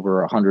got over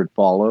 100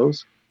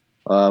 follows,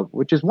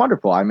 which is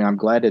wonderful. I mean, I'm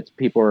glad that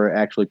people are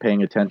actually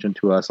paying attention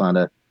to us on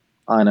a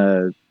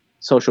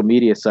social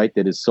media site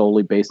that is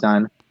solely based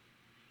on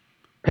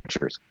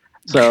pictures.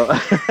 So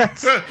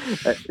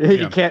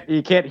you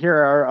can't hear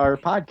our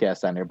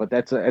podcast on there, but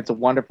it's a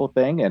wonderful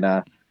thing. And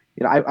I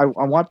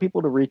want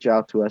people to reach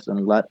out to us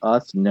and let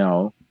us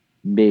know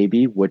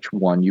maybe which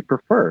one you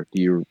prefer.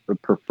 Do you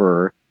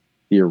prefer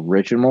the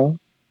original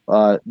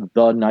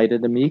The Night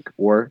of the Meek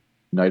or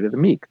Night of the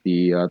Meek,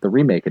 the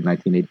remake in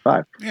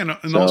 1985? Yeah,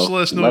 and So, also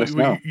let us know,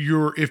 know.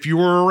 if you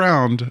were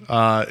around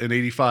in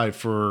 '85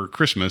 for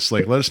Christmas.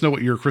 Like, let us know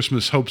what your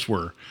Christmas hopes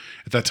were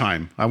at that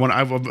time.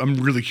 I'm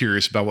really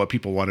curious about what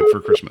people wanted for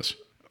Christmas.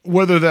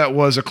 Whether that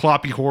was a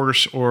cloppy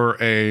horse or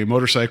a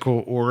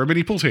motorcycle or a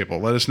mini pool table,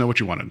 let us know what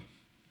you wanted.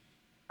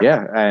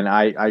 Yeah, and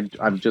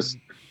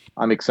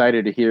I'm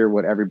excited to hear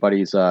what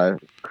everybody's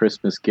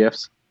Christmas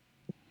gifts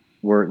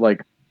were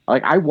like.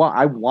 Like I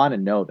want to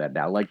know that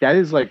now. Like that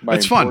is like my.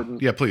 It's fun.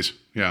 Yeah, please.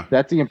 Yeah.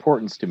 That's the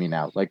importance to me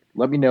now. Like,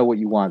 let me know what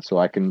you want so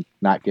I can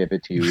not give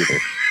it to you either.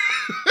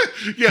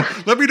 Yeah,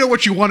 let me know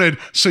what you wanted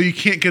so you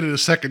can't get it a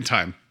second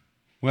time.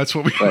 Well, that's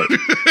what we. Right.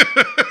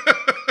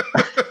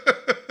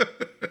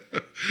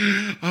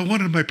 I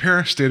wanted my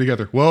parents to stay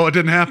together. Well, it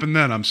didn't happen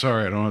then. I'm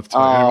sorry. I don't have to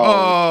tell you.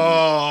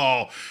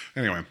 Oh.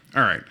 Anyway,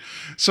 all right.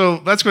 So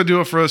that's going to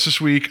do it for us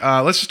this week.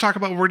 Let's just talk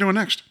about what we're doing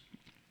next.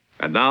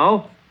 And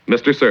now,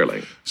 Mr.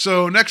 Serling.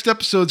 So next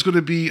episode is going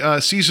to be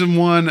season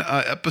 1,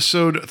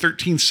 episode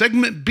 13,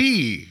 segment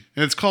B,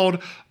 and it's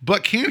called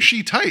 "But Can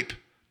She Type?" ?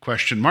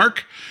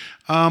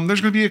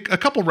 There's going to be a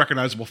couple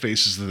recognizable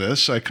faces to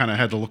this. I kind of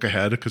had to look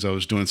ahead because I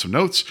was doing some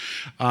notes.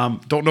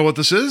 Don't know what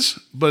this is,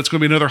 but it's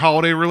going to be another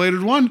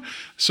holiday-related one.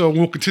 So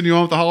we'll continue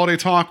on with the holiday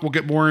talk. We'll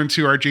get more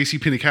into our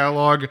JCPenney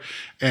catalog,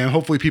 and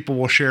hopefully people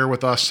will share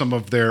with us some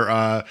of their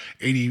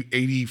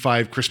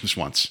 85 Christmas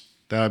ones.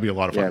 That would be a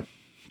lot of fun.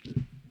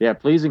 Yeah,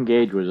 please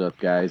engage with us,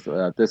 guys.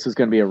 This is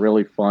going to be a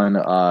really fun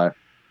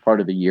part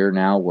of the year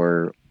now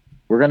where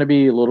we're going to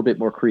be a little bit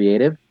more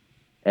creative.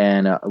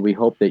 And we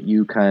hope that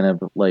you kind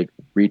of like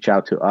reach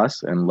out to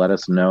us and let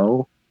us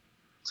know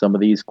some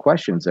of these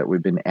questions that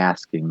we've been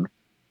asking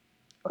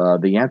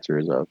the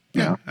answers of.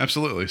 Yeah,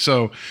 absolutely.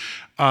 So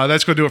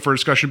that's going to do it for a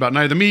discussion about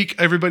Night of the Meek.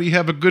 Everybody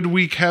have a good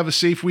week. Have a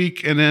safe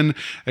week. And then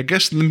I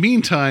guess in the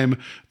meantime,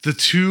 the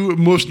two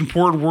most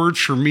important words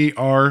for me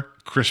are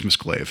Christmas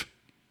glaive.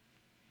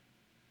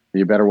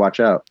 You better watch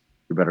out.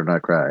 You better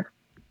not cry.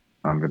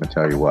 I'm going to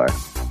tell you why.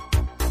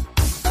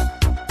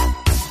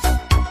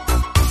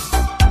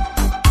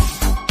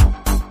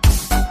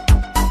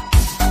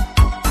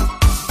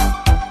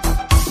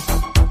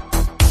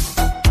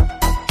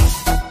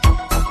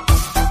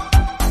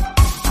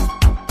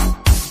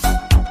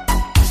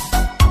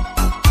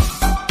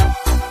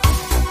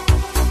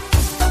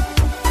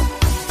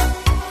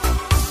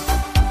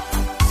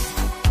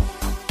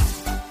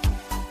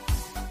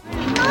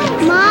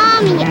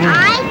 Mommy,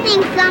 I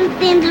think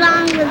something's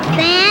wrong with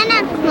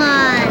Santa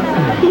Claus.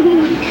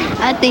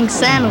 I think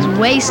Santa's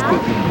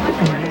wasted.